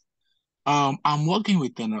is, I'm working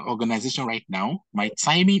with an organization right now. My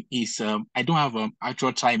timing is I don't have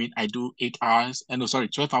actual timing. I do 8 hours, no, sorry,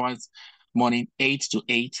 12 hours morning, 8 to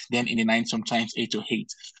 8, then in the night sometimes 8 to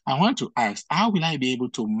 8. I want to ask, how will I be able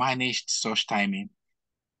to manage such timing?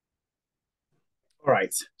 All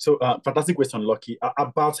right. So, fantastic question, Lucky.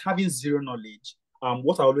 About having zero knowledge,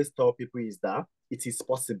 what I always tell people is that it is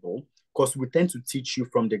possible because we tend to teach you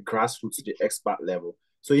from the grassroots to the expert level.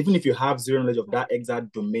 So, even if you have zero knowledge of that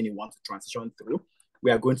exact domain you want to transition through,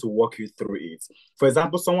 we are going to walk you through it. For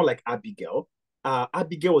example, someone like Abigail,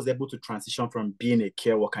 Abigail was able to transition from being a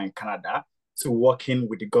care worker in Canada to working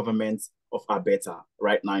with the government of Alberta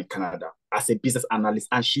right now in Canada as a business analyst.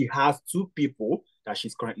 And she has 2 people that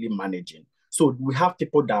she's currently managing. So we have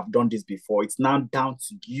people that have done this before. It's now down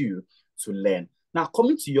to you to learn. Now,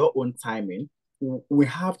 coming to your own timing, we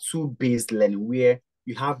have 2 based learning where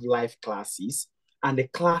you have live classes, and the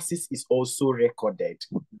classes is also recorded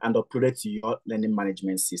and uploaded to your learning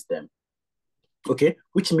management system. Okay,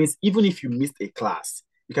 which means even if you missed a class,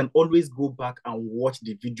 you can always go back and watch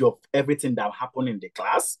the video of everything that happened in the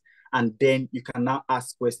class, and then you can now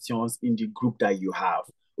ask questions in the group that you have.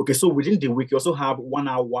 Okay, so within the week, you also have 1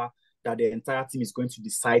 hour that the entire team is going to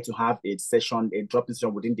decide to have a session, a drop-in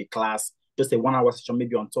session within the class, just a 1 hour session,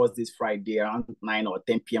 maybe on Thursdays, Friday, around 9 or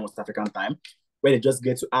 10 p.m. West African time, where they just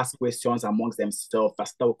get to ask questions amongst themselves,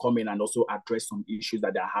 that will come in and also address some issues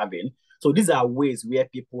that they're having. So these are ways where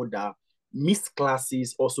people that missed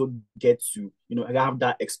classes also get to, have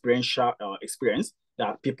that experiential experience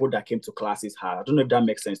that people that came to classes had. I don't know if that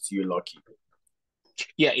makes sense to you, Lucky.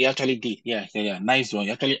 Yeah, you actually did. Yeah. Nice one.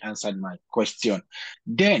 You actually answered my question.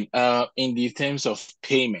 Then, in the terms of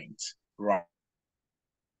payment, right?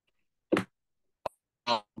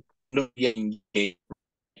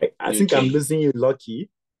 I think I'm losing you, Lucky.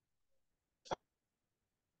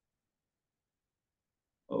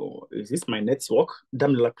 Oh, is this my network?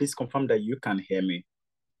 Damila, please confirm that you can hear me.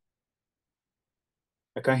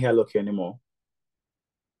 I can't hear Lucky anymore.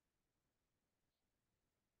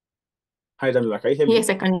 Hi, Damila, can you hear me? Yes,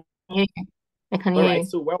 I can hear you. I can All hear right, you.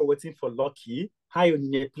 so while we're waiting for Lucky, hi,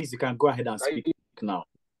 Onyinye, please, you can go ahead and speak now.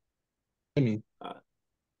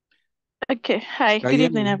 Okay, hi, good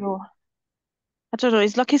evening, everyone. I don't know,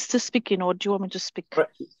 is Lucky still speaking or do you want me to speak?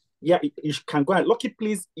 Yeah, you can go ahead. Lucky,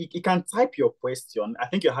 please, you can type your question. I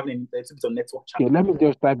think you're having a little bit of network challenge. Yeah, let me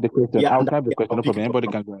just type the question. Yeah, I'll type the question, no problem. Anybody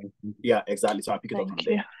from, can go ahead. Yeah, exactly. So I'll pick it up from Thank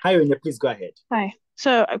there. you. Hi, Onyinye, please go ahead. Hi.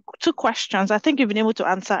 So 2 questions. I think you've been able to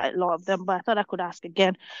answer a lot of them, but I thought I could ask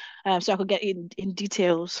again, so I could get in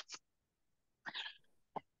details.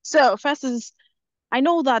 So first is, I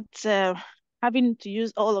know that having to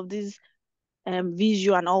use all of these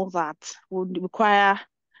visual and all that would require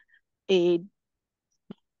a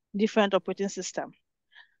different operating system.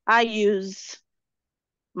 I use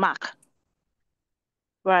Mac,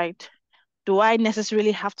 right? Do I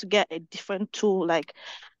necessarily have to get a different tool, like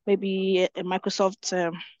maybe a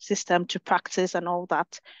Microsoft system to practice and all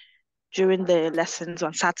that during the lessons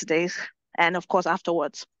on Saturdays and of course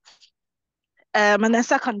afterwards? And then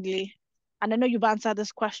secondly, and I know you've answered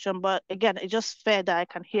this question, but again, it's just fair that I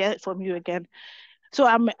can hear it from you again. So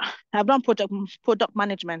I've done product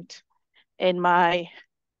management in my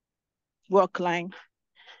work line,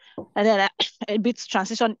 and then a bit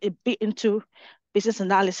transition a bit into business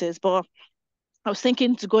analysis, but I was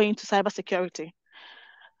thinking to go into cybersecurity.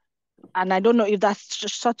 And I don't know if that's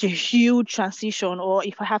just such a huge transition or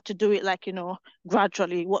if I have to do it like,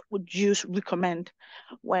 gradually. What would you recommend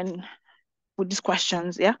with these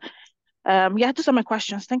questions? Yeah. Those are my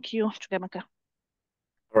questions. Thank you, Chukwemeka.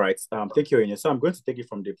 All right. Thank you, Onyinye. So I'm going to take it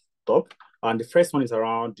from the top. And the first one is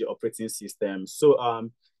around the operating system. So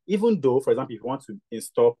even though, for example, if you want to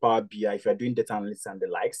install Power BI, if you're doing data analysis and the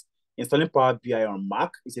likes, installing Power BI on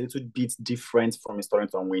Mac is a little bit different from installing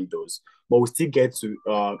it on Windows. But we still get to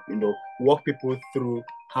walk people through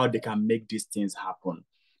how they can make these things happen.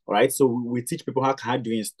 All right. So we teach people how do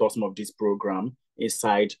you install some of this program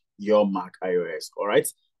inside your Mac iOS. All right.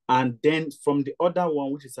 And then from the other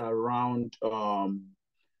one, which is around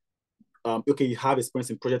okay, you have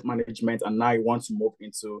experience in project management and now you want to move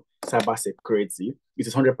into cybersecurity, it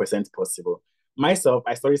is 100% possible. Myself,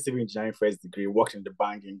 I studied civil engineering first degree, worked in the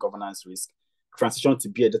banking, governance risk, transitioned to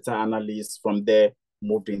be a data analyst. From there,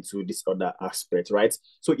 moved into this other aspect, right?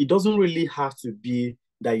 So it doesn't really have to be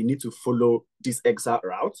that you need to follow this exact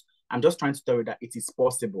route. I'm just trying to tell you that it is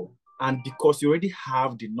possible. And because you already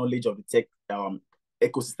have the knowledge of the tech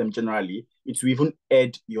ecosystem generally, it will even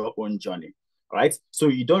aid your own journey, right? So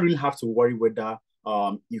you don't really have to worry whether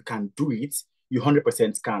you can do it. You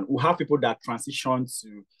 100% can. We have people that transition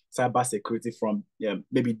to cybersecurity from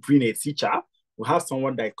maybe being a teacher. We have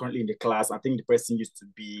someone that is currently in the class. I think the person used to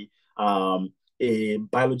be a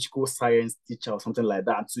biological science teacher or something like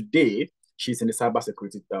that. Today, she's in the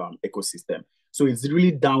cybersecurity ecosystem. So it's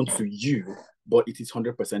really down to you, but it is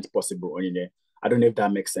 100% possible. I don't know if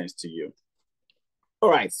that makes sense to you. All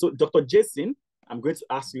right, so Dr. Jason, I'm going to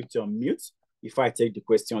ask you to unmute if I take the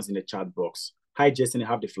questions in the chat box. Hi, Jason, you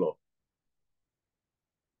have the floor.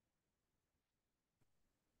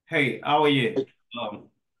 Hey, how are you?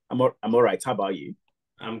 I'm all right. How about you?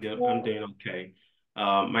 I'm good. I'm doing okay.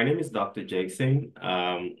 My name is Dr. Jason.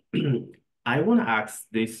 I want to ask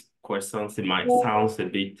these questions. It might sound a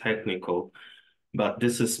bit technical, but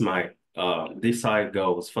this is this how it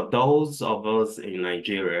goes. For those of us in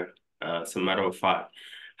Nigeria, as a matter of fact,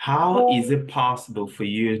 how is it possible for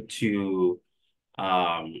you to,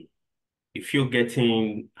 if you're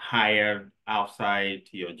getting hired outside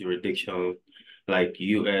your jurisdiction, like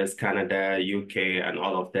US, Canada, UK, and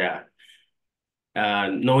all of that,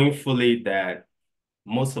 knowing fully that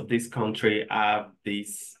most of these countries have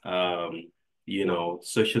this,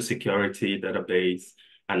 social security database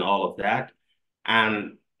and all of that.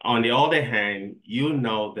 And on the other hand, you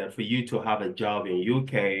know that for you to have a job in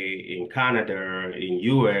UK, in Canada, in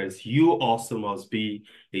US, you also must be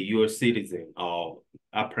a US citizen or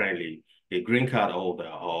apparently a green card holder,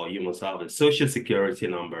 or you must have a social security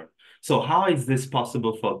number. So how is this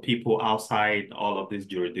possible for people outside all of this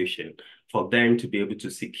jurisdiction, for them to be able to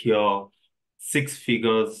secure six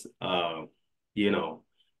figures,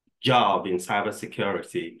 job in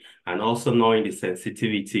cybersecurity, and also knowing the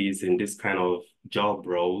sensitivities in this kind of job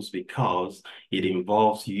roles, because it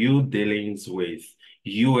involves you dealings with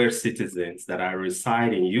US citizens that are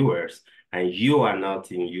reside in US, and you are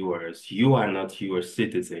not in US, you are not US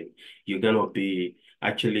citizen. You're gonna be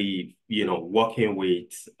actually, working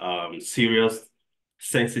with serious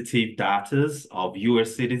sensitive data of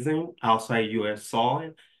US citizen outside US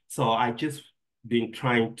soil. So I just been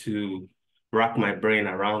trying to wrap my brain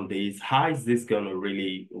around this. How is this going to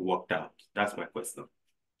really work out? That's my question.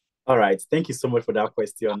 All right. Thank you so much for that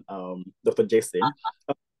question, Dr. Jason.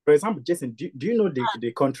 For example, Jason, do you know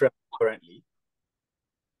the country currently?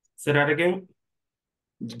 Say that again?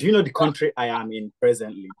 Do you know the country I am in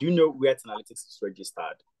presently? Do you know where 10Alytics is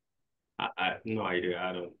registered? I no idea.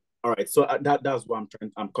 I don't. All right. So that's where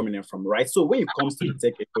I'm coming in from, right? So when it comes to the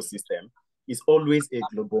tech ecosystem, it's always a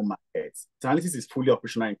global market. 10Alytics is fully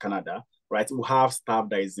operational in Canada, right? We have staff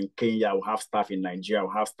that is in Kenya, we have staff in Nigeria,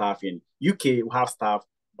 we have staff in UK, we have staff,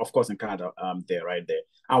 of course, in Canada, right there.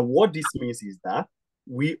 And what this means is that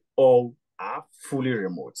we all are fully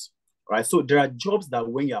remote, right? So there are jobs that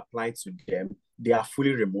when you apply to them, they are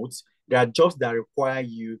fully remote. There are jobs that require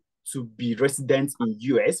you to be resident in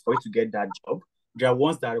US for you to get that job. There are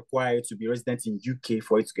ones that require you to be resident in UK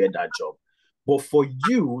for you to get that job. But for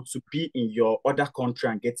you to be in your other country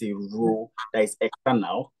and get a role that is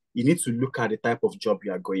external, you need to look at the type of job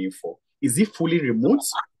you are going for. Is it fully remote,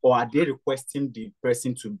 or are they requesting the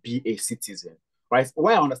person to be a citizen? Right?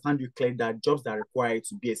 While I understand you clearly that jobs that require you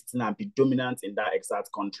to be a citizen and be dominant in that exact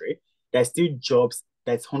country, there's still jobs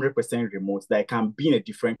that's 100% remote that can be in a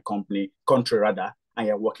different country rather, and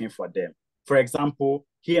you're working for them. For example,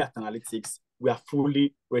 here at 10Alytics, we are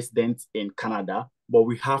fully resident in Canada, but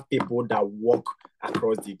we have people that work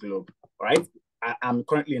across the globe, right? I'm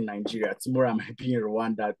currently in Nigeria. Tomorrow I might be in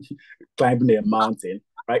Rwanda climbing a mountain,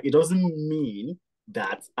 right? It doesn't mean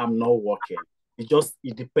that I'm not working.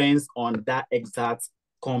 It depends on that exact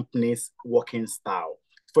company's working style.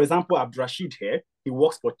 For example, Abdurashid here, he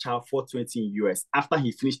works for Child 420 in US. After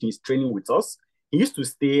he finished his training with us, he used to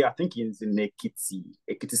stay, I think he's in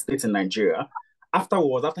Ekiti State in Nigeria. After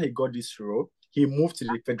he got this role, he moved to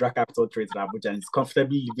the Federal Capital Territory in Abuja and is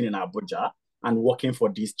comfortably living in Abuja and working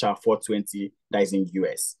for this Child 420 that is in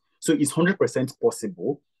US. So it's 100%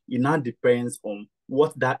 possible. It now depends on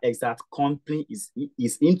what that exact company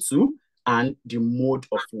is into and the mode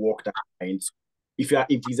of work that they're into. If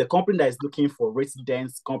it's a company that is looking for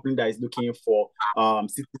residents, company that is looking for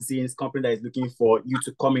citizens, company that is looking for you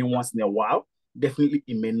to come in once in a while, definitely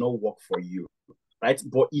it may not work for you, right?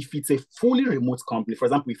 But if it's a fully remote company, for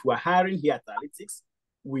example, if we're hiring here at 10Alytics,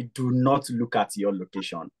 we do not look at your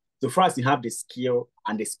location. So far as you have the skill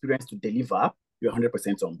and the experience to deliver, you're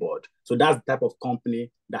 100% on board. So that's the type of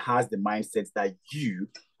company that has the mindset that you,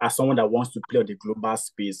 as someone that wants to play on the global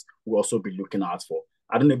space, will also be looking out for.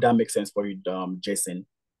 I don't know if that makes sense for you, Jason.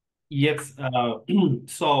 Yes.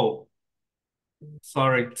 So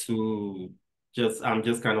sorry to I'm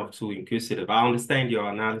just kind of too inquisitive. I understand your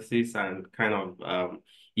analysis and kind of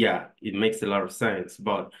yeah, it makes a lot of sense.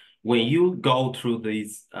 But when you go through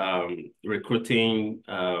these recruiting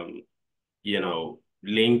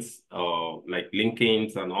links or like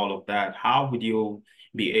linkings and all of that, how would you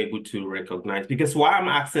be able to recognize? Because why I'm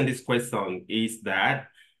asking this question is that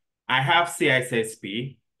I have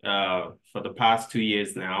CISSP for the past 2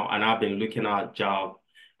 years now, and I've been looking at jobs.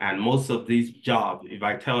 And most of these jobs, if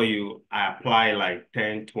I tell you, I apply like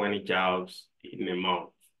 10, 20 jobs in a month,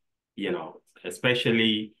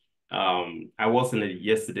 especially I was in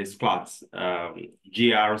yesterday's class,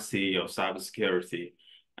 GRC or cybersecurity.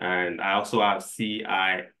 And I also have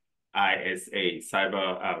CIISA,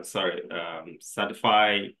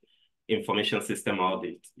 Certified Information System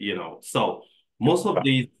Audit, So most of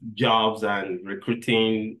these jobs and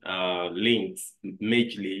recruiting links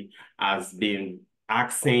majorly has been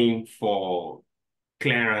asking for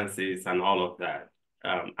clearances and all of that.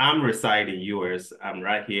 I'm residing in US. I'm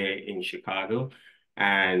right here in Chicago.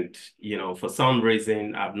 And, for some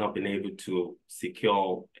reason, I've not been able to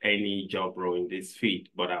secure any job role in this field,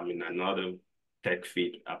 but I'm in another tech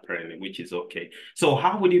field apparently, which is okay. So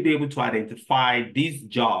how would you be able to identify these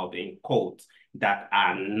jobs in quotes that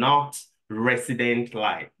are not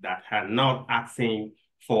resident-like, that are not asking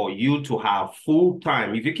for you to have full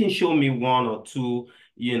time? If you can show me one or two,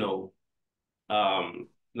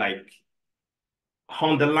 like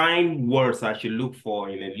underlying words I should look for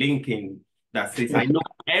in a LinkedIn that says, I know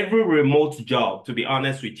every remote job, to be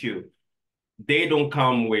honest with you, they don't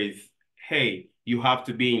come with, hey, you have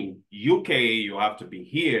to be in UK, you have to be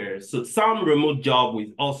here. So some remote job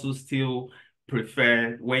will also still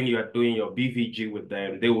prefer when you are doing your BVG with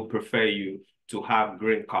them, they will prefer you to have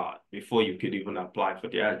green card before you could even apply for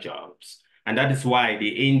their jobs. And that is why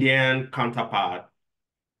the Indian counterpart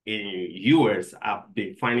in US have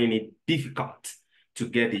been finding it difficult to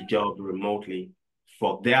get a job remotely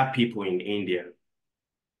for their people in India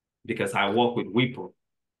because I work with Wipro,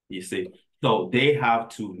 you see. So they have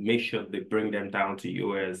to make sure they bring them down to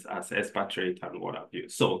US as expatriate and what have you.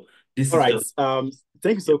 So this All is right. just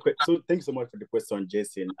Thank you thank you so much for the question,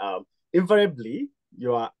 Jason. Invariably,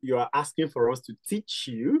 you are asking for us to teach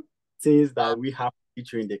you things that we have to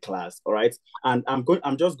teach you in the class. All right. And I'm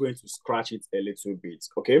just going to scratch it a little bit.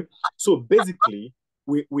 Okay. So basically,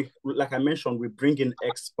 we like I mentioned, we bring in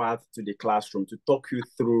experts to the classroom to talk you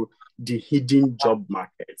through the hidden job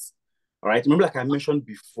markets. All right. Remember, like I mentioned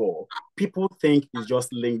before, people think it's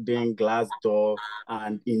just LinkedIn, Glassdoor,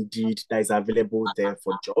 and Indeed that is available there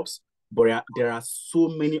for jobs. But there are so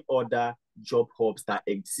many other job hubs that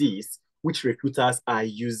exist, which recruiters are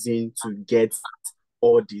using to get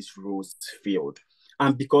all these roles filled.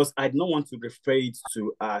 And because I don't want to refer it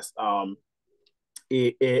to as a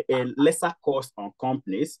lesser cost on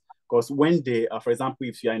companies, because when they, for example,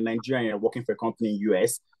 if you're in Nigeria and you're working for a company in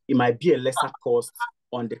US, it might be a lesser cost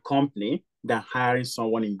on the company than hiring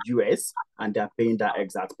someone in US and they're paying that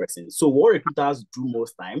exact person. So what recruiters do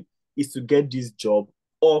most time is to get this job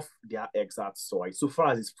off their exact soil, so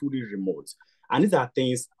far as it's fully remote. And these are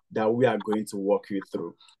things that we are going to walk you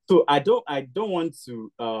through. So I don't want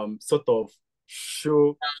to sort of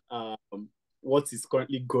show what is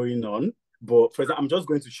currently going on, but for example, I'm just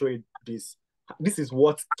going to show you this. This is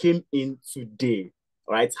what came in today.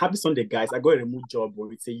 All right. Happy Sunday, guys. I got a remote job, but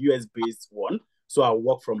it's a US-based one. So I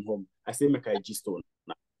work from home. I say make a G-Stone.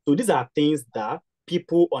 So these are things that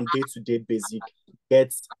people on day-to-day basic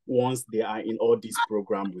get once they are in all these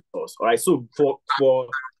programs with us. All right. So for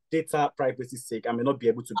data privacy sake, I may not be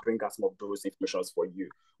able to bring out some of those informations for you,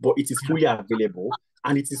 but it is fully available.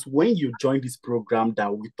 And it is when you join this program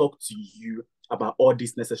that we talk to you about all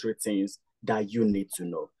these necessary things that you need to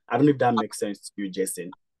know. I don't know if that makes sense to you,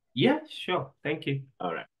 Jason. yeah, sure. Thank you.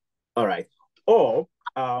 All right. All right. Or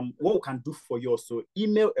what we can do for you also,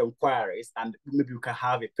 email inquiries and maybe we can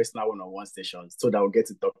have a personal one-on-one session so that we'll get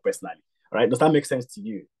to talk personally. All right. Does that make sense to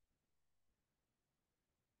you?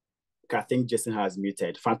 Okay, I think Jason has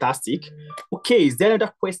muted. Fantastic. Okay, is there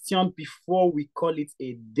another question before we call it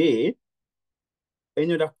a day?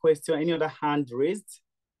 Any other question? Any other hand raised?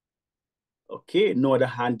 Okay, no other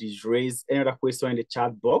hand is raised. Any other question in the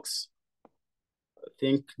chat box? I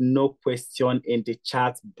think no question in the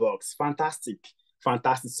chat box. Fantastic.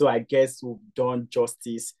 Fantastic. So I guess we've done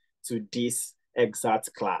justice to this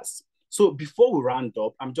exact class. So before we round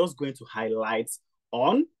up, I'm just going to highlight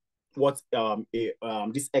on what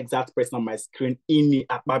this exact person on my screen, Ini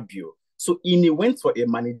Akpabio. So Ini went for a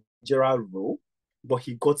managerial role, but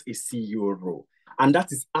he got a CEO role. And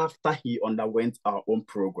that is after he underwent our own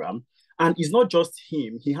program. And it's not just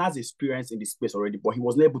him, he has experience in the space already, but he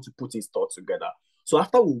wasn't able to put his thoughts together. So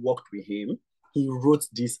after we worked with him, he wrote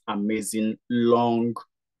this amazing long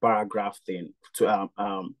paragraph thing to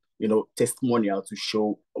testimonial to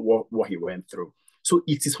show what he went through. So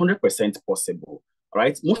it is 100% possible. All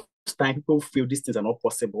right. Most time people feel these things are not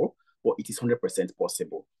possible, but it is 100%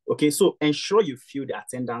 possible. Okay. So ensure you fill the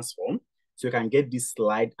attendance form so you can get this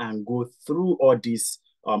slide and go through all these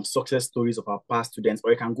success stories of our past students,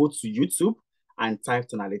 or you can go to YouTube and type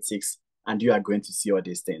 10Alytics and you are going to see all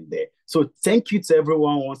these things there. So thank you to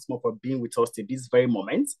everyone once more for being with us to this very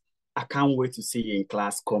moment. I can't wait to see you in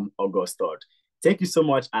class come August 3rd. Thank you so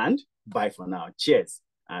much and bye for now. Cheers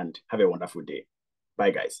and have a wonderful day.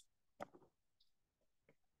 Bye, guys.